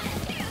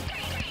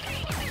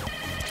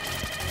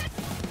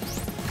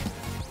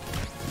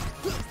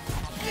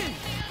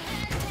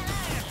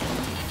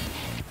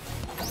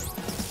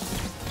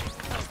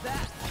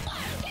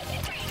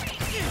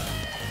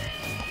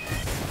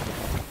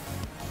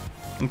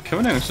 And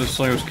coming out so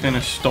slow has kind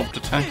of stopped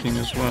attacking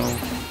as well.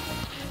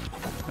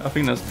 I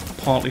think that's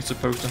partly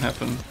supposed to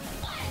happen.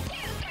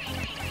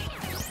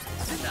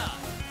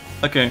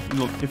 Okay,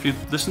 look, if you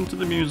listen to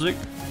the music,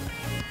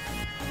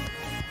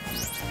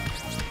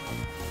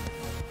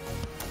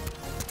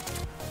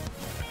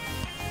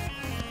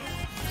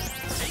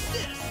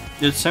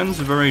 it sounds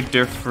very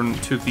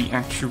different to the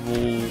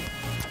actual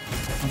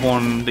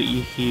one that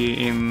you hear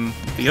in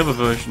the other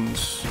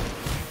versions.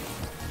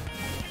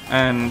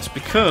 And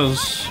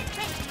because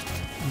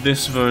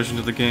this version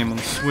of the game on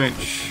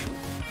Switch,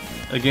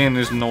 again,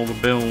 is an older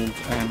build,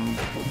 and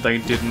they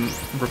didn't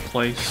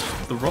replace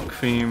the rock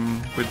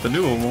theme with the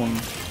newer one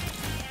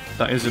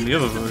that is in the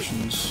other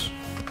versions.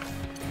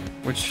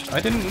 which I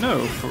didn't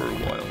know for a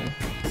while.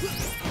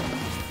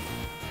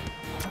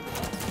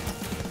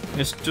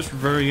 It's just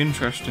very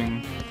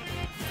interesting.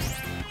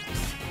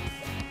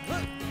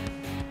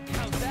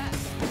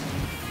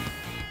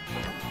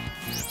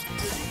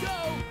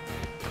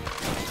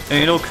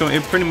 And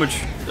it pretty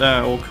much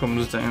all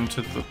comes down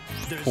to the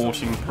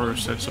porting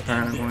process,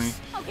 apparently,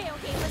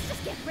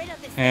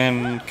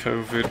 and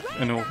COVID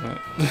and all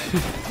that.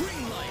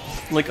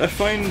 Like I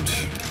find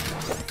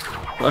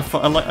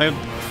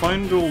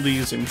all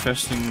these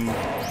interesting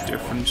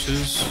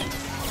differences.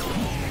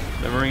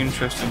 They're very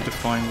interesting to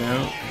find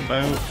out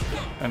about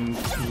and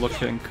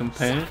look at and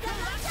compare.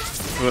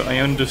 But I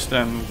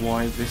understand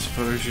why this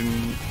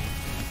version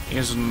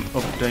isn't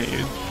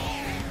updated.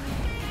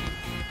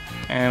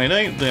 And it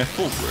ain't their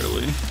fault,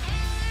 really.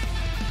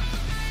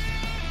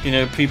 You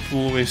know, people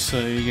always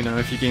say, you know,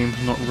 if your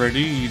game's not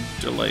ready, you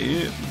delay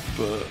it,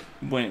 but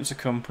when it's a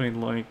company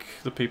like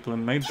the people who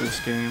made this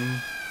game,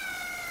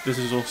 this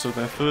is also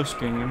their first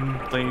game,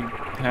 they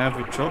have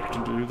a job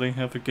to do, they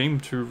have a game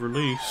to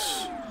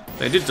release.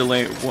 They did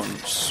delay it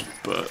once,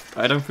 but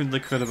I don't think they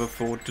could have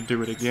afforded to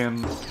do it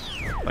again.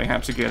 They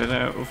had to get it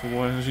out,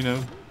 otherwise, you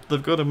know,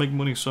 they've got to make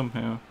money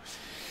somehow.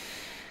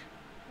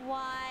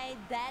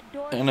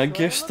 And I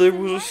guess there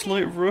was a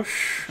slight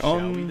rush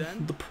on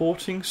the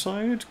porting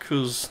side,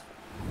 because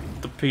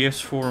the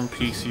PS4 and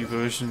PC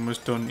version was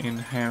done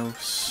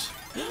in-house,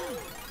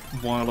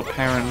 while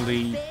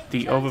apparently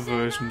the other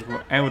versions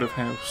were out of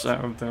house,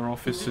 out of their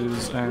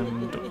offices,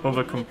 and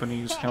other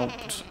companies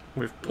helped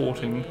with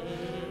porting,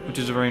 which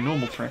is a very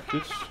normal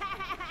practice.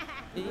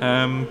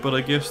 But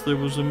I guess there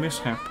was a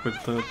mishap with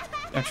the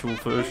actual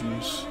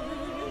versions.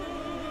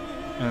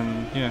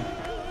 And yeah.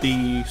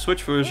 The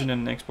Switch version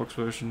and the Xbox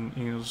version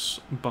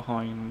is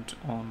behind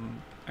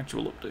on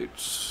actual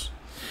updates.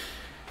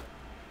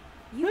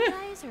 You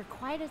guys are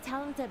quite a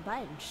talented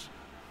bunch,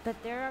 but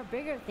there are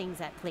bigger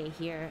things at play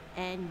here,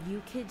 and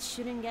you kids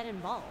shouldn't get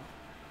involved.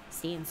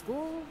 Stay in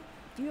school,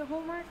 do your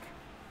homework.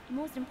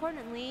 Most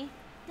importantly,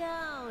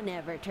 don't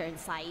ever turn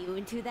Sayu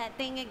into that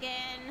thing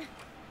again.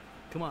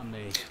 Come on,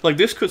 May. Like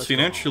this cutscene,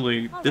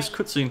 actually, this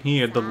cutscene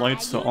here, the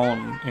lights are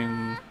on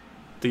in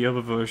the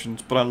other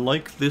versions, but I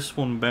like this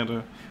one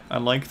better. I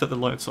like that the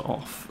lights are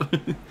off.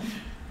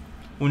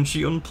 When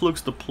she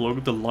unplugs the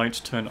plug, the lights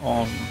turn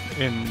on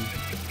in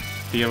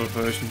the other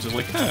versions. It's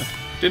like, huh,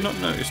 did not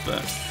notice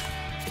that.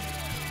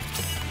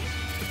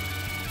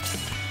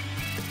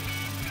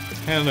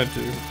 How did I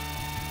do?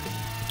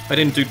 I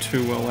didn't do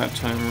too well that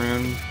time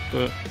around,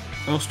 but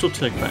I'll still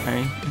take that,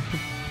 eh?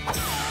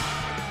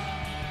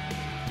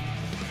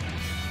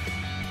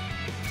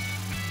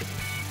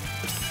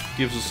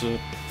 Gives us a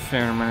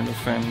fair amount of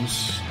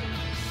fans.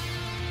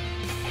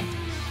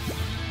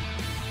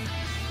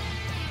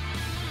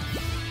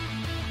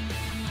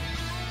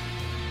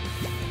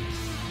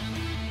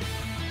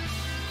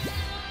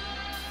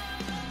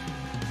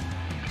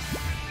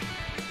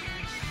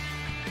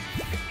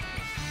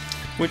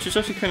 Which is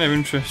actually kind of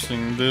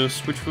interesting. The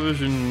Switch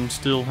version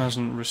still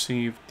hasn't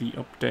received the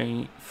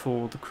update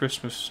for the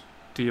Christmas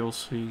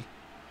DLC,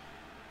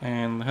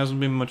 and there hasn't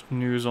been much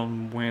news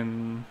on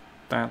when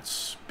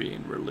that's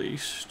being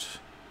released.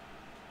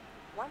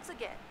 Once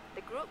again,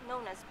 the group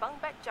known as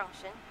Bungbet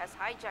Junction has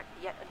hijacked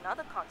yet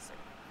another concert.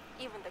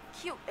 Even the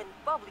cute and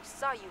bubbly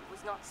Sayu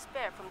was not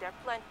spared from their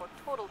plan for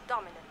total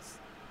dominance.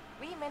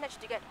 We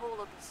managed to get hold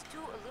of these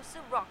two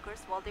elusive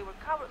rockers while they were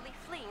cowardly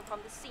fleeing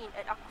from the scene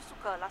at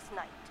Akusuka last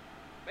night.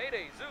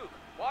 Mayday, Zook,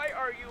 why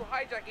are you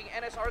hijacking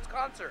NSR's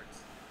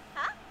concerts?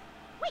 Huh?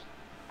 Wait,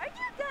 are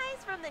you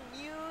guys from the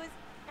news?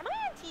 Am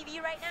I on TV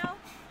right now?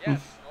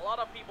 Yes, a lot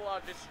of people are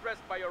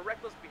distressed by your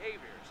reckless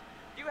behaviors.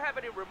 Do you have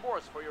any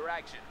remorse for your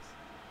actions?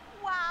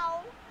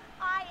 Wow,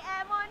 I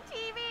am on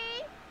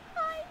TV.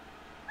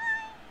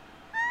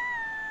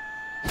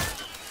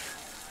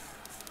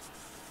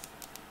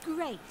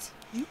 Great.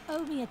 You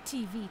owe me a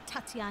TV,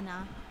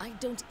 Tatiana. I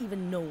don't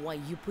even know why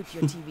you put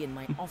your TV in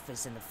my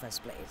office in the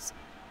first place.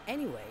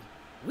 Anyway,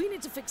 we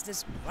need to fix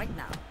this right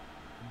now.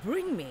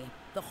 Bring me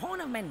the Horn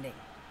of Mending.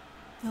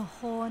 The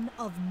Horn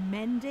of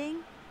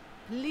Mending?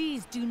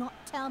 Please do not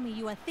tell me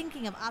you are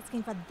thinking of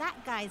asking for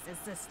that guy's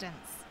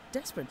assistance.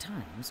 Desperate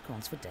times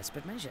calls for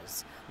desperate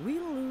measures.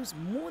 We'll lose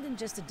more than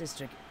just a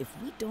district if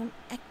we don't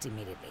act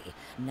immediately.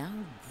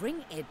 Now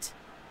bring it.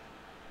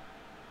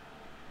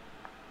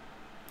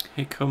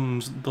 Here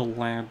comes the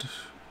lad.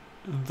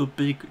 The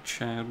big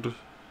Chad.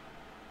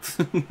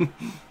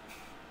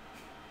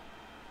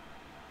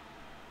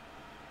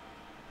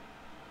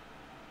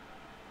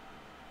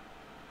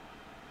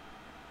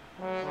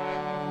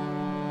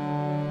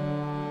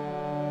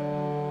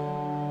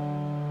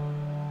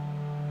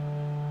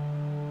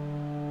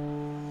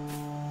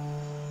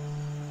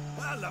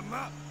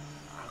 Alamak,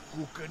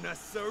 aku kena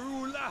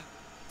seru lah.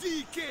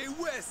 DK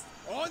West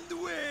on the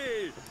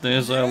way.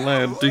 There's our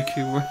lad,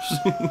 DK West.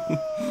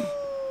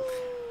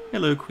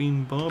 Hello,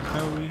 Queen Bob.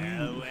 How are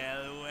you? Well.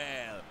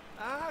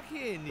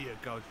 Akhirnya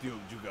kau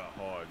tiup juga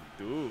horn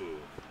tu.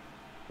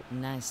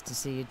 Nice to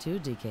see you too,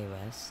 DK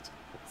West.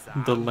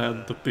 the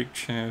lad, the big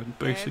Chad,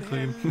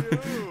 basically.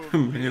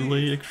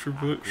 Melee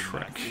extrovert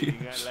Shrek.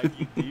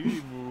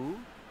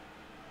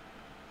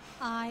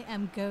 I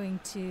am going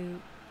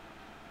to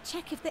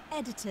check if the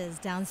editors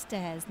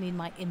downstairs need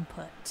my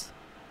input.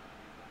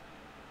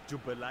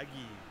 Jumpa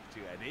lagi,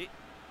 cik adik.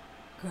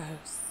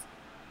 Gross.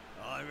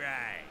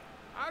 Alright,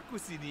 aku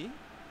sini.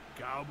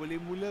 Kau boleh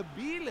mula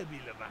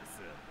bila-bila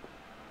masa.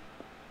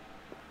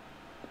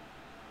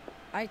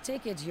 I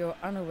take it you're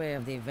unaware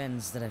of the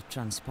events that have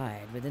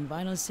transpired within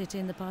Vinyl City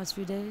in the past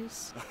few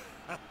days?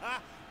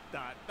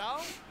 Tak tahu,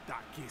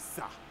 tak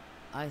kisah.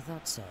 I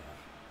thought so.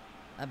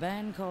 A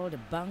band called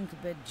Bunk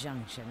Bed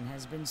Junction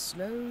has been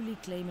slowly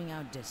claiming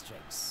out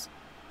districts.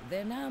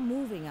 They're now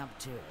moving up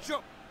to...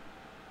 Shop!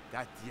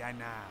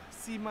 Tatiana,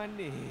 si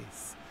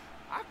manis.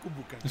 Aku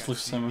bukan This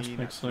looks so much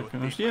better.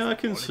 Yeah, I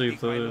can see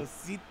the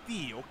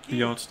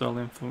art style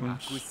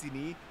influence. Aku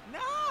sini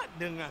nak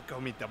dengar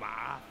kau minta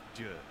maaf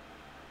je.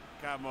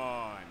 Come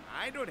on,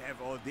 I don't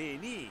have all day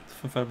ni.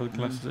 For fabric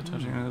glasses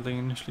attaching, they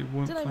initially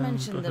weren't Did I planned,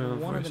 mention but that are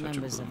one of very the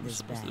members suitable of this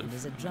as band their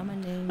is a friend. drummer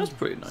named... That's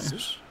pretty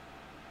nice.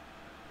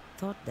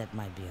 Thought that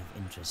might be of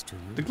interest to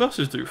you. The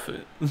glasses do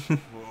fit.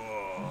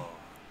 Whoa.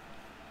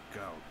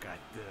 Kau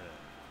kata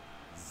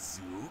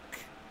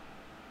Zook?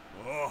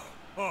 Oh,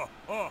 ho,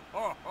 ho,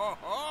 ho, ho,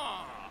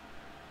 ho.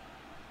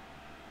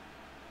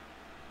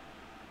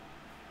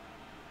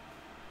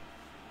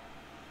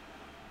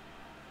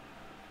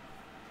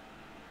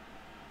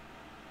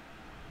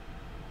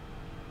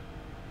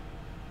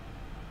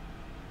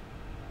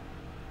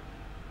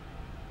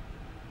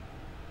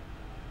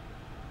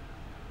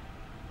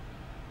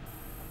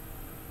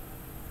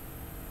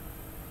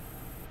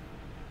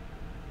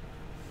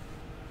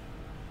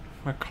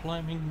 We're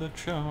climbing the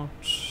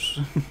charts.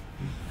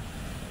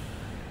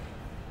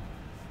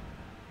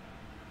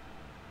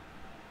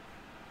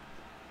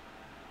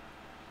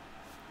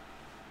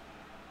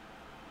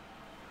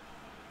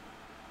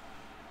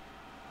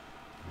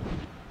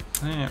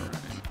 Alright.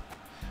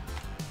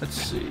 Let's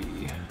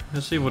see.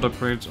 Let's see what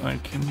upgrades I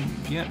can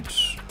get.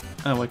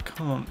 Oh, I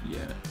can't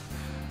yet.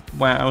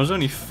 Wow, I was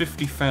only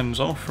 50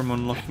 fans off from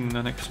unlocking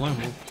the next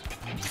level.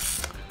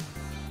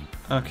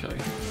 Okay.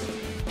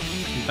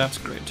 That's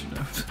great to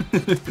know.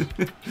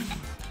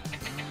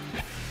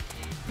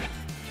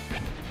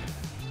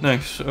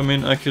 Nice. I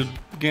mean, I could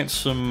get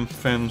some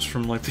fans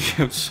from like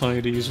the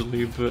outside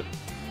easily, but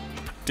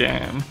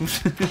damn.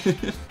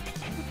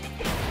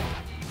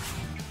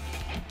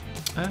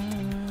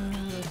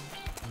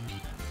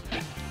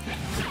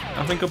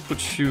 I think I'll put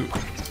shoot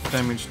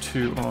damage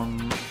 2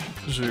 on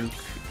Zook,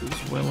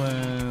 as well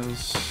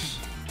as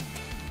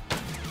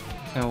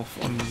health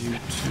on you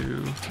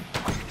 2.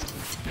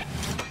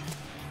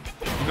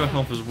 You got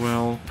health as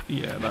well.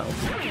 Yeah, that'll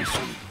be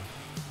decent.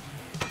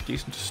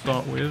 Decent to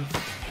start with.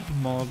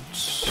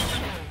 Mods.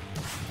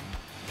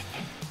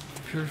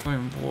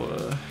 Purifying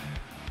water.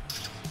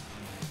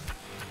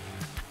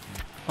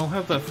 I'll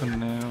have that for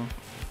now.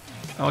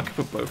 I can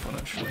put both on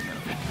actually now.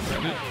 Think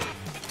about it.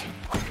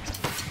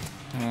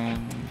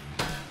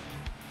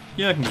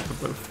 Yeah, I can just put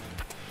both.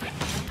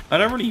 I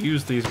don't really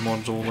use these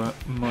mods all that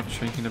much,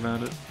 thinking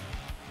about it.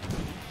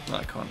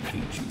 I can't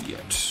feed you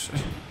yet.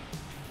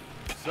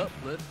 What's up,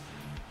 Blip?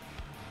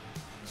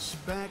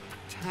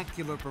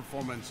 Spectacular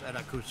performance at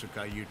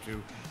Akusuka, you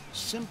two.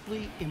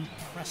 Simply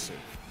impressive.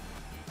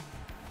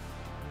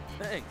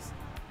 Thanks.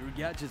 Your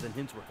gadgets and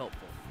hints were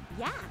helpful.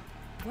 Yeah.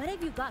 What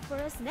have you got for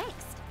us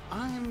next?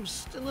 I'm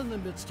still in the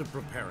midst of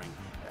preparing,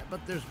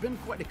 but there's been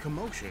quite a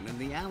commotion in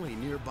the alley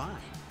nearby.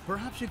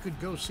 Perhaps you could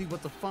go see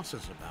what the fuss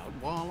is about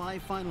while I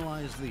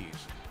finalize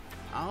these.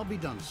 I'll be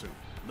done soon.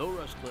 No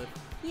rush, Cliff.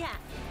 Yeah,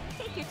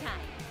 take your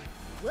time.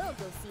 We'll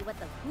go see what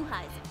the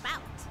hoo-ha is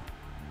about.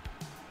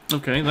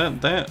 Okay,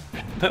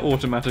 that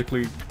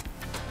automatically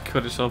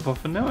cut itself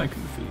off, and now I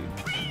can feed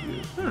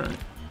you. Alright.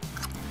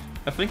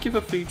 I think if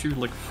I feed you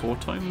like 4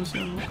 times,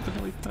 you unlock the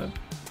helipad.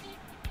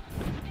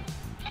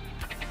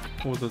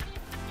 Or the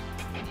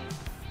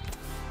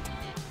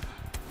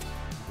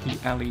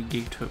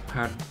alligator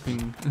pad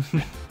thing.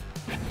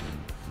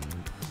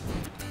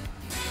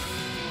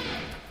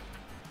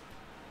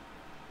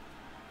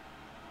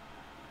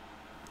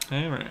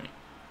 Alright.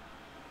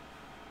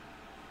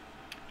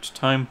 It's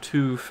time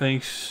to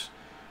face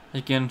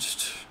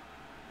against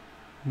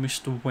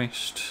Mr.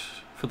 West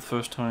for the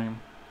first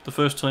time. The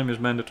first time is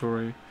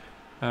mandatory.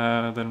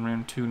 Then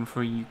round 2 and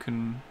 3 you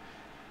can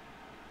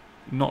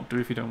not do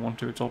if you don't want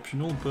to, it's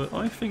optional, but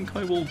I think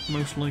I will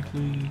most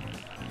likely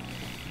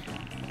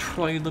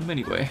try them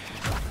anyway.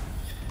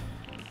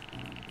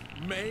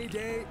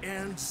 Mayday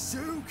and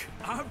Zook,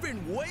 I've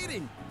been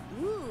waiting.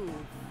 Ooh,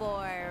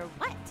 for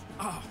what?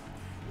 Oh,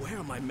 where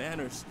are my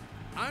manners?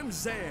 I'm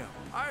Zam.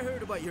 I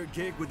heard about your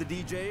gig with the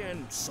DJ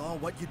and saw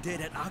what you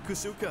did at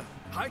Akusuka.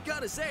 I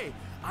gotta say,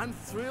 I'm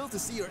thrilled to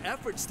see your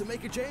efforts to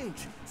make a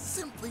change.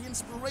 Simply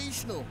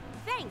inspirational.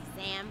 Thanks,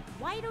 Sam.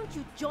 Why don't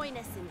you join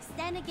us in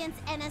Stand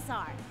Against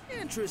NSR?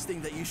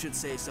 Interesting that you should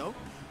say so.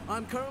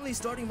 I'm currently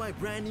starting my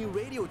brand new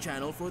radio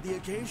channel for the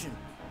occasion.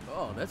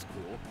 Oh, that's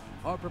cool.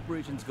 How are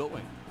preparations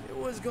going? It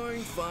was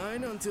going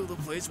fine until the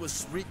place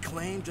was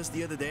reclaimed just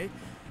the other day.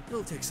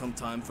 It'll take some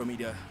time for me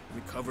to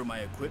recover my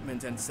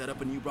equipment and set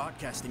up a new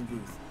broadcasting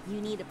booth. You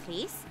need a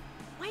place?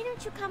 Why don't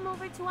you come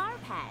over to our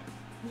pad?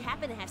 We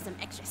happen to have some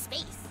extra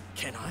space.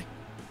 Can I?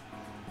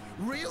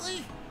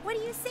 Really? What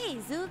do you say,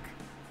 Zook?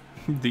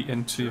 The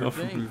NTR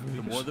for thing.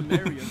 The more the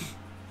merrier.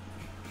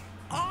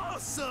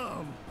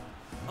 Awesome!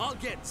 I'll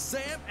get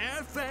Sam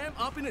and Fam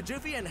up in a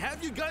jiffy and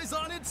have you guys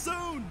on it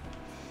soon!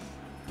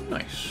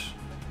 Nice.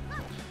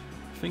 I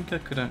think I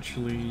could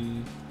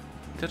actually...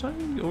 Did I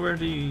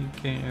already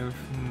get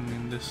everything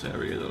in this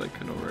area that I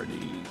can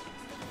already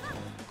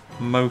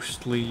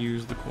mostly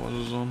use the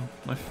quads on?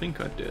 I think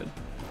I did.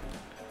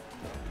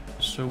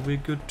 So we're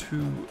good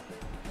to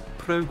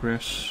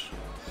progress.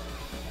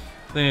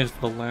 There's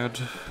the lad.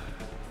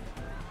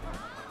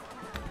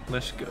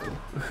 Let's go.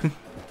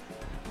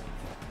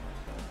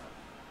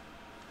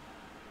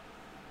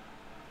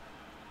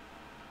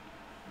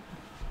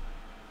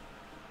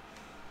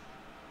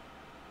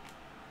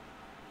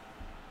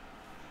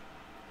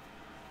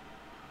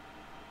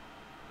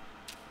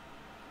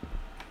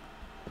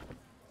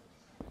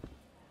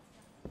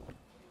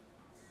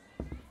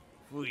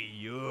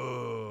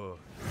 Fuyo,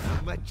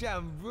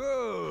 macam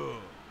bro.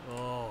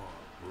 Oh,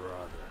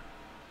 brother.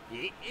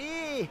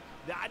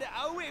 Dah ada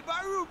awet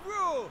baru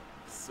bro.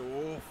 So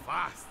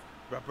fast.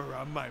 Berapa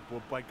ramai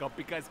perempuan kau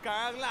pikat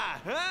sekarang lah,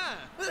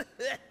 ha?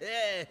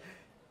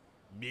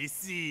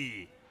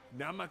 Messi,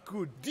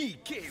 namaku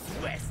DK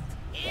West.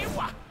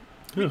 Wah.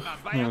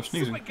 No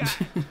sneezing.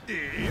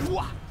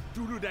 Wah,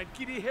 dulu dan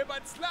kini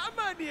hebat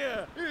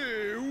selamanya.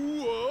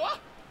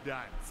 Wah.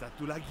 Dan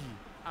satu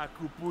lagi.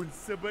 Aku pun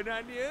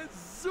sebenarnya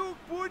Zook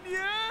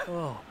punya.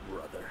 Oh,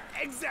 brother.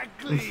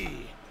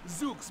 Exactly.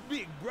 Zook's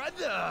big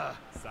brother.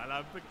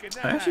 Salam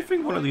perkenalan. I actually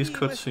think one of these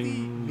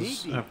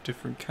cutscenes have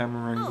different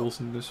camera angles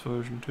in this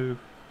version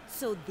too.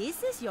 So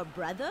this is your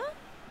brother?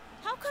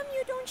 How come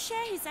you don't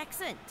share his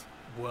accent?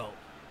 Well,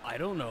 I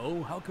don't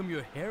know. How come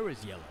your hair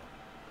is yellow?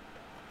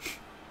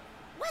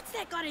 What's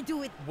that got to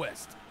do with...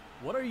 West,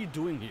 what are you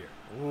doing here?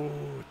 Oh,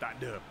 tak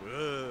ada apa.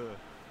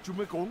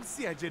 Cuma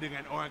kongsi aja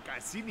dengan orang kat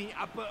sini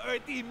apa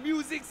erti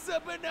music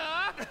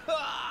sebenar.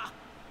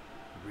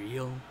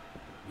 Real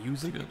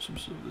music? Got some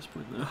stuff at this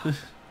point there.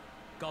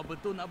 Kau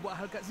betul nak buat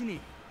hal kat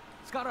sini?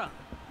 Sekarang?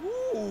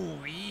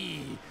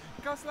 Ui,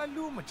 kau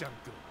selalu macam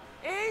tu.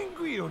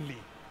 Angry only.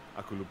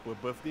 Aku lupa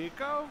birthday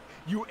kau,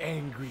 you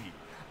angry.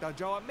 Tak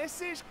jawab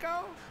message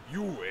kau,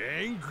 you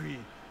angry.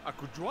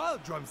 Aku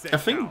jual drum set I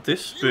think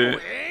this bit,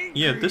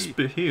 yeah, this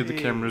bit here, the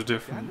camera's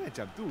different. Jangan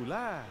macam tu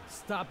lah.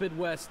 Stop it,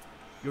 West.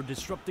 You're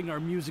disrupting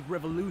our music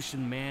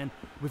revolution, man.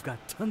 We've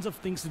got tons of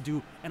things to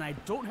do, and I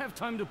don't have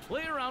time to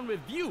play around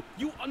with you.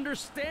 You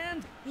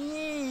understand?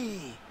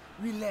 Hey,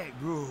 relax,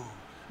 bro.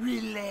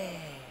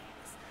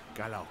 Relax.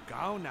 Kalau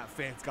kau nak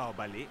fans kau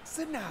balik,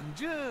 senang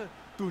je.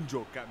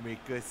 Tunjuk kat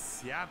mereka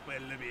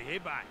siapa lebih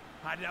hebat.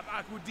 Hadap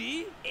aku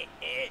di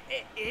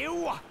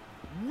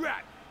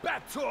rap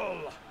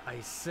battle.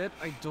 I said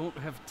I don't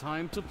have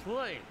time to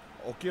play.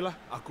 Okey lah,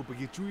 aku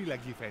pergi curi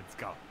lagi fans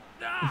kau.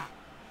 Ah,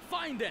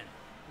 fine then.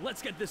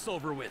 Let's get this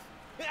over with.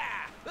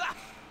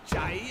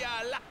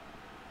 Cayalah.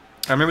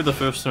 I remember the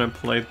first time I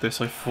played this,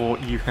 I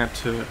thought you had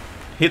to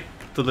hit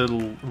the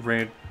little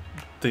red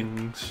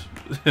things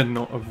and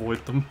not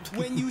avoid them.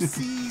 When you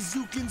see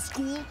Zook in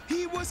school,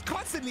 he was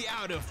constantly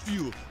out of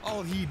fuel. All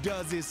he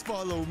does is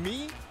follow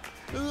me.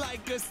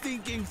 Like a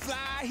stinking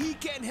fly, he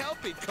can't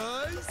help it,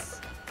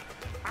 cuz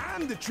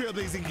I'm the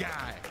trailblazing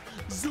guy.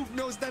 Zook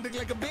knows nothing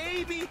like a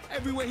baby.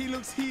 Everywhere he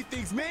looks, he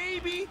thinks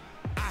maybe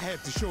I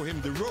have to show him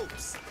the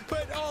ropes,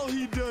 but all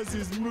he does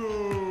is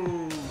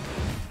move.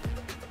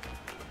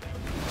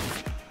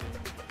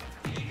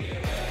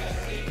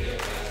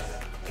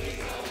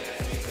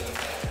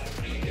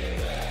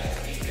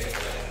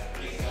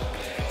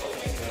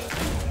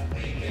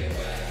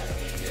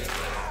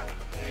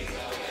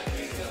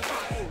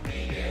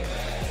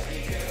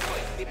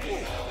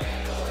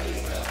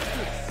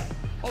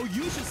 Oh,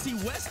 you should see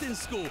West in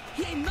school.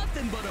 He ain't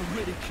nothing but a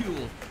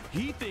ridicule.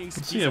 He thinks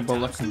See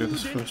about I can do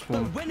this first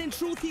one. but when in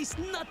truth he's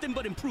nothing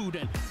but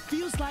imprudent.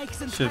 Feels like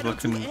he's See if I entitled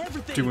to can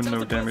everything. do a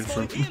no damage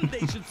from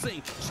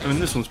I mean,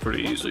 this one's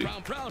pretty easy.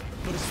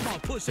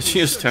 Is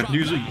she a stat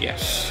user?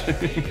 Yes.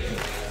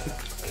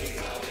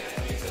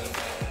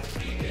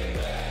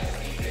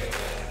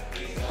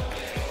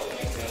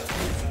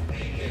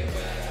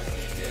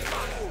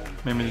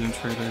 Maybe the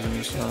intro there's in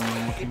this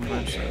looking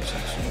website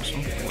section or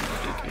something like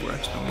DK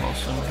Wax and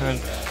also had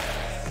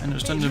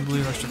understandably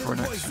rushed for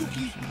an accident.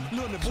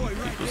 Some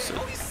people said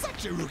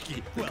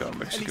they got a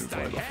Mexican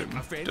vibe off him.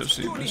 Don't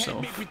see it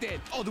myself.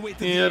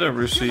 Yeah, I don't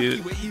really see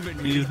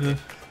it either.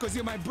 Cause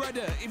you're my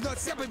brother, if not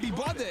separate be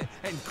bothered.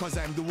 And cause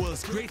I'm the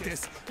world's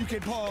greatest, you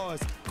can pause,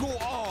 go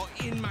all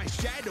in my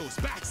shadows,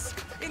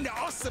 bask in the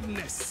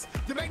awesomeness,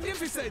 the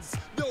magnificence,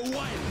 the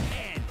one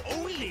and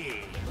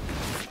only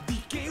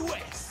DK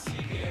West.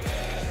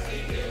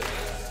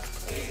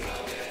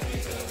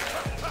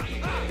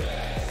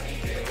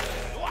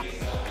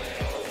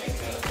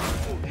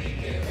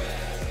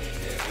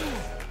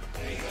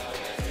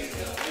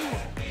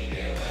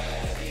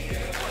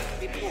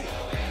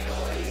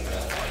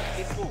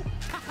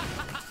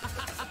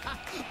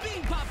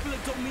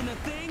 mean a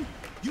thing.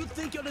 You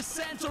think you're the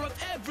center of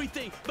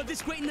everything, but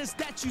this greatness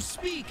that you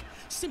speak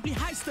simply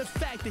hides the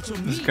fact that you're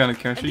This is meek. kind of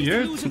catchy,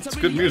 yeah. It's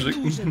good music.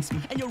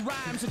 And your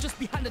rhymes are just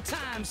behind the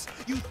times.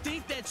 You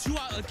think that you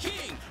are a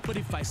king, but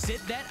if I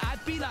said that,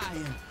 I'd be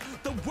lying.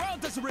 The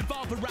world doesn't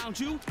revolve around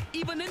you.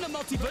 Even in the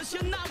multiverse,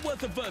 you're not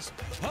worth of us.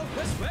 Oh,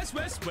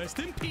 rest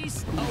in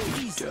peace. Oh,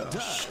 he's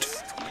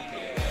dust.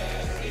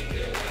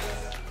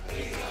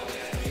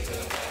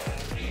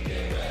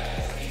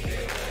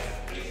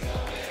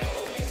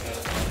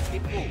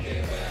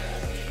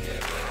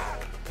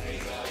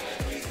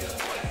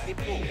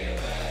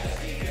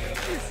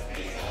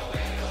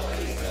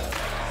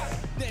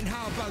 Then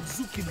how about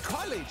Zook in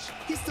college?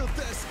 He still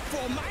thirsts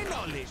for my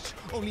knowledge.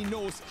 Only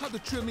knows how to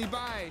trail me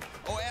by.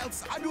 Or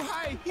else I do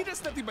high, he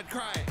does nothing but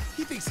cry.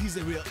 He thinks he's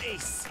a real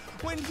ace,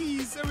 when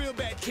he's a real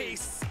bad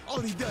case. All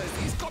he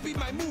does is copy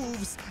my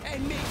moves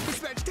and make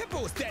mismatched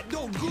tempos that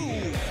don't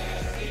groove.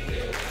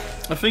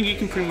 I think you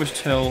can pretty much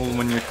tell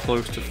when you're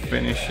close to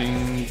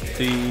finishing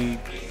the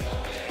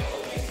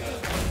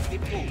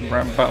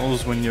rap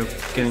battles when you're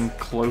getting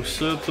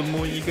closer, the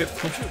more you get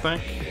pushed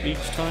back each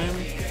time,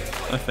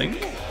 I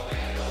think.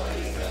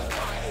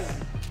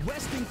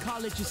 Western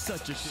College is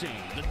such a shame.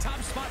 The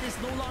top spot is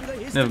no longer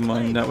his. Never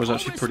mind, that was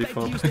actually pretty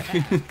far back.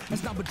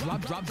 As number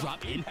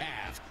drop in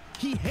half.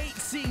 He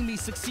hates seeing me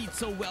succeed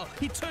so well.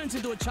 He turns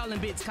into a child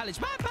and bids college.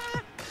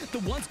 Bye-bye. The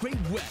once great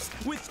West,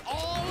 with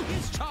all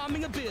his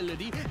charming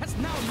ability, has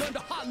now learned a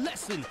hard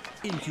lesson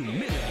in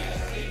humility.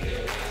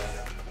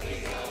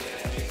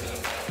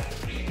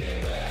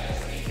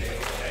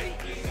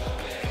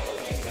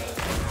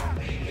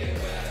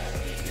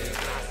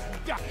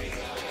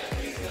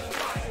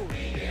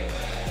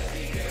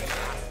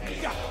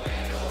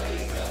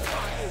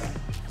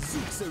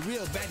 Zook's a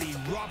real baddie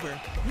robber,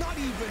 not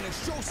even a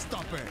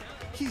showstopper.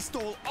 He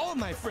stole all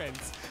my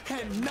friends,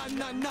 and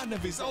none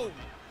of his own.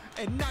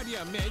 And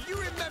Nadia, man, you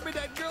remember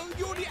that girl?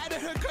 You only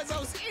added her because I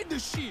was in the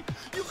sheet.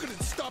 You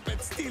couldn't stop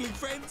at stealing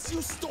friends.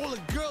 You stole a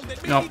girl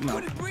that made me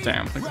couldn't breathe.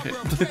 Damn, Rubber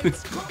of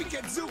friends,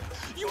 copycat Zook.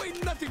 You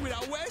ain't nothing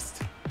without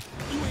West.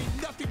 You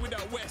ain't nothing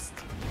without West.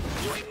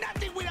 You ain't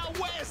nothing without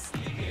West.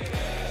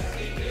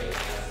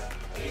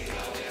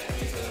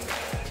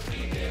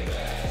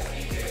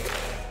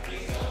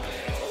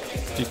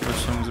 Deeper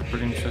songs are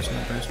pretty interesting.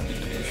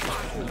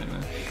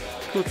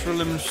 Cultural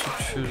elements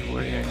such as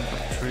wedding,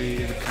 poetry,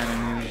 the kind of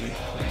music.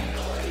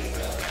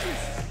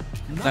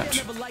 That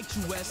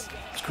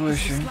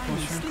squishing,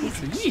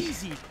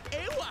 Easy.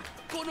 Ewa,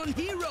 Conan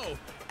Hero.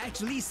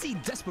 Actually, see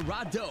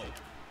Desperado.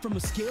 From a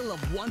scale of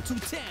 1 to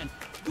 10,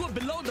 you are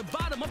below the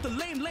bottom of the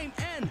lame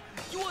end.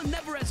 You are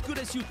never as good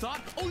as you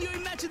thought. Only your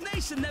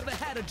imagination never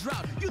had a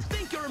drought. You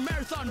think you're a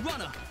marathon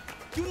runner.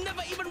 You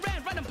never even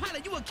ran random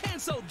pilot, you were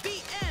canceled,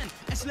 the end.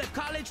 And she left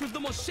college with the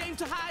most shame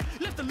to hide.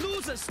 Left the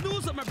loser,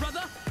 snoozer, my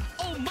brother.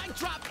 Oh, mic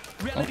drop.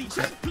 Reality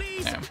check,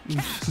 please.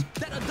 Cash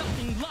that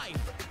adulting life.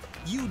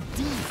 You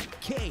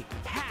DK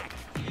hack.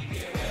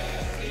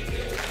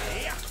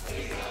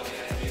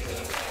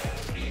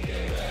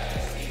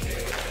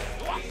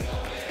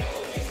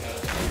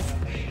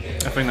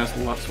 I think that's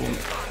the last one.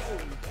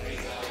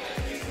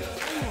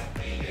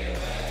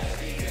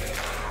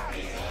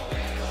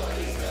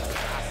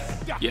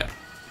 Yeah.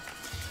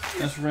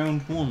 That's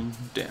round 1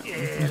 down.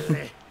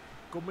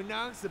 Kau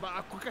menang sebab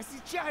aku kasih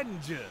chance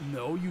je.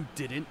 No, you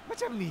didn't.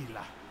 Macam ni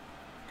lah.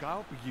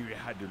 Kau pergi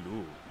rehat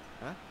dulu.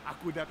 Ha?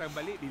 Aku datang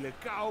balik bila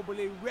kau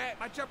boleh rap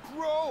macam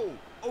pro.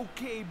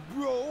 Okay,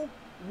 bro.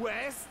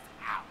 West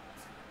out.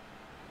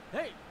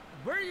 Hey,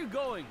 where are you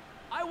going?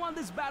 I want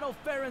this battle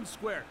fair and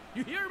square.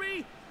 You hear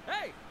me?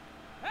 Hey!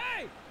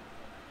 Hey!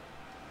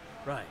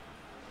 Right.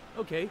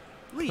 Okay,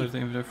 leave.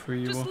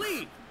 Just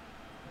leave.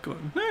 Go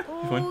on.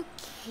 Fine.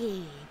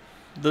 Okay.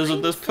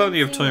 There's plenty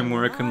of time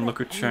where I can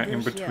look at chat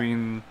in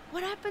between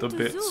What happened the to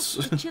bits.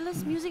 Zook, the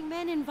chillest music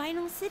man in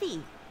Vinyl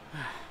City?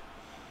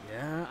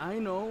 Yeah,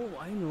 I know.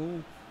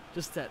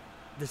 Just that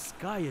this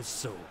guy is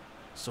so...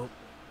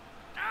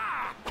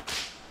 Ah!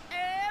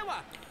 Ewa!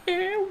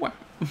 Ewa!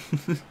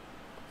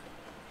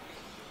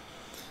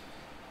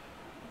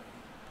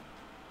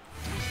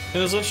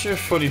 There's actually a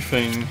funny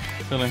thing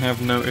that I have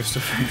noticed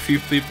a few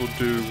people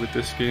do with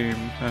this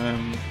game.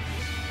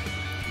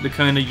 The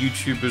kind of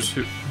YouTubers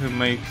who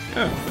make...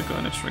 Oh, they got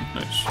an extra ring,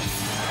 nice.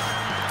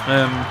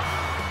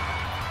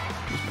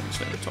 Let's make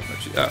this at the top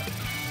actually. Ah.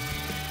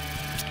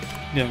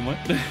 Yeah, I might.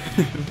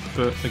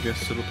 But I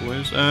guess still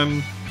applies.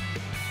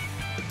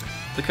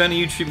 The kind of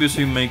YouTubers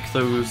who make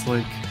those,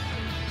 like,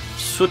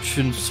 such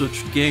and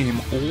such game,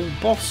 all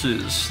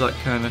bosses, that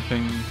kind of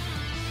thing.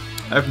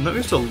 I've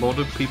noticed a lot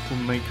of people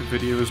make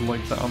videos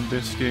like that on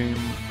this game,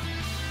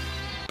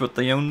 but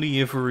they only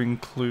ever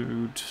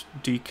include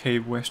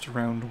DK West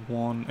round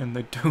 1, and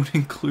they don't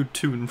include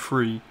 2 and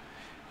 3.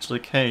 It's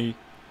like, hey,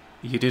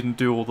 you didn't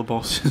do all the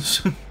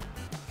bosses.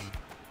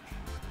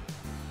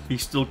 He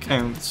still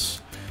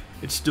counts.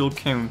 It still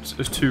counts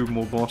as 2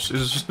 more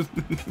bosses.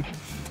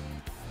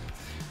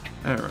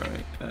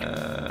 Alright,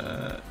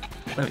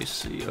 let me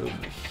see over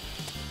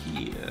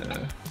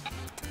here.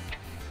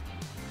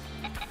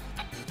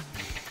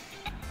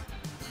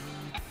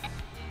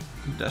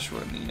 dash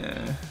right in the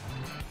air.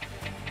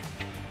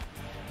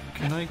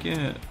 Can I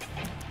get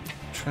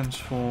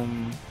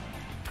transform?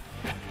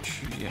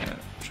 Yeah,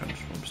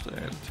 transforms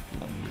there. It'll take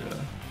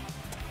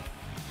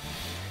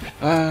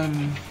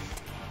longer.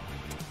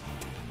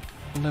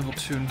 Level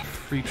 2 and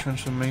 3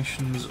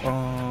 transformations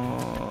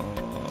are...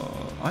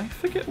 I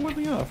forget where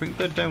they are. I think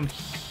they're down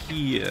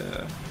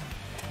here.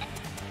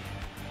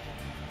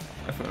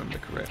 If I remember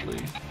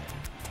correctly.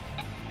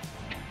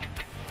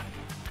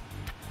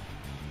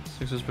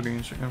 6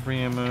 against every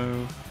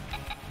ammo.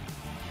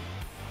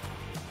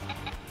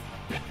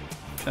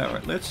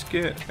 Alright, let's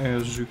get our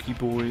Zuki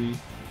boy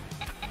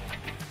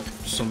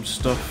some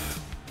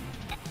stuff.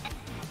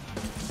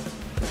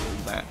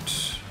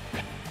 That.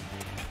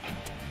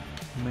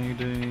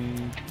 Mayday.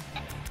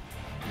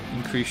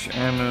 Increase your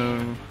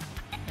ammo.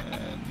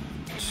 And...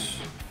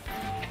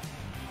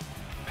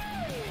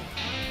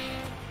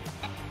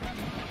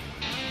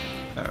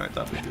 Alright,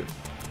 that'll be good.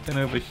 Then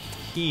over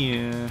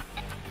here...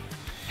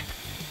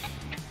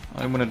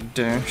 I want to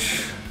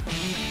dash.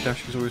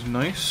 Dash is always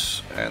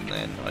nice. And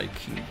then I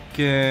can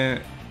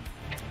get...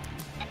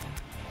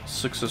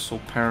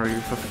 successful parry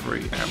for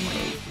free ammo,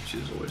 which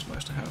is always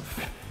nice to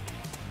have.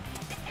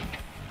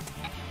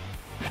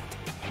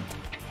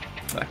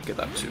 I can get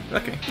that too.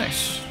 Okay,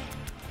 nice.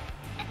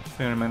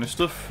 Fair amount of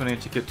stuff. I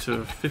need to get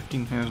to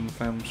 15,000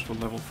 fams for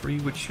level 3,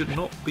 which should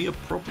not be a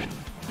problem.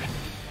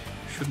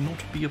 Should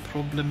not be a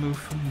problem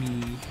for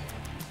me.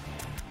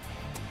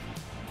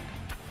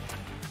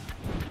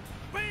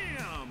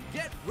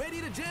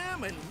 Ready to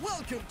jam and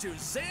welcome to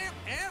Zam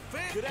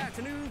FM. Good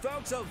afternoon,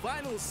 folks of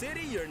Vinyl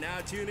City. You're now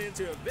tuned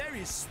into a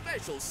very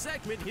special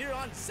segment here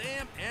on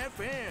Zam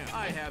FM.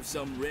 I have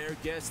some rare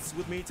guests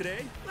with me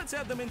today. Let's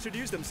have them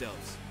introduce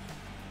themselves.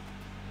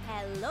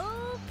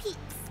 Hello, peeps.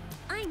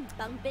 I'm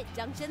Bunkbit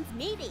Junction's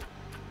Mayday.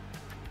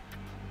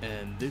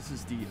 And this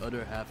is the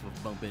other half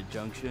of Bunkbit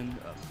Junction,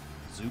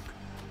 Zook.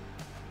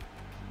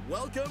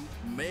 Welcome,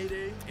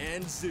 Mayday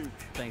and Zook.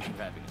 Thanks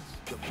for having us.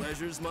 The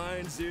pleasure's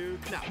mine, Zook.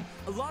 Now,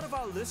 a lot of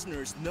our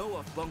listeners know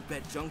of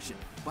Bunkbet Junction,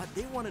 but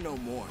they want to know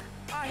more.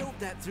 I hope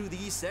that through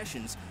these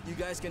sessions, you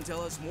guys can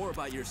tell us more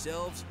about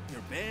yourselves,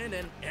 your band,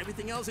 and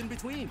everything else in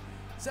between.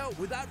 So,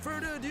 without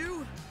further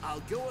ado,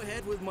 I'll go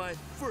ahead with my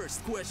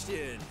first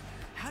question.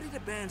 How did the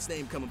band's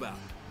name come about?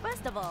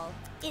 First of all,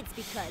 it's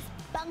because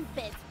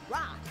Bunkbits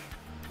rock.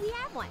 We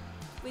have one,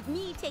 with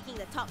me taking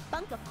the top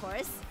bunk, of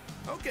course.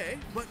 Okay,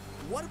 but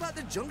what about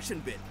the junction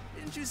bit?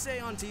 Didn't you say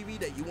on TV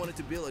that you wanted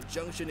to build a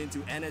junction into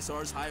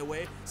NSR's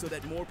highway so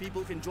that more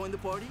people can join the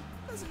party?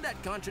 Doesn't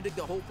that contradict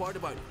the whole part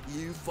about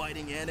you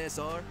fighting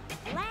NSR?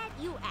 Glad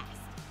you asked.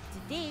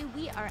 Today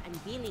we are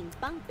unveiling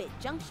Bunkbit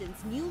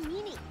Junction's new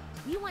meaning.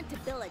 We want to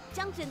build a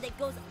junction that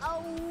goes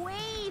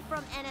away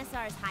from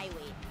NSR's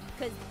highway,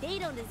 because they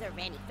don't deserve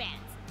any fans.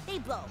 They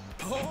blow.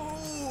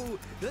 Oh,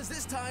 does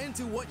this tie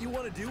into what you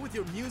want to do with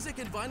your music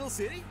in Vinyl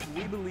City?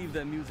 We believe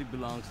that music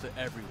belongs to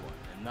everyone,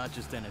 and not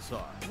just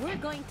NSR. We're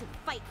going to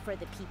fight for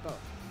the people,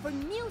 for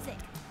music,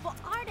 for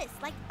artists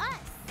like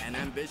us. An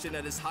ambition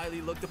that is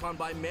highly looked upon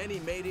by many,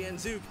 Mayday and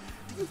Zook.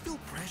 Do you feel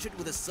pressured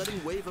with a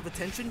sudden wave of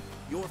attention?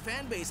 Your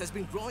fan base has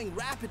been growing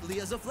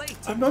rapidly as of late.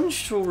 I'm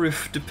unsure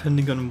if,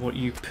 depending on what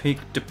you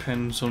pick,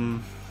 depends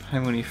on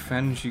how many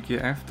fans you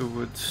get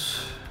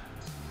afterwards.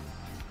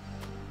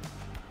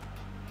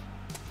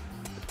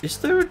 Is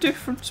there a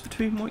difference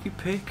between what you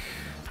pick?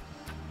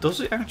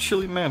 Does it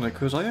actually matter?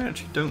 Because I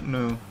actually don't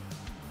know.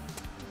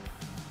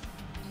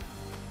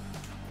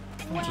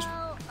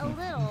 Well, a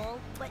little,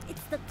 but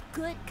it's the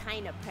good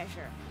kind of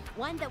pressure.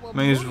 One that will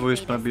May's motivate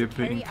voice might us be a to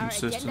bit carry our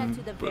agenda inconsistent,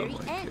 to the but very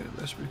like, end. yeah,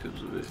 that's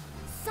because of it.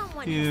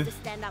 Someone Yeah. has to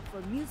stand up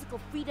for musical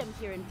freedom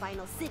here in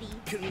Vinyl City.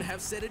 Couldn't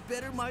have said it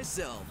better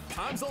myself.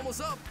 Time's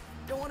almost up.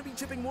 Don't want to be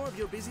chipping more of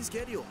your busy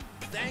schedule.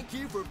 Thank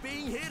you for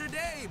being here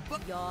today.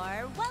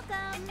 You're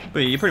welcome. But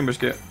yeah, you pretty much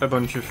get a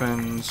bunch of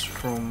fans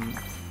from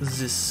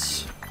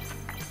this,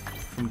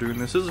 from doing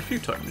this. There's a few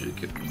times you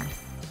can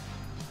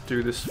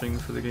do this thing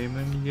for the game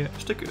and you get a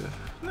sticker.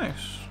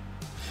 Nice.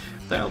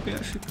 That'll be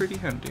actually pretty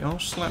handy. I'll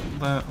slap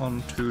that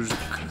onto Zook.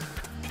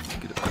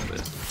 Get it out of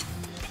it.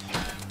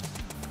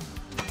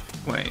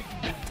 Wait.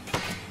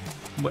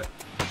 What?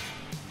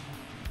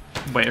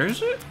 Where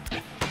is it?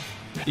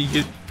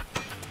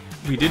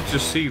 We did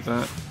just see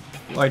that.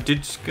 I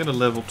did get a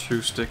level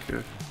 2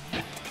 sticker.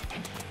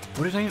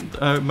 What did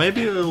I...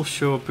 maybe it'll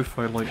show up if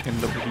I like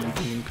end up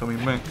leaving and coming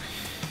back.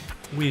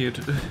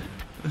 Weird.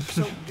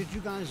 So, did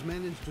you guys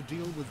manage to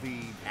deal with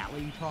the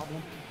alley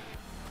problem?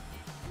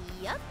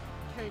 Yup.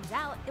 Turns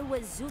out it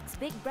was Zook's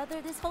big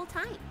brother this whole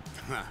time.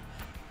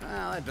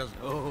 Well, that doesn't...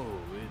 Oh,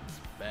 it's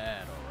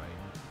bad,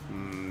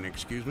 alright.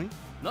 Excuse me?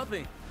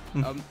 Nothing.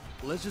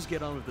 Let's just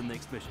get on with the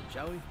next mission,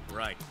 shall we?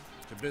 Right.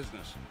 To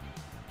business.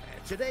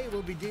 Today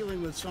we'll be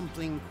dealing with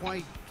something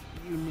quite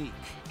unique.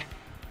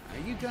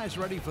 Are you guys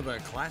ready for the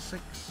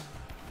classics?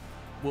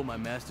 Will my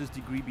master's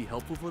degree be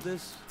helpful for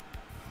this?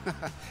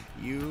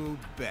 You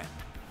bet.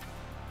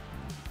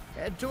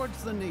 Head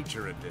towards the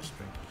Nature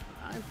District.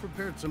 I've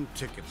prepared some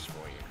tickets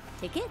for you.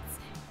 Tickets?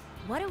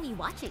 What are we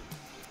watching?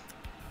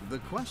 The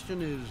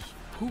question is,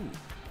 who?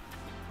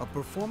 A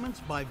performance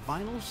by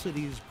Vinyl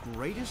City's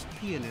greatest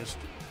pianist,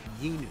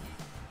 Yinu.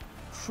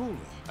 Truly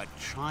a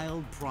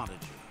child prodigy.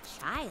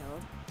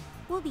 Child?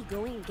 We'll be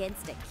going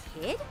against a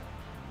kid?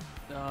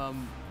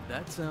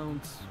 That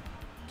sounds...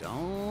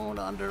 Don't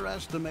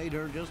underestimate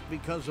her just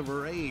because of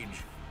her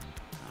age.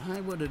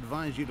 I would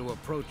advise you to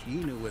approach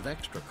Yinu with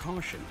extra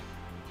caution.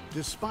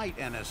 Despite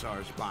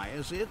NSR's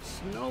bias,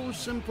 it's no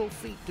simple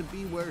feat to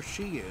be where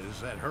she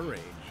is at her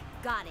age.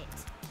 Got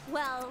it.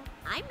 Well,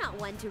 I'm not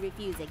one to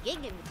refuse a gig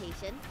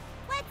invitation.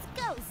 Let's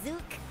go,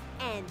 Zook.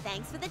 And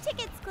thanks for the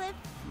tickets, Cliff.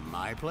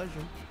 My pleasure.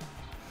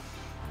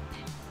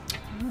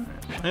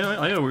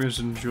 I always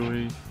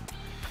enjoy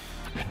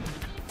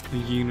the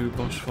Yinu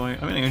boss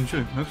fight. I mean, I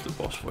enjoy most of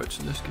the boss fights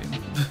in this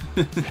game.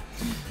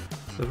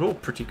 They're all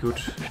pretty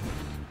good.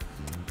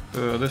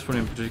 This one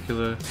in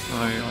particular,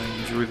 I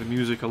enjoy the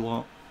music a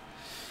lot,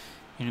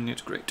 and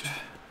it's great.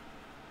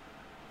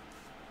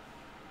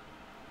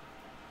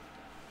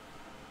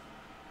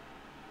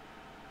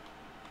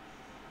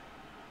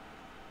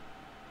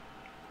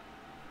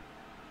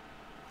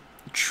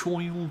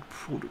 Child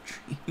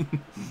prodigy.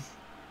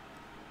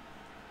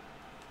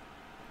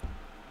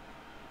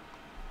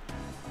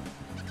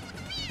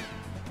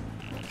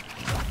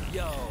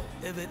 Yo,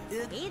 is it?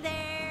 Hey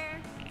there.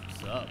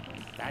 What's up?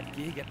 That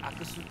gig at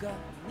Akasuka?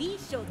 We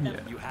showed them.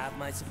 You have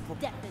my support.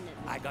 Definitely.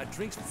 I got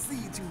drinks to see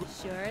you too.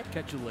 Sure.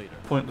 Catch you later.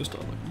 Pointless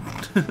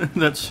dialogue.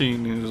 That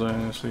scene is, I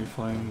honestly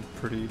find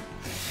pretty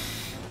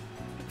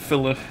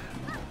filler.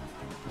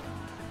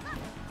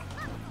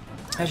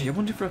 Actually, I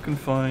wonder if I can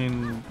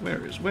find...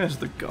 Where's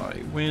the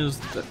guy? Where's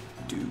the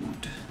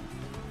dude?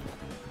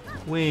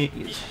 Where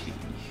is he?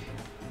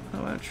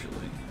 Oh,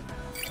 actually...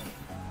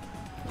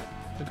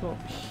 I got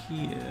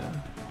here...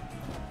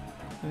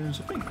 There's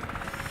a thing.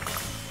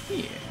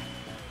 Here.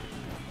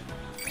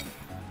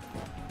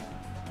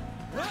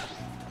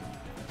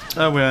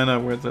 Oh, well, I know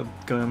where the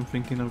guy I'm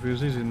thinking of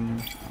is. He's in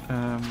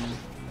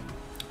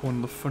one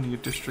of the funnier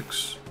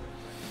districts.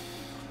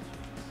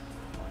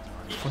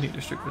 Funny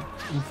district, but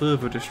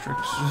further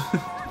districts.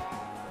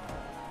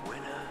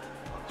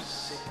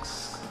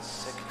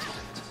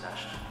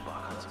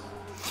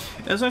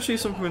 There's actually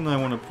something that I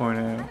want to point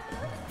out.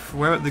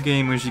 Throughout the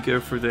game, as you go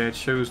through there, it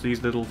shows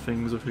these little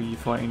things of who you're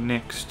fighting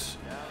next.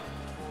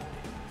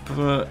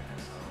 But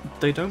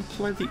they don't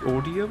play the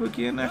audio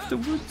again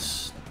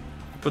afterwards.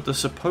 But they're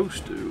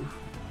supposed to.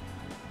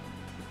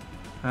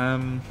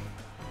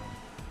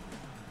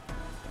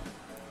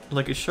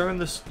 Like it's showing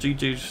this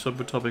DJ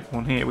subatomic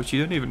one here, which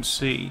you don't even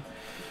see.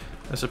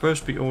 There's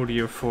supposed to be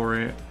audio for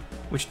it,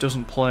 which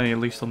doesn't play, at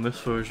least on this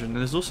version. And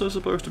there's also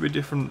supposed to be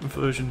different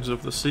versions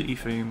of the city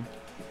theme.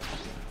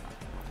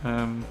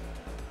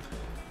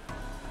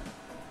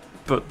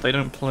 But they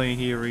don't play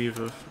here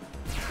either.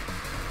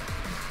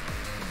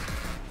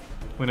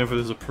 Whenever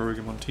there's a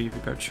program on TV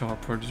about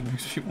child prodigy, it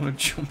makes me want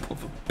to jump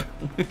off a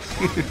balcony.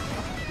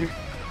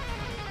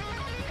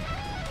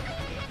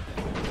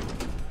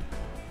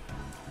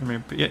 I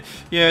mean, but yeah,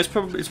 it's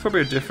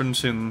probably a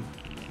difference in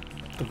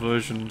the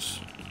versions,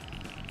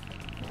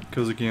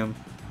 because again,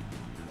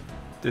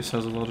 this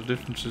has a lot of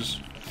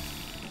differences.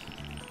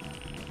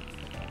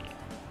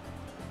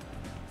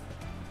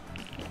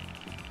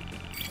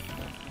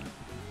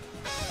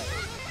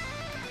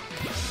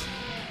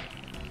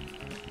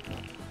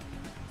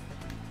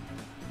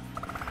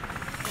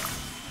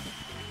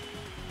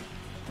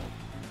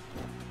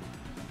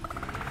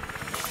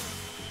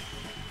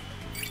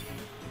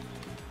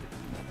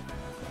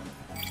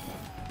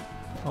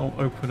 I'll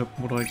open up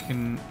what I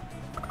can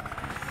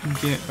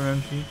get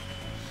around here.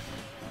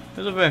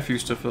 There's a fair few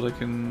stuff that I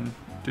can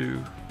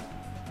do.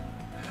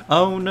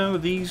 Oh no,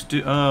 these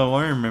do. Oh,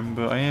 I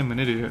remember. I am an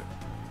idiot.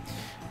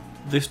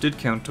 This did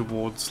count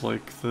towards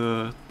like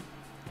the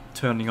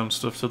turning on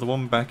stuff. So the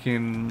one back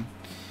in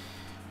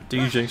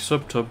DJ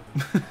Subtub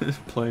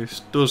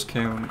place does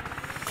count.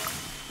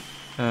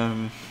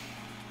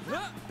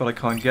 But I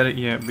can't get it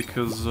yet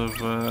because of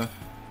the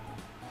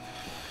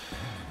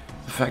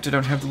fact I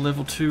don't have the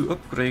level 2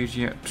 upgrade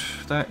yet.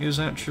 That is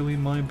actually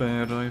my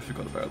bad. I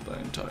forgot about that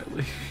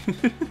entirely.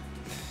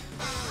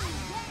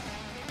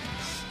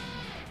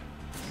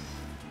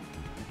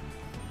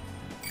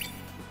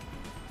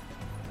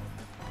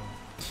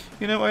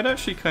 You know, I'd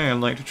actually kind of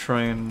like to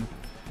try and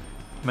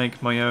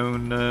make my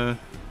own,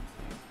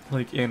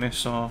 like,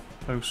 NSR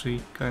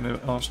OC kind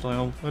of art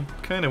style.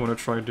 I'd kind of want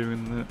to try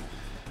doing that.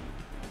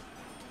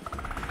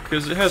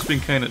 Because it has been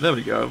kind of... There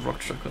we go, Rock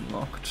Truck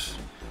unlocked.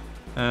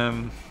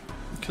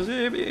 Because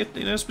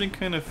it has been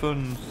kind of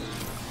fun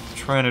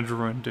trying to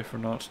draw in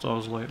different art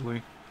styles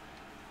lately.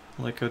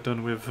 Like I've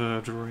done with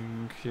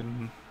drawing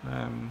in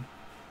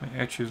my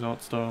Etch's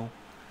art style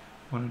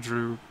when I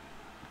drew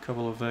a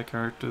couple of their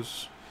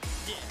characters.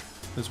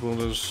 As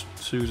well as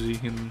Susie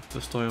in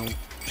the style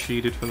she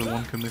did for the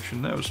one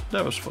commission. That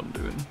was fun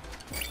doing.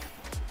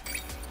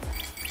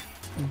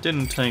 It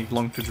didn't take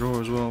long to draw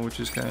as well, which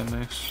is kind of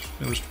nice.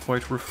 It was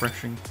quite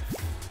refreshing.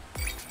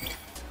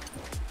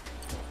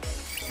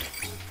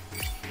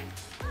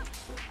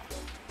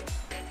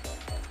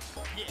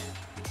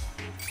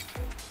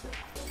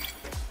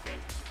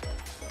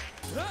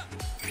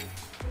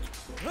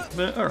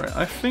 But alright,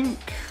 I think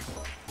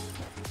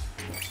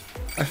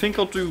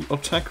I'll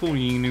tackle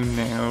Yinu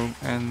now,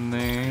 and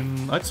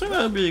then I'd say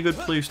that would be a good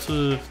place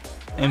to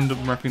end up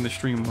wrapping the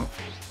stream up,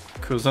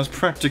 because that's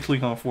practically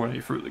halfway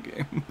through the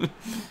game.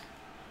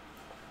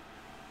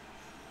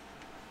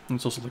 And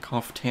it's also like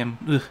 10:30.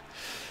 Ugh.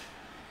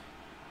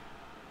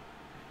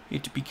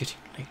 It'd be getting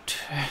late.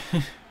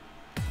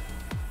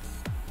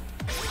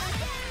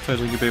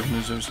 Totally a bit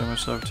of an so I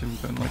served him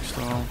going like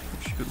style,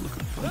 which could look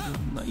at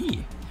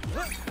fun.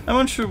 I'm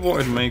unsure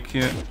what I'd make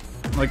yet.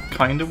 I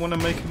kinda wanna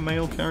make a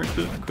male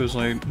character, because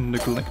I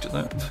neglected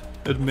that,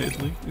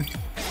 admittedly.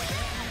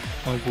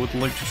 I would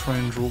like to try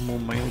and draw more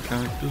male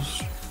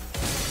characters.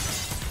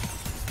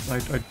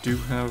 I do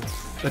have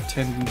a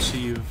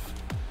tendency of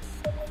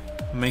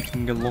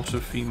making a lot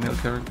of female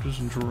characters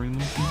and drawing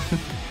them.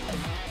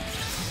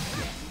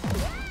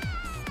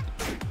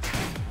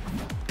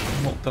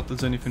 Not that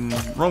there's anything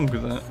wrong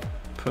with that,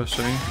 per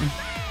se.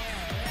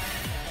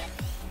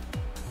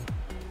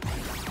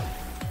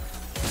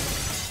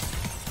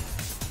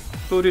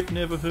 But it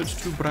never hurts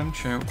to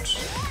branch out.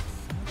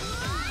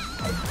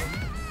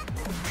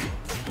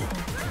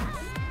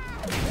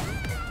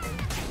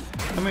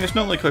 I mean, it's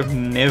not like I've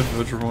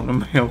never drawn a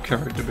male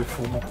character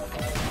before.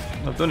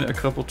 I've done it a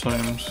couple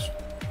times.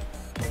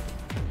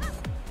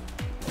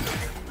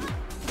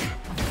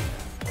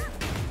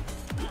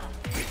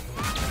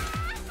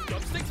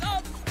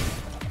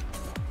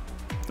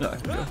 There we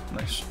go,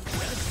 nice.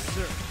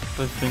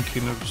 I'm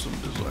thinking of some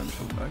designs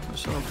for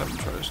Magnus, I haven't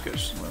tried to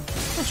sketch some.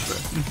 That's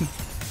fair.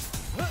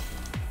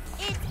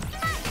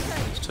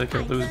 Let's take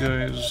out those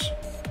guys.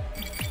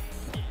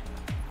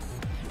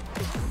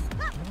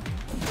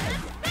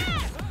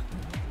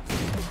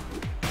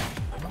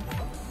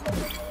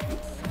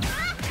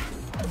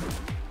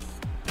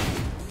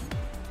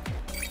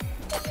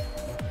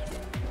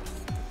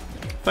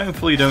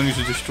 Thankfully, you don't need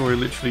to destroy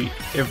literally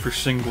every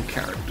single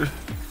character.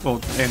 Well,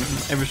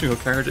 every single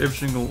character, every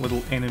single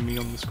little enemy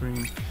on the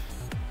screen.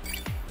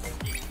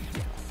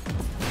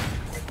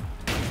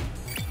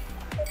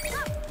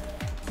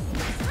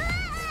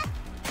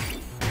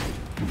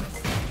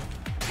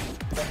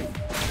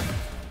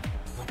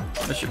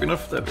 That should be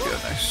enough. There we go,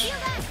 nice.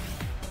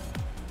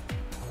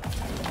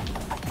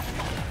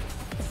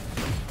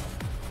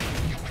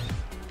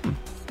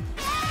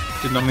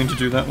 Did not mean to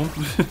do that one.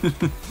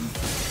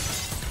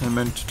 I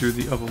meant to do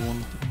the other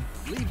one.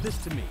 Leave this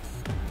to me.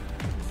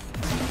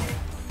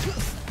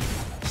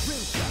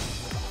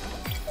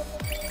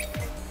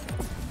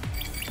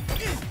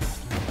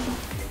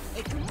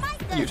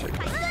 You take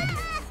that.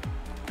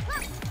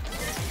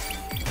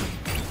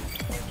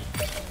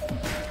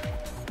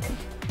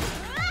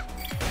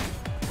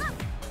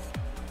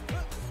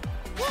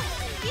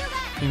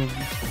 In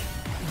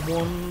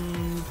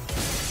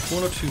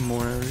one or two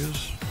more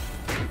areas.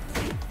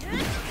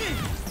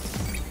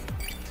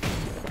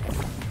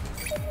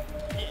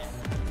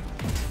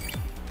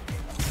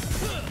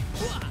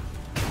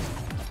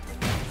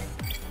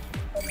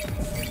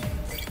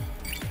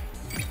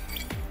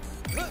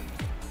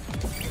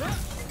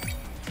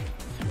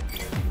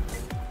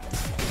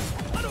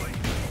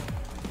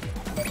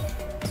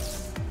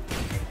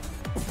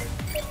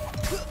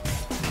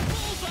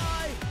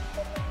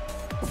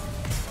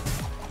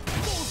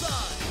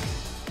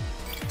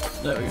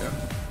 There we go.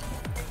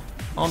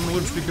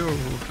 Onwards we go.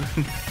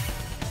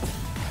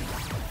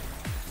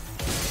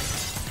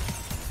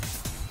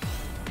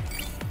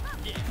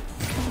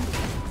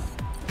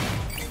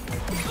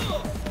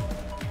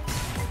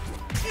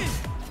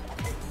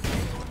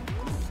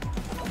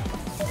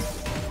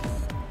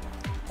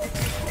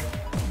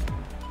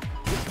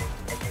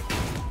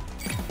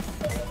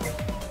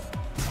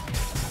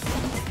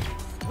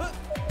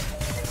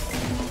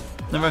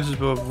 Never asked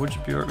above, would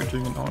you be alright with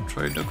doing an art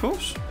trade? Of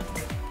course.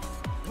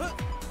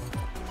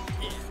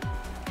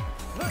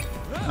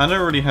 I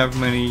don't really have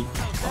many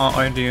art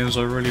ideas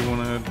I really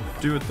want to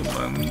do at the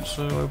moment,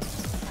 so I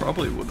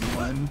probably wouldn't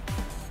mind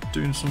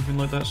doing something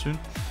like that soon.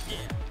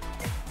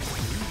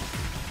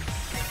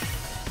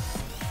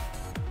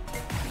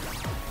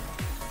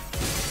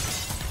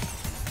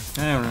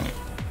 Alright,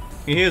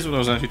 here's what I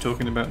was actually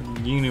talking about.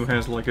 Yinu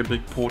has like a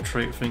big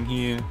portrait thing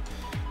here,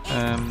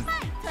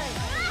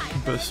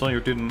 but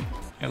Sayo didn't,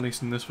 at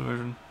least in this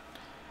version.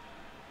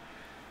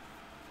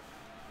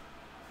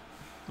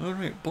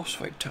 Alright, boss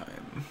fight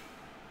time.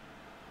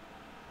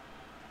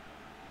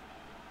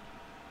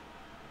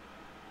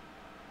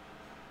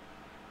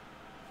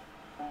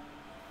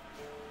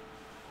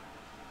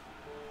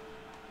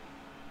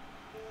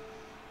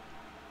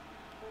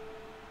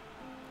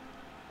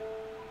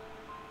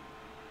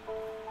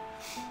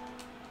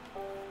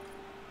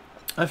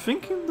 I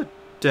think in the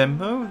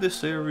demo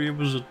this area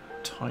was a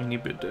tiny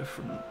bit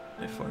different,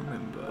 if I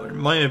remember. It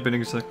might have been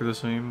exactly the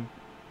same.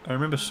 I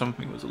remember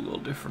something was a little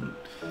different.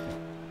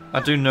 I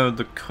do know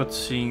the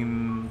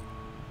cutscene,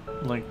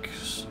 like,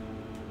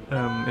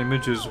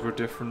 images were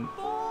different.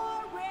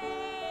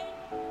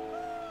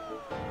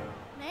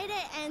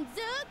 Mayday and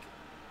Zook?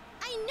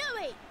 I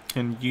knew it!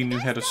 And Yinu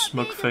had a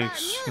smug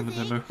face in the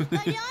demo.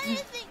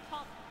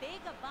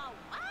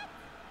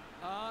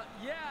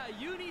 Yeah,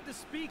 you need to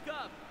speak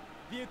up.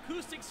 The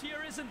acoustics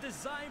here isn't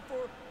designed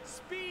for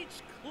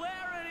speech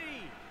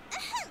clarity.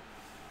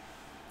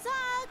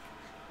 Talk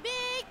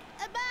big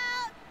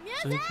about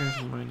music.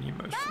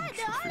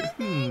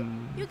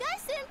 You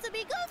guys seem to be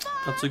good for.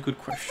 That's a good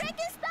question.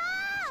 Freaking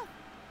stuff.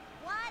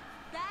 What's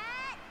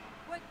that?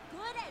 We're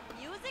good at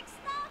music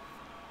stuff?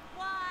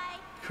 Why?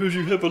 Because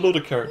you have a lot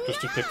of characters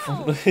to pick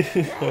from. I'd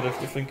have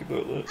to think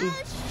about that.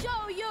 I'll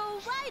show you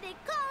why they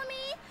call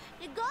me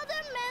the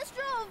Golden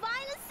Minstrel of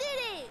Violent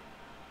City.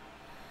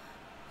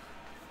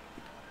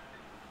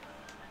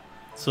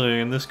 So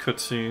in this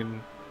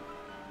cutscene,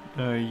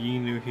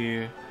 Yinu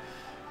here,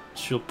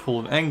 she'll pull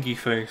an angry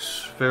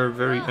face,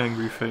 very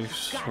angry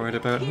face, right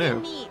about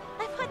now.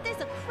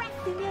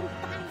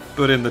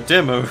 But in the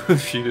demo,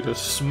 she did a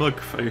smug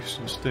face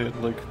instead,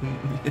 like.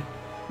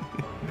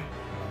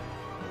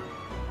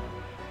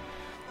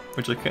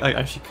 Which I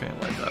actually kind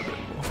of like that a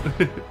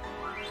bit more.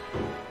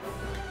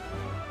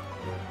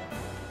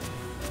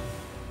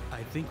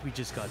 I think we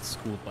just got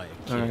schooled by a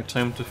kid. Alright,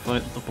 time to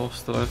fight the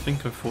boss that I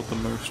think I fought the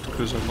most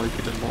because I like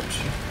it a lot.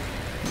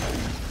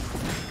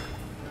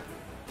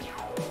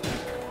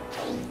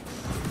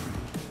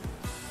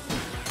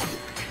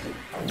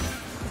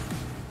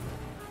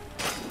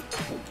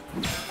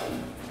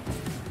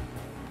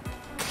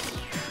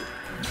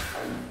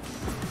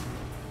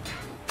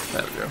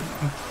 There we go.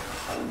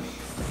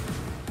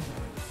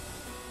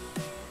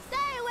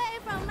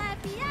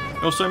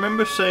 Also, I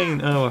remember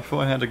saying, oh, I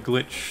thought I had a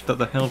glitch that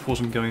the health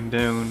wasn't going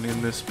down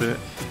in this bit,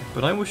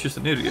 but I was just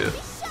an idiot,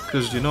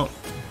 because you're not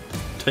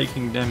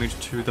taking damage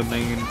to the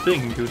main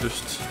thing, you're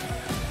just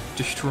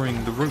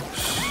destroying the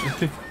ropes.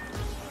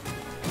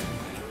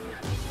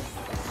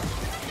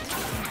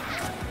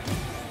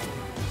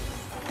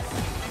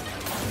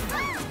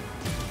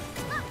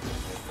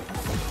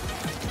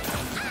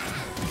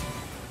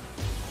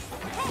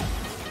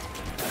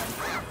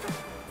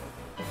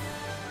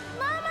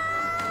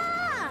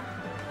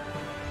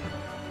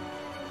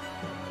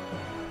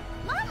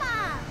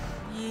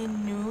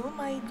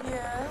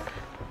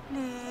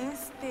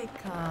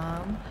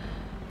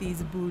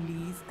 These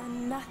bullies are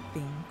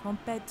nothing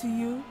compared to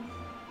you.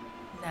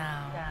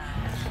 Now,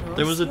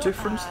 There was a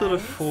difference that I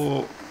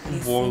thought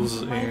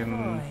was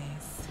in...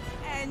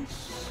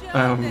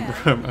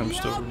 I'm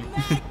stuttering.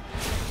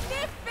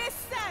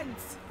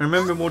 I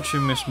remember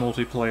watching Miss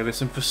Multi play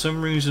this, and for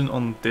some reason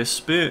on this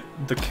bit,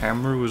 the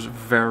camera was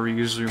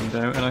very zoomed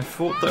out, and I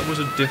thought that was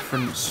a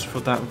difference for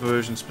that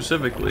version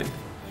specifically.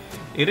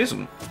 It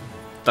isn't.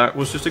 That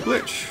was just a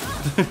glitch.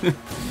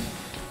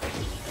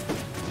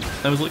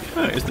 I was like,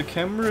 huh, is the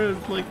camera,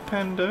 like,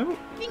 panned out?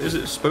 Is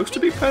it supposed to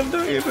be panned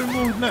out even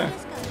more? No.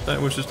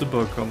 That was just a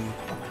bug on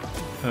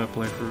her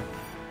playthrough.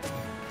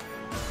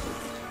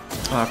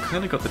 Oh, I've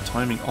kind of got the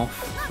timing off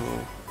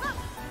for...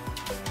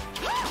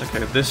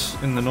 Okay, this,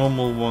 in the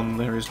normal one,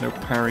 there is no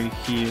parry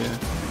here.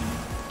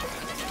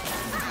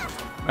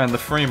 And the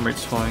frame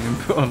rate's fine,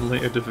 but on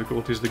later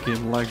difficulties the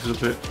game lags a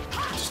bit,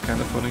 which is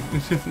kind of funny.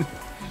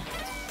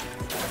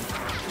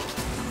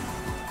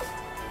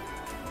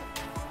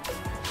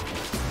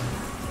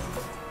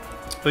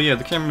 But yeah,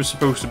 the camera's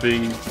supposed to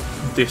be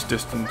this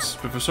distance,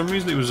 but for some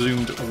reason it was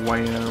zoomed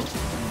way out.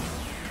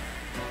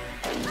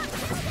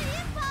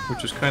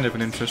 Which is kind of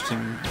an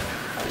interesting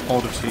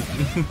oddity.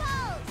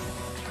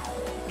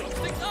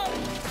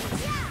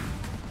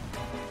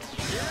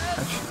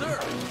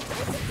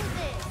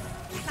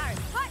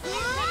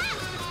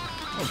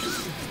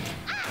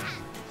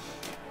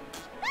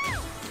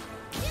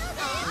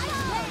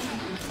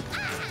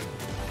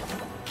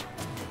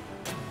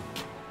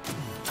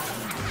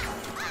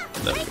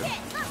 There we go.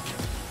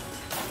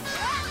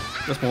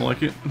 That's more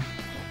like it.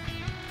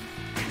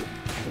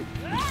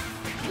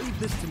 Leave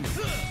this to me.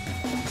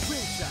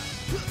 Swing shot.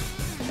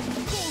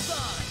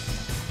 Bullseye.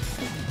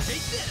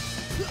 Take this.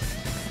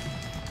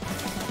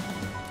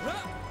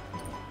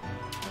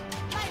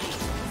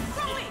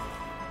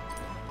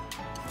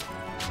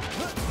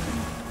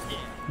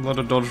 A lot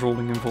of dodge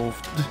rolling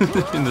involved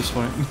in this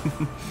fight.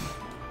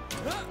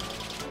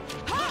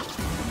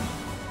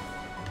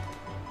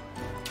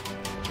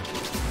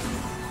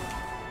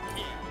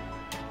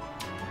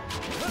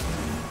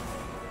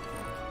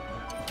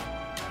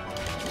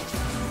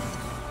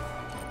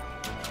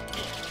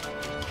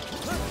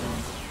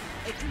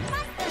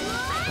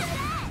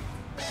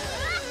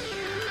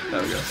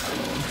 There we go.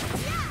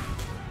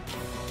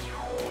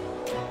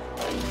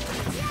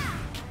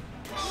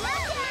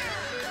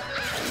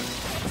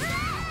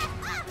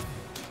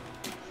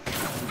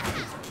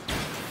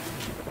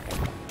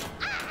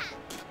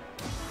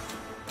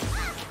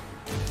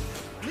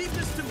 Leave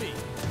this to me.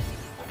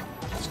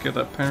 Let's get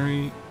that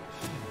parry.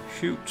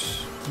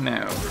 Shoot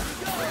now.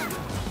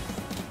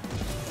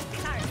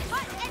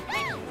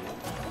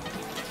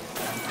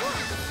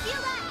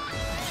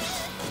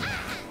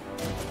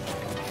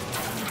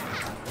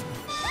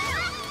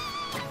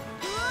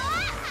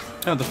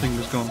 Oh, the thing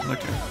was gone.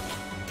 Okay.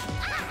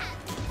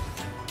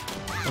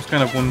 I was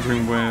kind of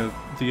wondering where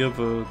the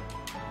other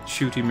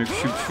shooty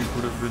McShoot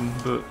would have been,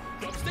 but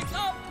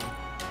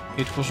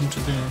it wasn't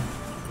there.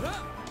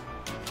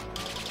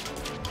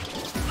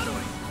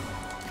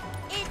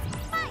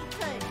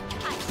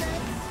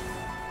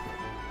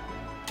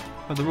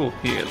 Oh, they're all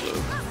here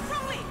though.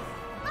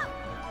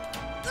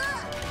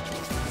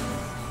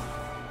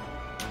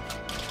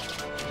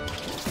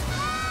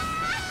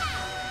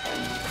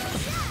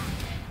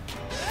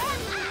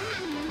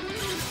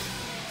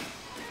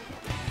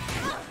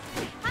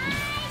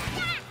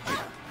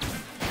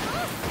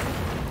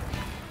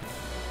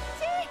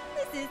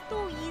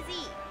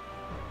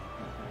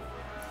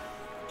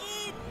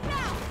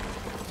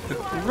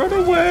 Run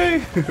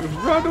away!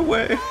 Run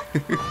away!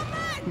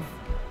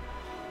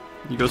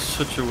 You got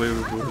such a way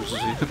with words,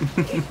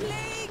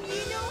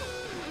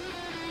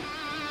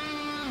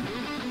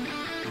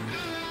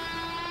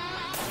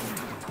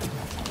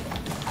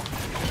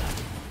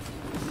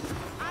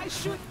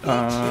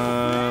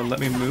 let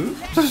me move?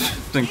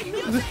 Thank you.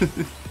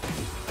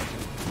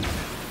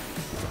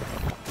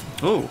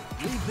 Oh!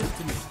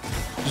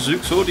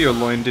 Zook's audio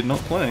line did not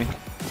play.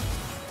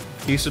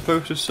 He's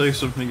supposed to say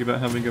something about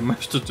having a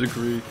master's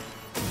degree.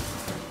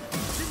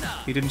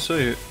 He didn't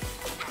say it.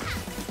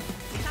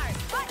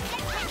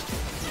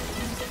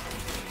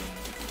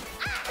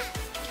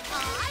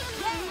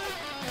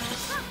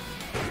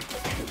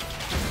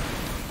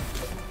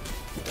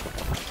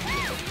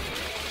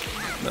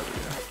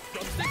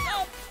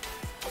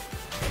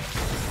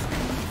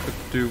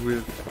 Could do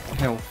with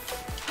health.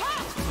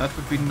 That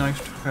would be nice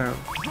to have.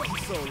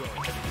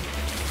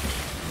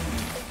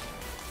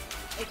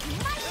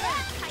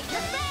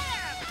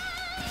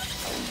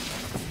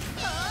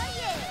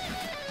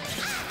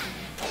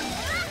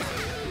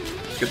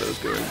 Get those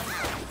going.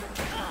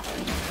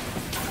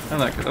 I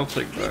like it, I'll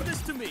take that.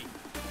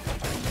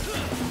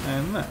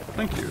 And that,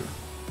 thank you.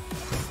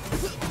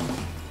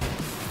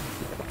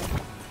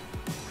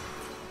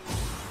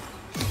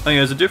 Oh yeah,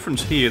 there's a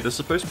difference here. There's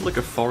supposed to be like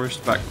a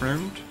forest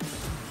background.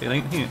 It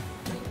ain't here.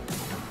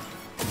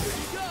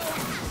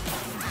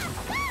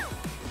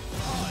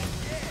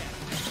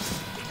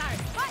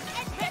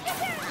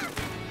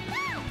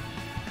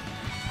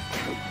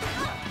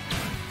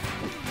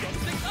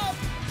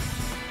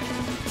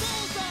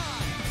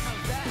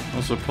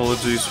 Also,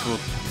 apologies for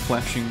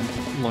flashing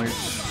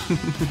lights.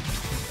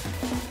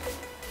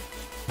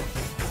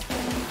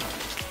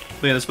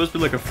 But yeah, there's supposed to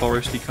be like a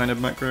foresty kind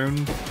of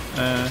background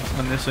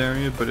on this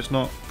area, but it's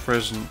not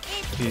present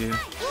here.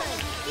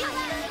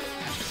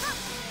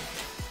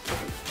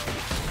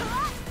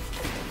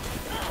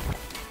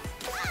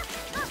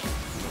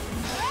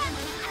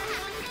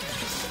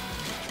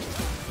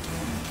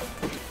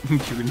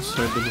 You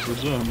inside the little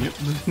zone, yep.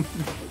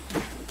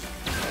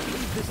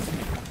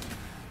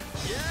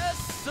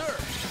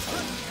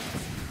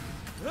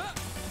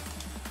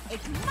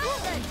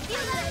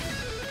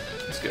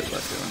 Let's get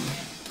that going.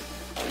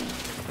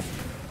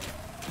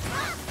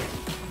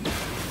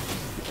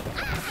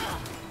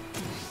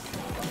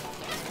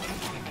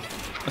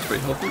 That's very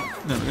helpful.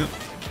 There we go.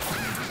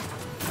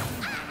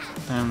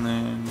 And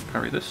then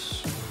parry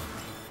this.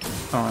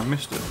 Oh, I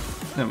missed it.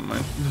 Never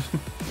mind.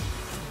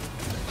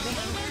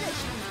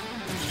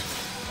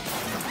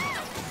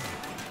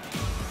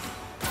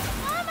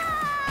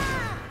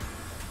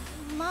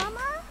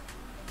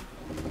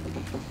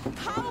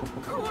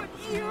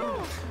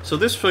 So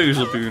this phase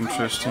will be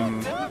interesting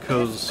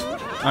because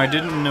I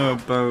didn't know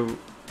about.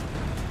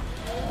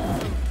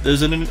 There's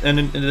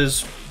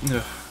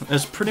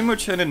there's pretty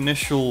much an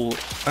initial.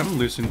 I'm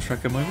losing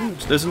track of my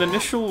moves. There's an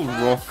initial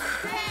rock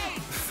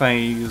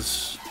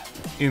phase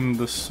in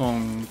the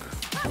song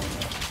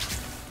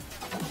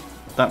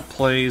that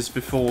plays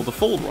before the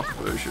full rock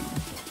version.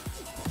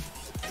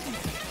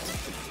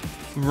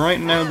 Right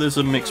now, there's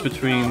a mix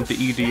between the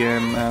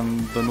EDM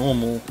and the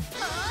normal.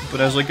 But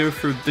as I go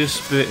through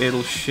this bit,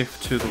 it'll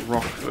shift to the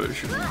rock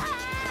version.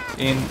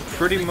 In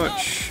pretty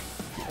much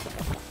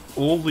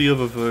all the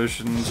other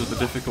versions of the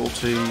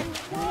difficulty,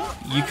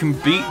 you can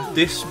beat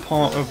this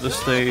part of the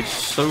stage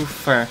so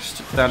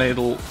fast that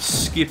it'll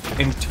skip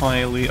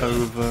entirely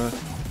over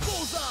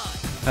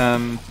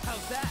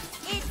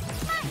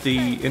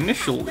the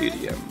initial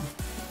EDM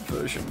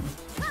version.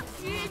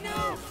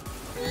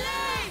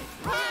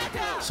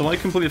 So I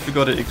completely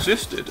forgot it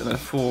existed, and I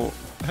thought,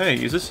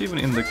 hey, is this even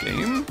in the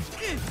game?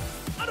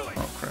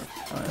 Oh crap,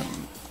 I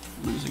am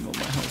losing all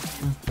my health.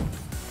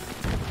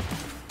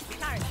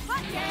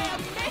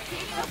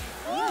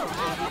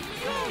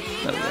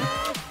 There we go.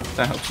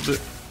 That helps a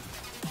bit.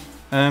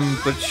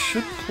 But it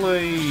should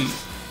play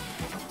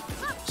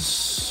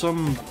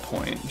some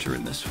point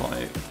during this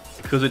fight,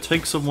 because it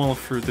takes a while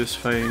through this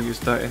phase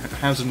that it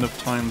has enough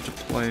time to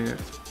play it.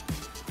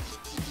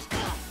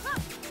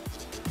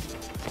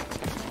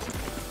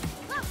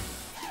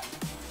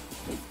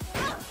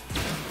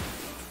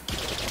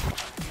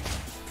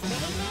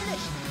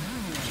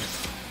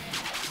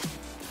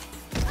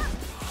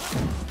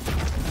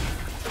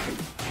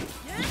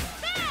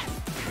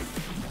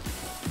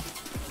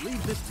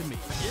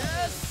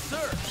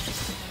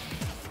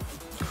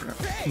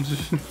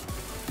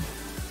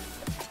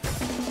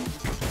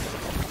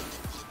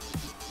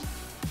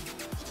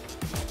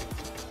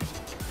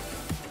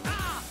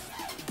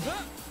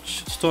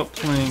 stop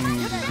playing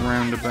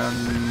Roundabout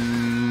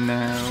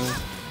now.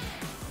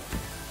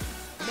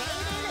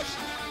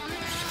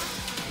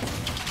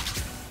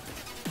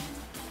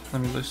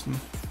 Let me listen.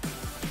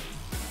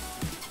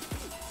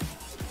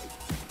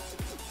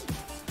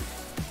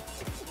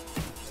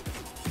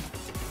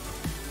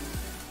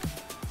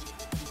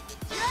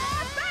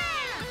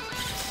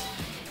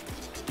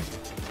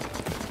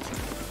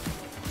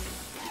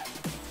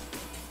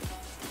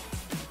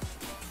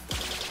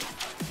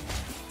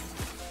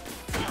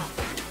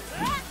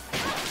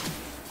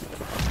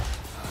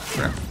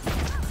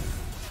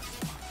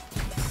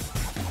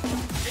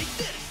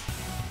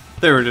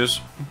 There it is.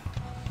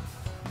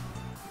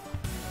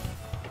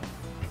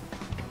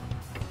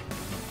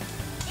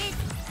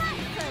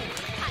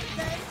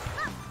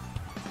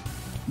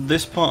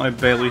 This part I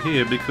barely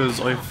hear because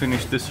I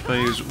finished this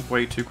phase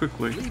way too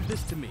quickly. Leave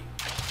this to me.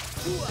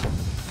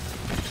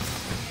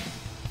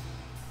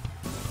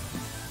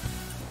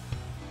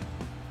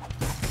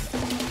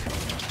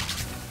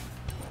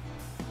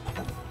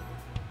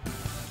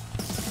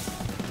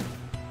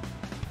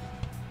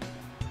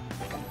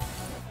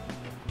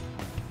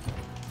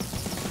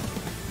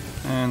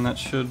 And that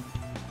should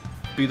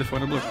be the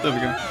final block. There we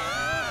go.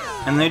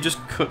 And they just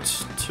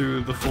cut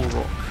to the full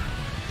rock.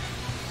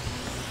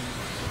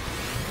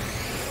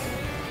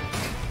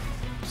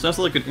 So that's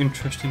like an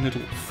interesting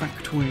little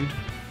factoid.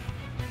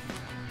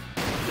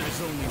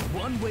 There's only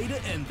one way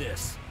to end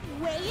this.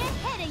 Way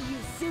ahead of you,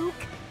 Zook.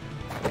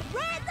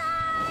 Red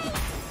light!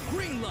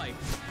 Green light!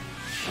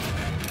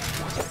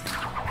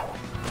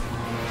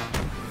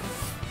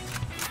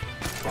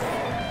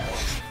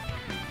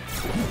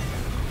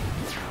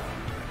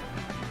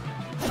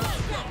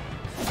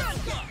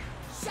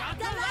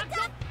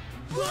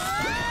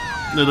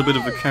 Little bit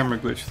of a camera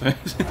glitch there.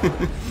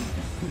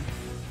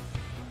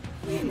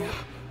 Lena,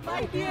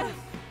 my dear,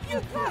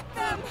 you got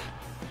them.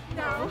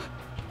 Now,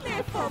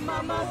 live for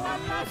Mama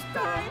one last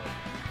time.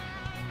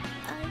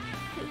 I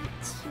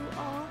hate you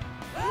all.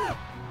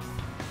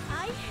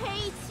 I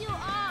hate you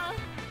all.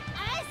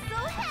 I so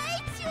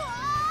hate you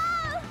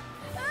all.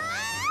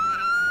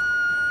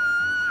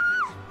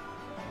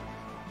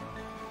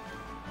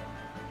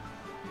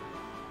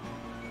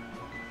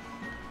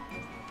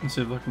 Let's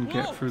see if I can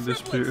get through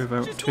this bit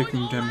without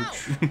taking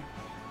damage.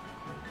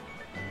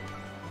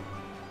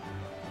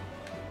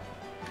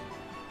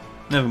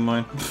 Never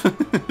mind.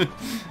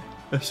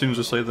 As soon as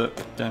I say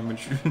that,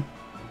 damage.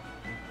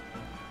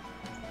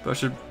 But I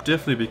should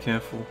definitely be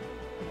careful,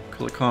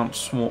 because I can't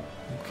swap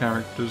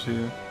characters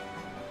here.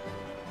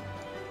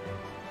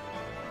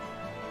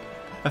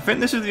 I think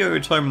this is the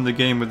only time in the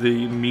game where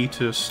the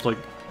meter, like,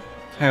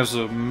 has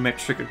a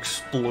metric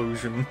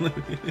explosion.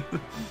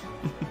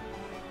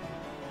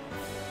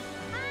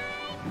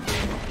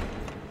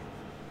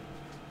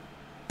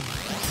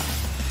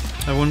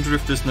 I wonder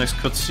if this next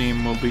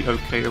cutscene will be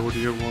okay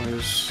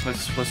audio-wise.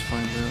 Let's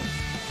find out.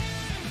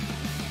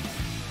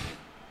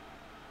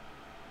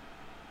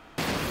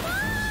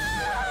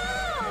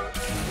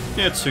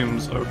 Yeah, it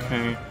seems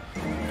okay.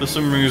 For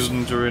some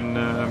reason during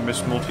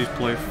Miss Morty's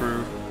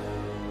playthrough,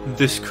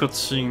 this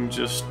cutscene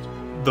just...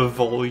 the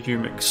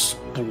volume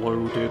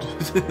exploded.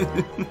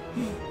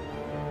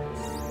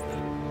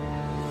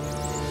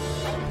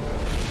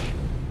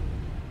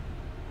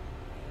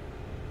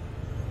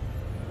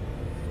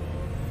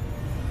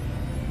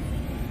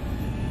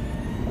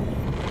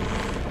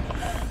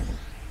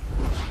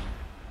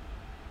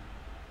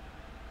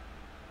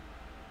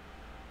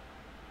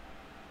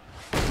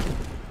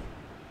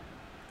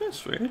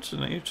 That's right,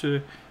 it's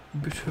a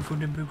bit of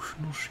an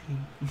emotional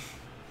scene.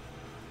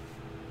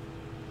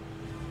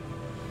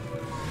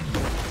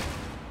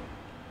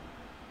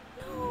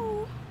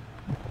 No.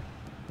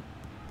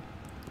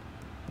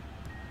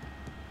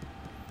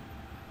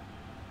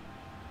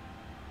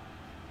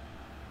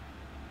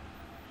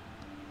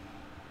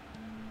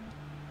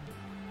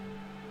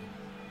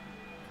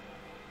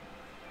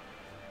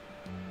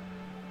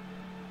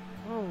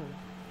 Oh,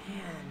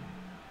 man.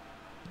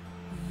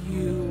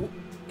 You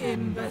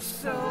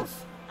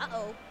imbeciles!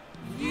 Uh-oh.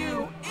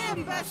 You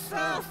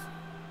imbeciles!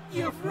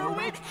 You've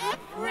ruined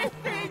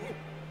everything!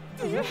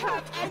 Do you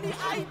have any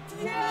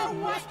idea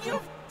what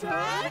you've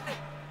done?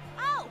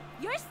 Oh,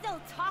 you're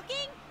still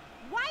talking?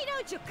 Why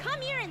don't you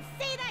come here and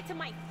say that to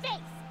my face?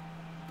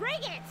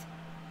 Bring it!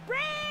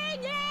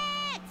 Bring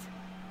it!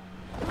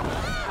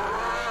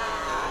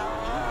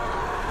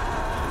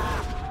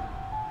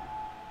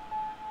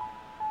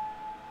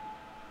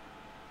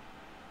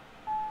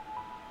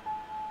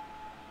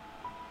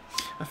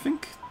 I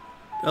think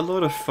a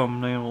lot of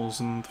thumbnails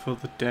and for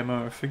the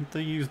demo, I think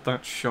they used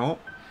that shot,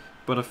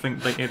 but I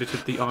think they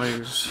edited the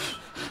eyes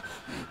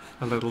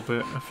a little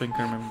bit. I think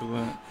I remember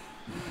that.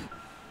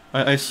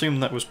 I assume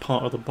that was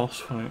part of the boss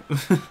fight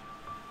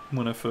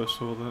when I first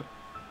saw that.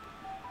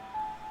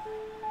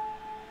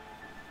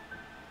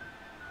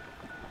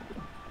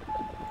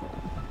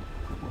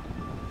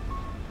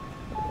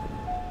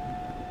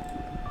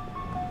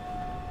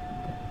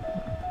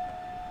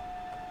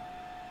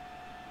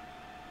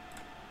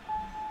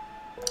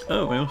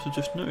 Oh, I also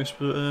just noticed,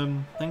 but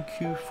thank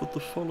you for the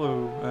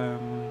follow,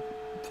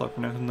 if I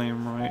pronounce the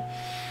name right.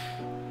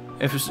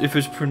 If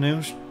it's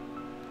pronounced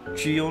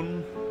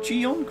Gion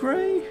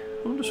Gray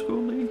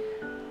 _Lee,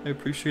 I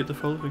appreciate the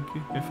follow, thank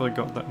you, if I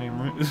got that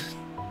name right.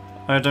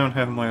 I don't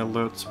have my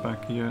alerts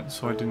back yet,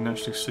 so I didn't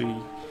actually see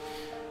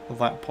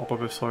that pop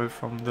up aside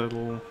from the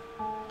little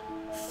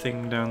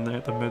thing down there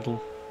at the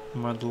middle,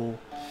 my little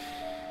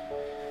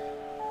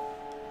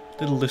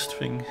list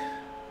thing.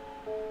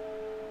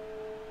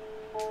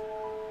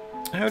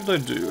 How did I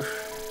do?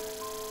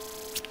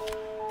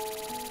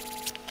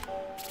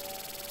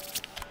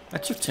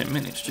 That took 10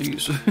 minutes,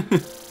 jeez.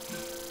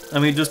 I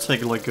mean, it does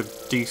take like a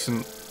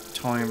decent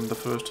time the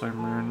first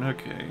time around,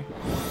 okay.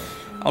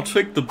 I'll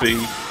take the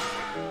B.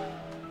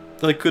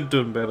 I could have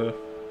done better.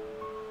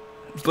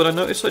 But I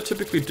notice I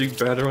typically do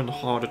better on the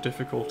harder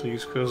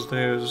difficulties, because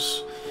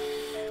there's...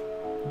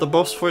 The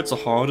boss fights are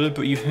harder,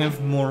 but you have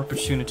more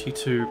opportunity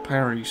to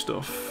parry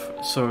stuff,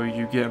 so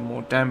you get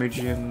more damage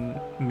in,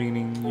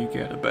 meaning you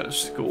get a better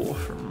score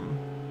from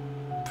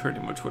pretty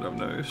much what I've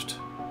noticed.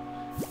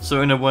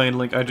 So in a way,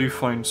 like, I do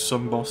find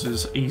some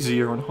bosses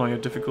easier on higher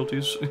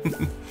difficulties.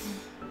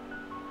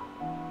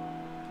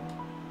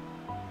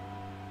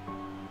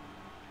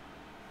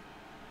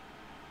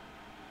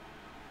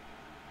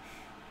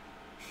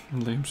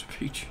 Lame's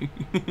peachy.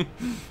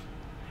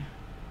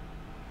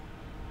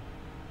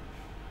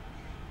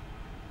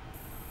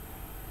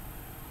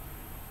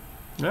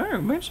 Yeah, I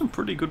made some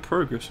pretty good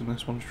progress in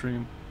this one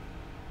stream.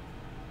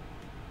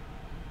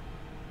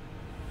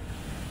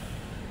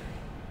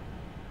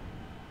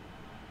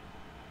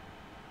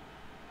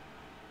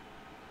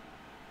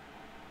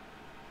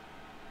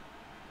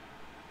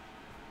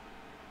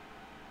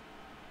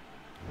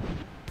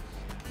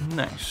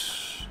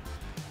 Nice.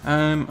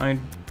 I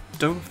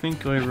don't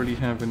think I really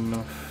have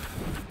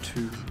enough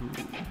to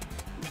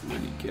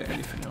really get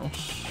anything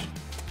else.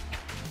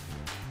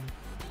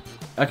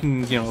 I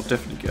can, you know, I'll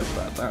definitely get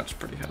that. That's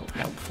pretty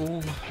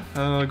helpful.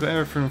 I got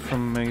everything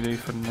from Mayday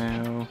for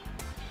now.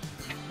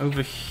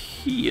 Over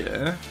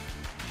here,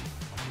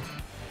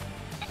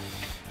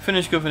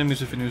 finish government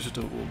enemies if enemies are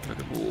double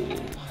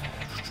untrackable.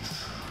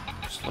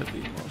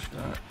 Slightly enlarge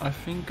that. I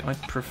think I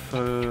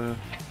prefer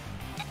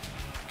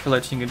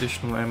collecting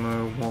additional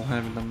ammo while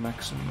having the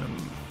maximum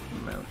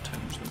amount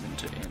turns them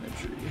into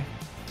energy.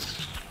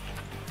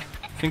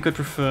 I think I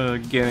prefer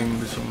getting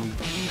this on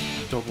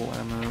double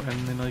ammo,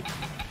 and then I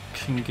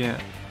can get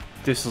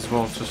this as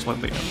well to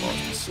slightly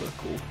enlarge the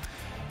circle.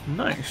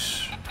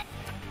 Nice.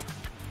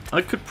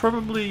 I could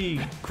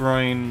probably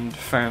grind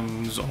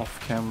fans off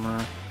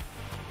camera.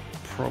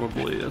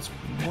 Probably, that's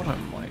what I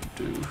might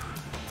do.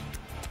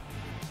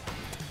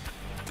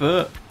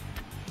 But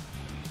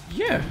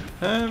yeah,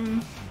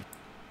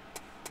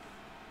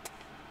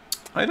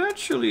 I'd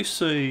actually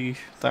say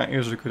that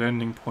is a good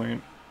ending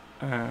point,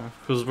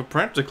 because we are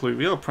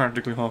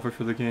practically halfway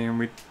through the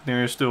game.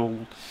 There is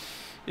still,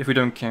 if we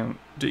don't count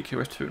DK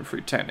West 2 and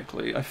 3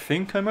 technically, I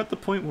think I'm at the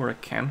point where I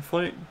can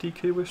fight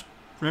DK West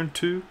round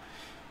 2,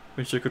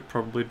 which I could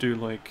probably do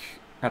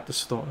like at the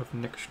start of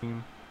next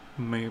stream,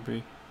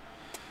 maybe.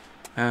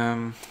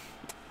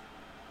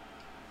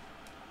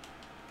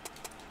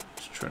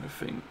 Just trying to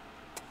think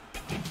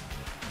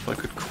if I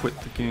could quit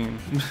the game.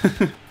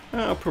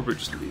 I'll probably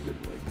just leave it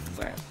like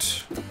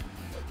that.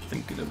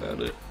 Thinking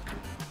about it.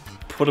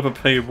 Put up a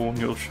paywall and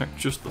you'll check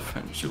just the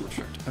fans, you'll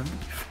check how many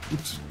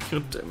fans.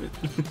 God damn it.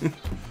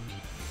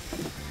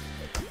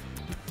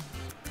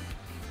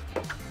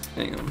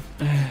 Hang on.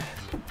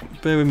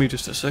 Bear with me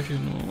just a second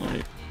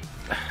while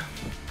I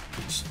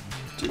just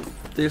do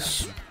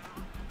this.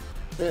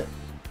 Because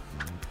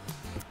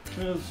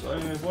I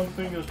have one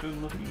thing I've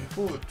been looking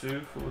forward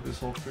to for this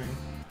whole stream,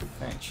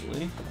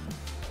 actually.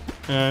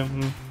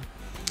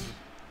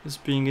 Is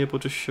being able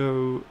to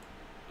show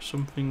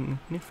something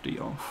nifty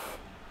off.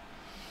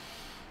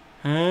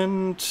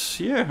 And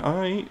yeah,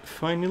 I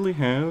finally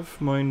have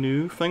my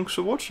new thanks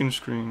for watching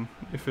screen,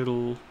 if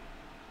it'll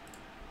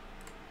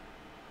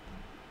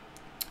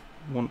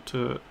want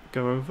to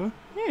go over.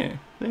 Yeah,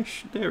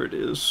 there it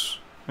is.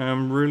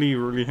 I'm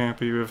really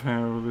happy with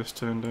how this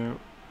turned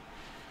out.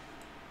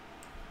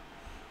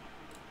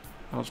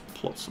 I'll just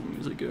plot some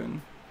music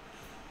in.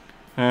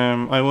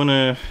 I want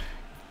to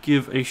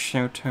give a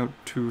shout out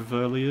to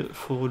Verliet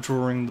for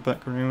drawing the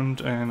background,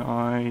 and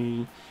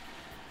I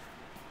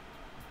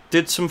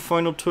did some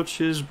final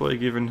touches by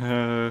giving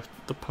her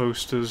the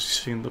posters you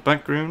see in the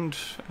background,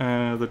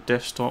 the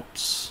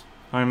desktops.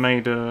 I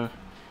made a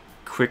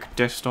quick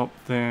desktop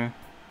there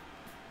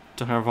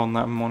to have on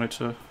that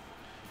monitor,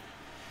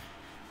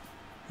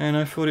 and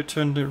I thought it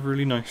turned out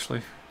really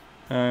nicely.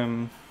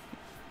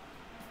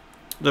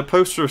 The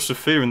poster of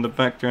Sophia in the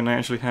background I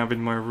actually have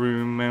in my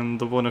room, and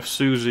the one of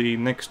Susie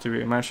next to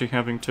it I'm actually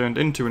having turned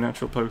into an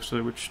actual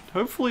poster, which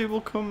hopefully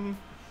will come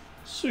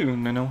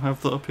soon, and I'll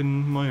have that up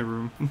in my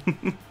room.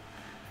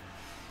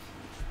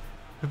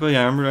 But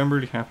yeah, I'm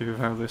really happy with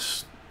how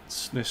this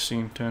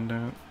scene turned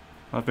out.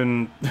 I've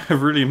been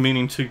really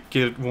meaning to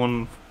get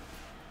one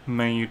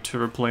made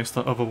to replace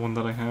the other one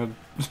that I had.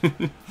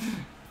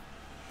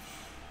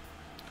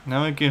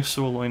 Now I guess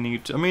all I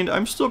need to... I mean,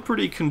 I'm still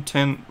pretty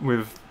content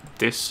with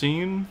this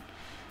scene,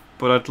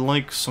 but I'd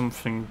like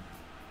something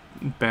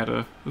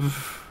better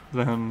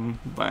than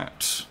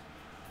that.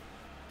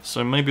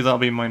 So maybe that'll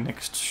be my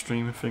next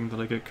stream thing that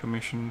I get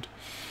commissioned.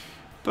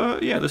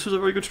 But yeah, this was a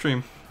very good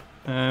stream.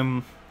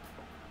 I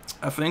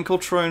think I'll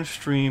try and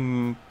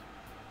stream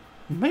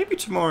maybe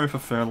tomorrow if I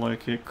feel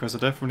like it, because I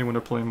definitely want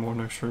to play more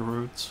No Straight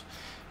Roads.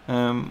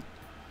 Either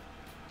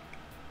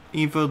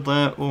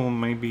that or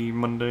maybe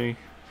Monday.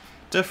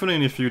 Definitely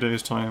in a few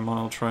days' time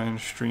I'll try and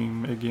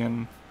stream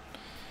again.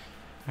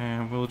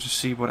 And we'll just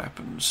see what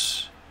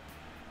happens.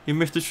 You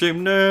missed the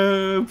stream?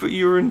 No, but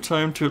you were in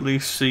time to at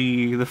least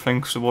see the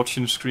thanks for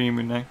watching stream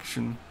in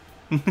action.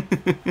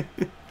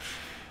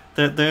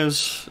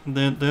 There's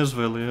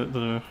Velia,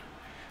 the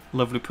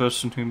lovely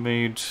person who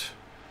made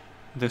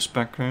this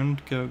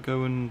background.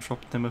 Go and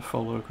drop them a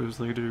follow, because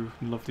they do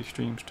lovely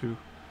streams too.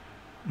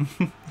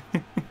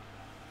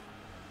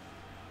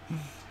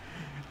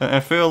 I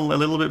feel a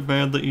little bit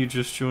bad that you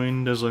just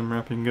joined as I'm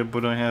wrapping up,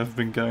 but I have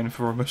been going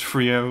for almost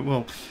 3 hours,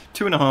 well,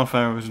 2.5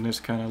 hours, and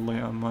it's kind of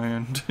late on my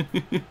end.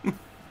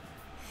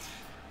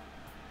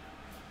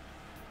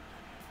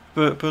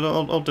 but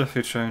I'll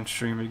definitely try and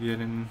stream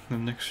again in the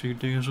next few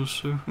days or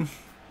so.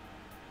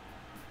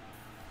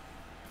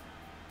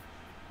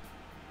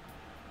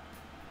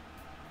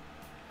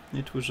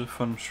 It was a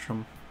fun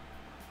stream.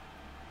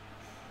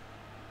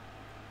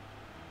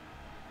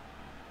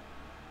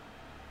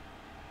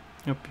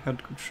 Hope you had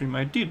a good stream.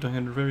 I did, I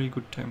had a very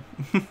good time.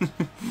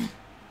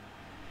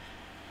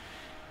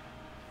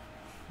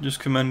 Just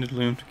commanded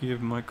Liam to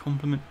give my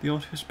compliment to the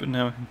artist, but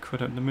now I can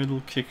cut out the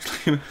middle, kick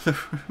Liam out of the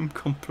room.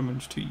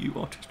 Compliments to you,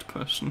 artist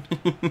person.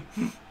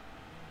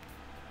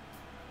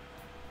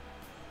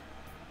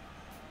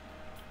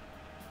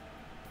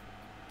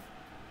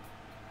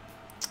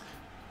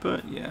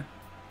 But yeah.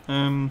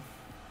 I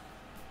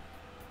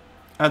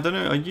don't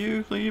know, are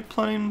you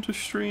planning to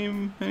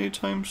stream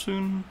anytime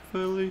soon,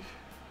 Fairly?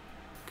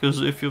 Because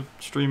if you're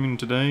streaming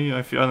today,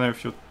 I don't know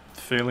if you're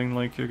feeling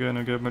like you're going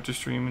to go back to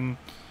streaming,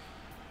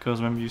 because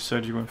remember you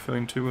said you weren't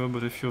feeling too well,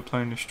 but if you're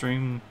planning to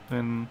stream,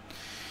 then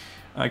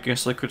I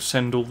guess I could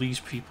send all these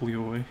people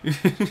your way.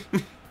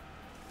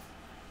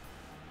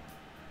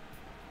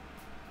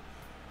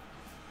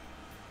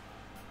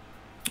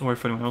 Or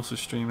if anyone else is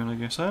streaming, I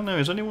guess. I don't know,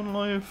 is anyone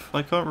live?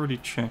 I can't really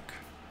check.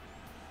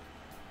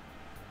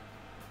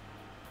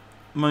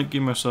 Might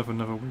give myself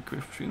another week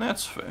with stream,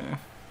 that's fair.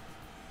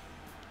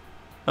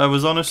 I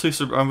was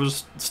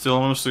still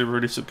honestly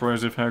really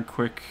surprised with how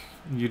quick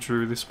you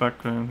drew this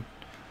background.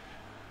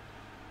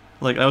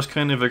 Like, I was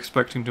kind of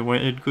expecting to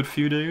wait a good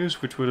few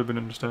days, which would have been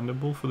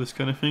understandable for this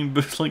kind of thing,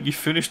 but like, you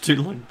finished it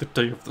like the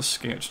day of the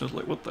sketch, and I was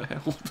like, what the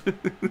hell?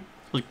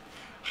 Like,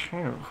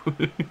 how?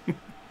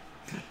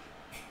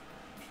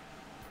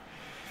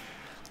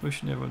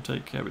 Wishing everyone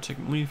take care, but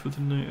taking leave for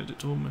the night,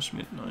 it's almost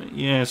midnight.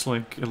 Yeah, it's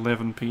like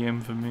 11 PM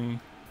for me.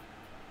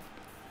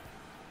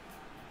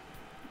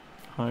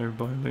 Hi,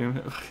 bye,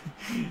 Liam.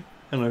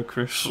 Hello,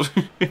 Chris.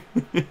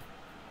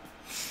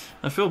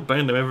 I feel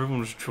bad that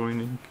everyone's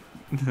joining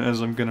as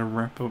I'm gonna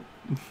wrap up.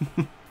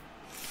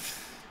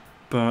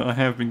 But I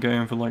have been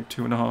going for like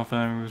 2.5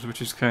 hours,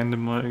 which is kind of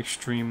my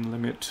extreme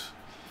limit.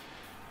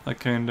 I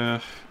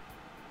kinda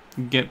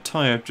get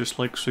tired, just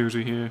like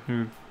Susie here,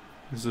 who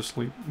is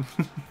asleep.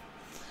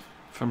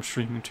 If I'm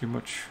streaming too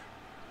much.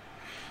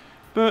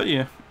 But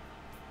yeah.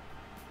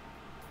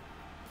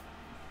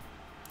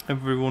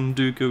 Everyone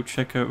do go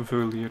check out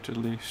Verliet at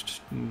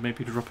least, and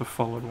maybe drop a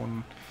follow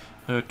on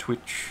her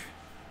Twitch,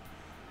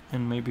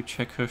 and maybe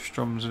check her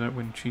strums out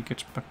when she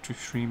gets back to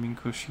streaming,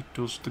 because she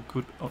does the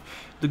good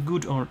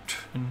art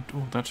and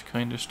all that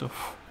kind of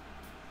stuff.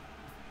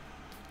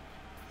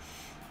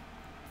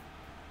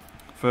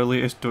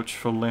 Verliet is Dutch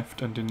for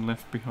left and in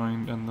Left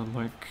Behind, and the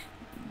like.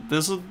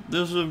 There's a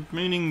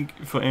meaning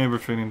for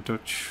everything in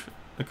Dutch,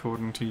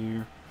 according to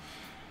you.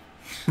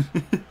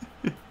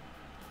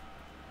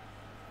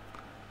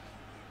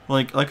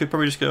 Like, I could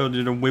probably just go and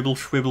do a wibble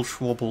schwibble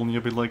schwabble, and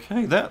you'll be like,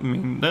 hey,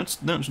 that's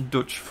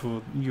Dutch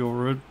for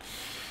you're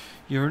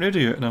an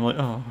idiot, and I'm like,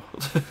 oh.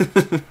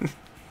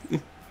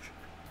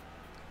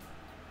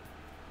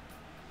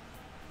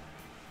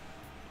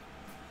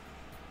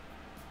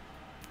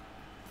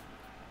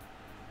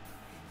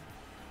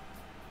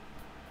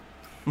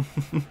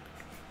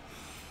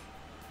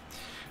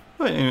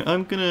 Right, anyway,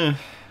 I'm gonna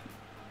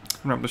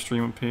wrap the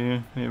stream up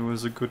here. It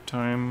was a good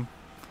time.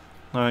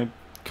 I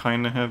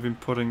kinda have been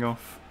putting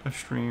off a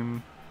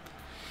stream.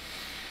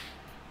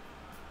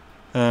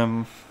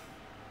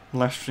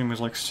 Last stream was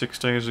like 6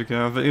 days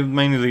ago.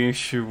 Mainly the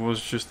issue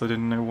was just I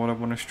didn't know what I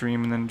want to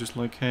stream, and then just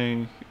like,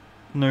 hey,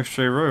 No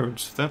Straight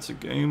Roads, that's a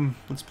game,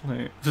 let's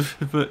play it.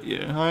 But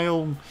yeah,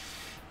 I'll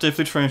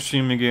definitely try and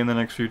stream again the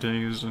next few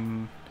days,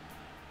 and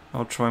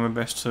I'll try my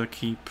best to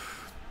keep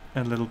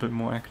a little bit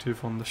more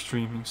active on the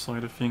streaming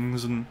side of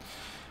things, and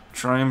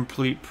try and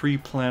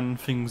pre-plan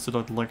things that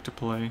I'd like to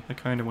play. I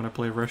kind of want to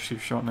play Rescue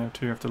Shot now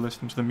too, after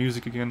listening to the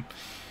music again.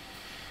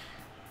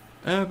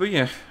 But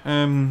yeah,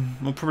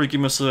 I'll probably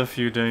give myself a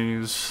few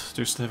days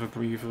just to have a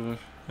breather,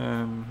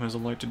 as I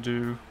like to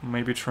do.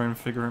 Maybe try and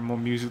figure out more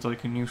music that I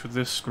can use with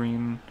this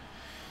screen,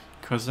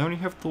 because I only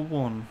have the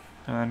one,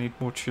 and I need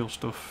more chill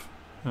stuff,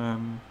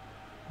 and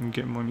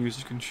get more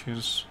music and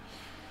shiz,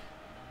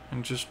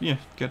 and just, yeah,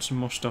 get some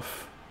more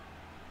stuff.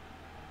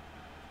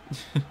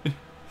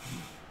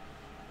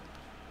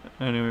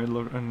 Anyway,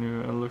 look, I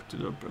looked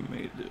it up and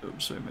made it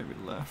up, so it made me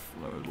laugh.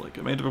 I was like,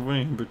 I made it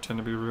away and pretend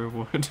to be a real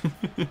word.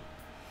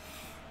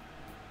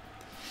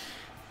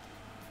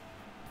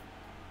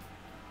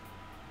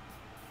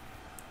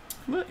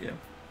 But yeah,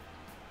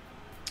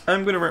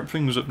 I'm gonna wrap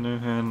things up now,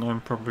 and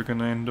I'm probably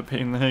gonna end up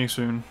hitting the hay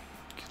soon,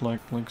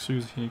 like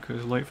Susie here, because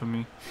it's late for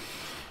me.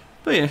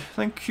 But yeah,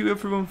 thank you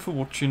everyone for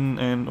watching,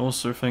 and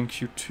also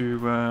thank you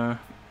to, I'm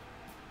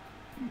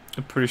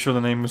pretty sure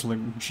the name was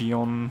like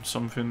Gion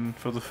something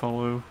for the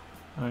follow.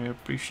 I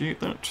appreciate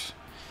that.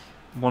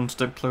 One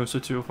step closer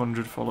to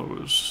 100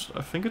 followers.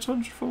 I think it's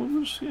 100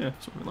 followers? Yeah,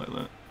 something like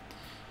that.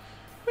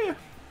 But yeah,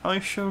 I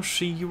shall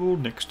see you all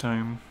next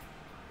time.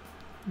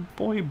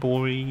 Bye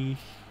bye.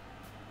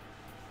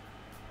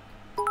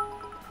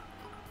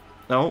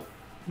 Oh,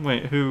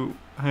 wait, who?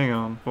 Hang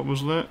on, what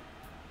was that?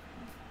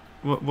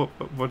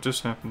 What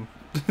just happened?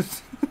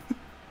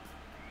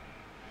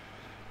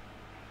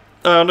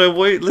 Oh no,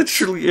 wait,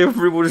 literally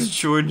everyone is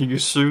joining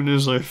as soon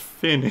as I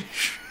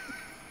finish.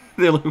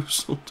 Hello,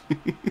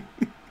 Salty.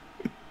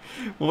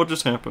 What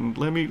just happened?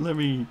 Let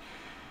me...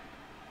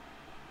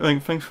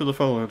 Thanks for the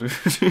follow,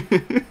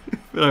 dude.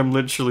 I'm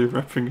literally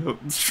wrapping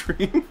up the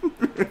stream.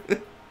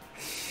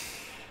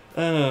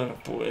 Oh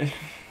boy.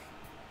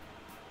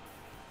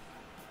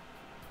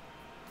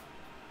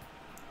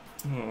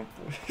 Oh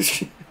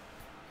boy.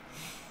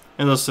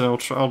 As I said,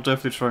 I'll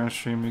definitely try and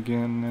stream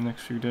again in the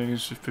next few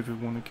days if people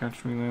want to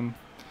catch me then.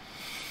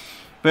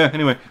 But yeah,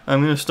 anyway,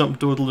 I'm going to stop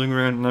dawdling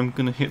around and I'm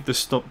going to hit the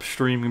stop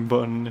streaming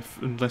button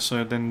unless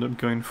I'd end up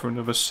going for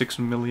another 6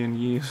 million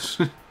years.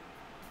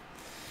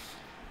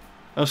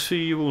 I'll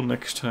see you all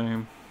next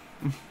time.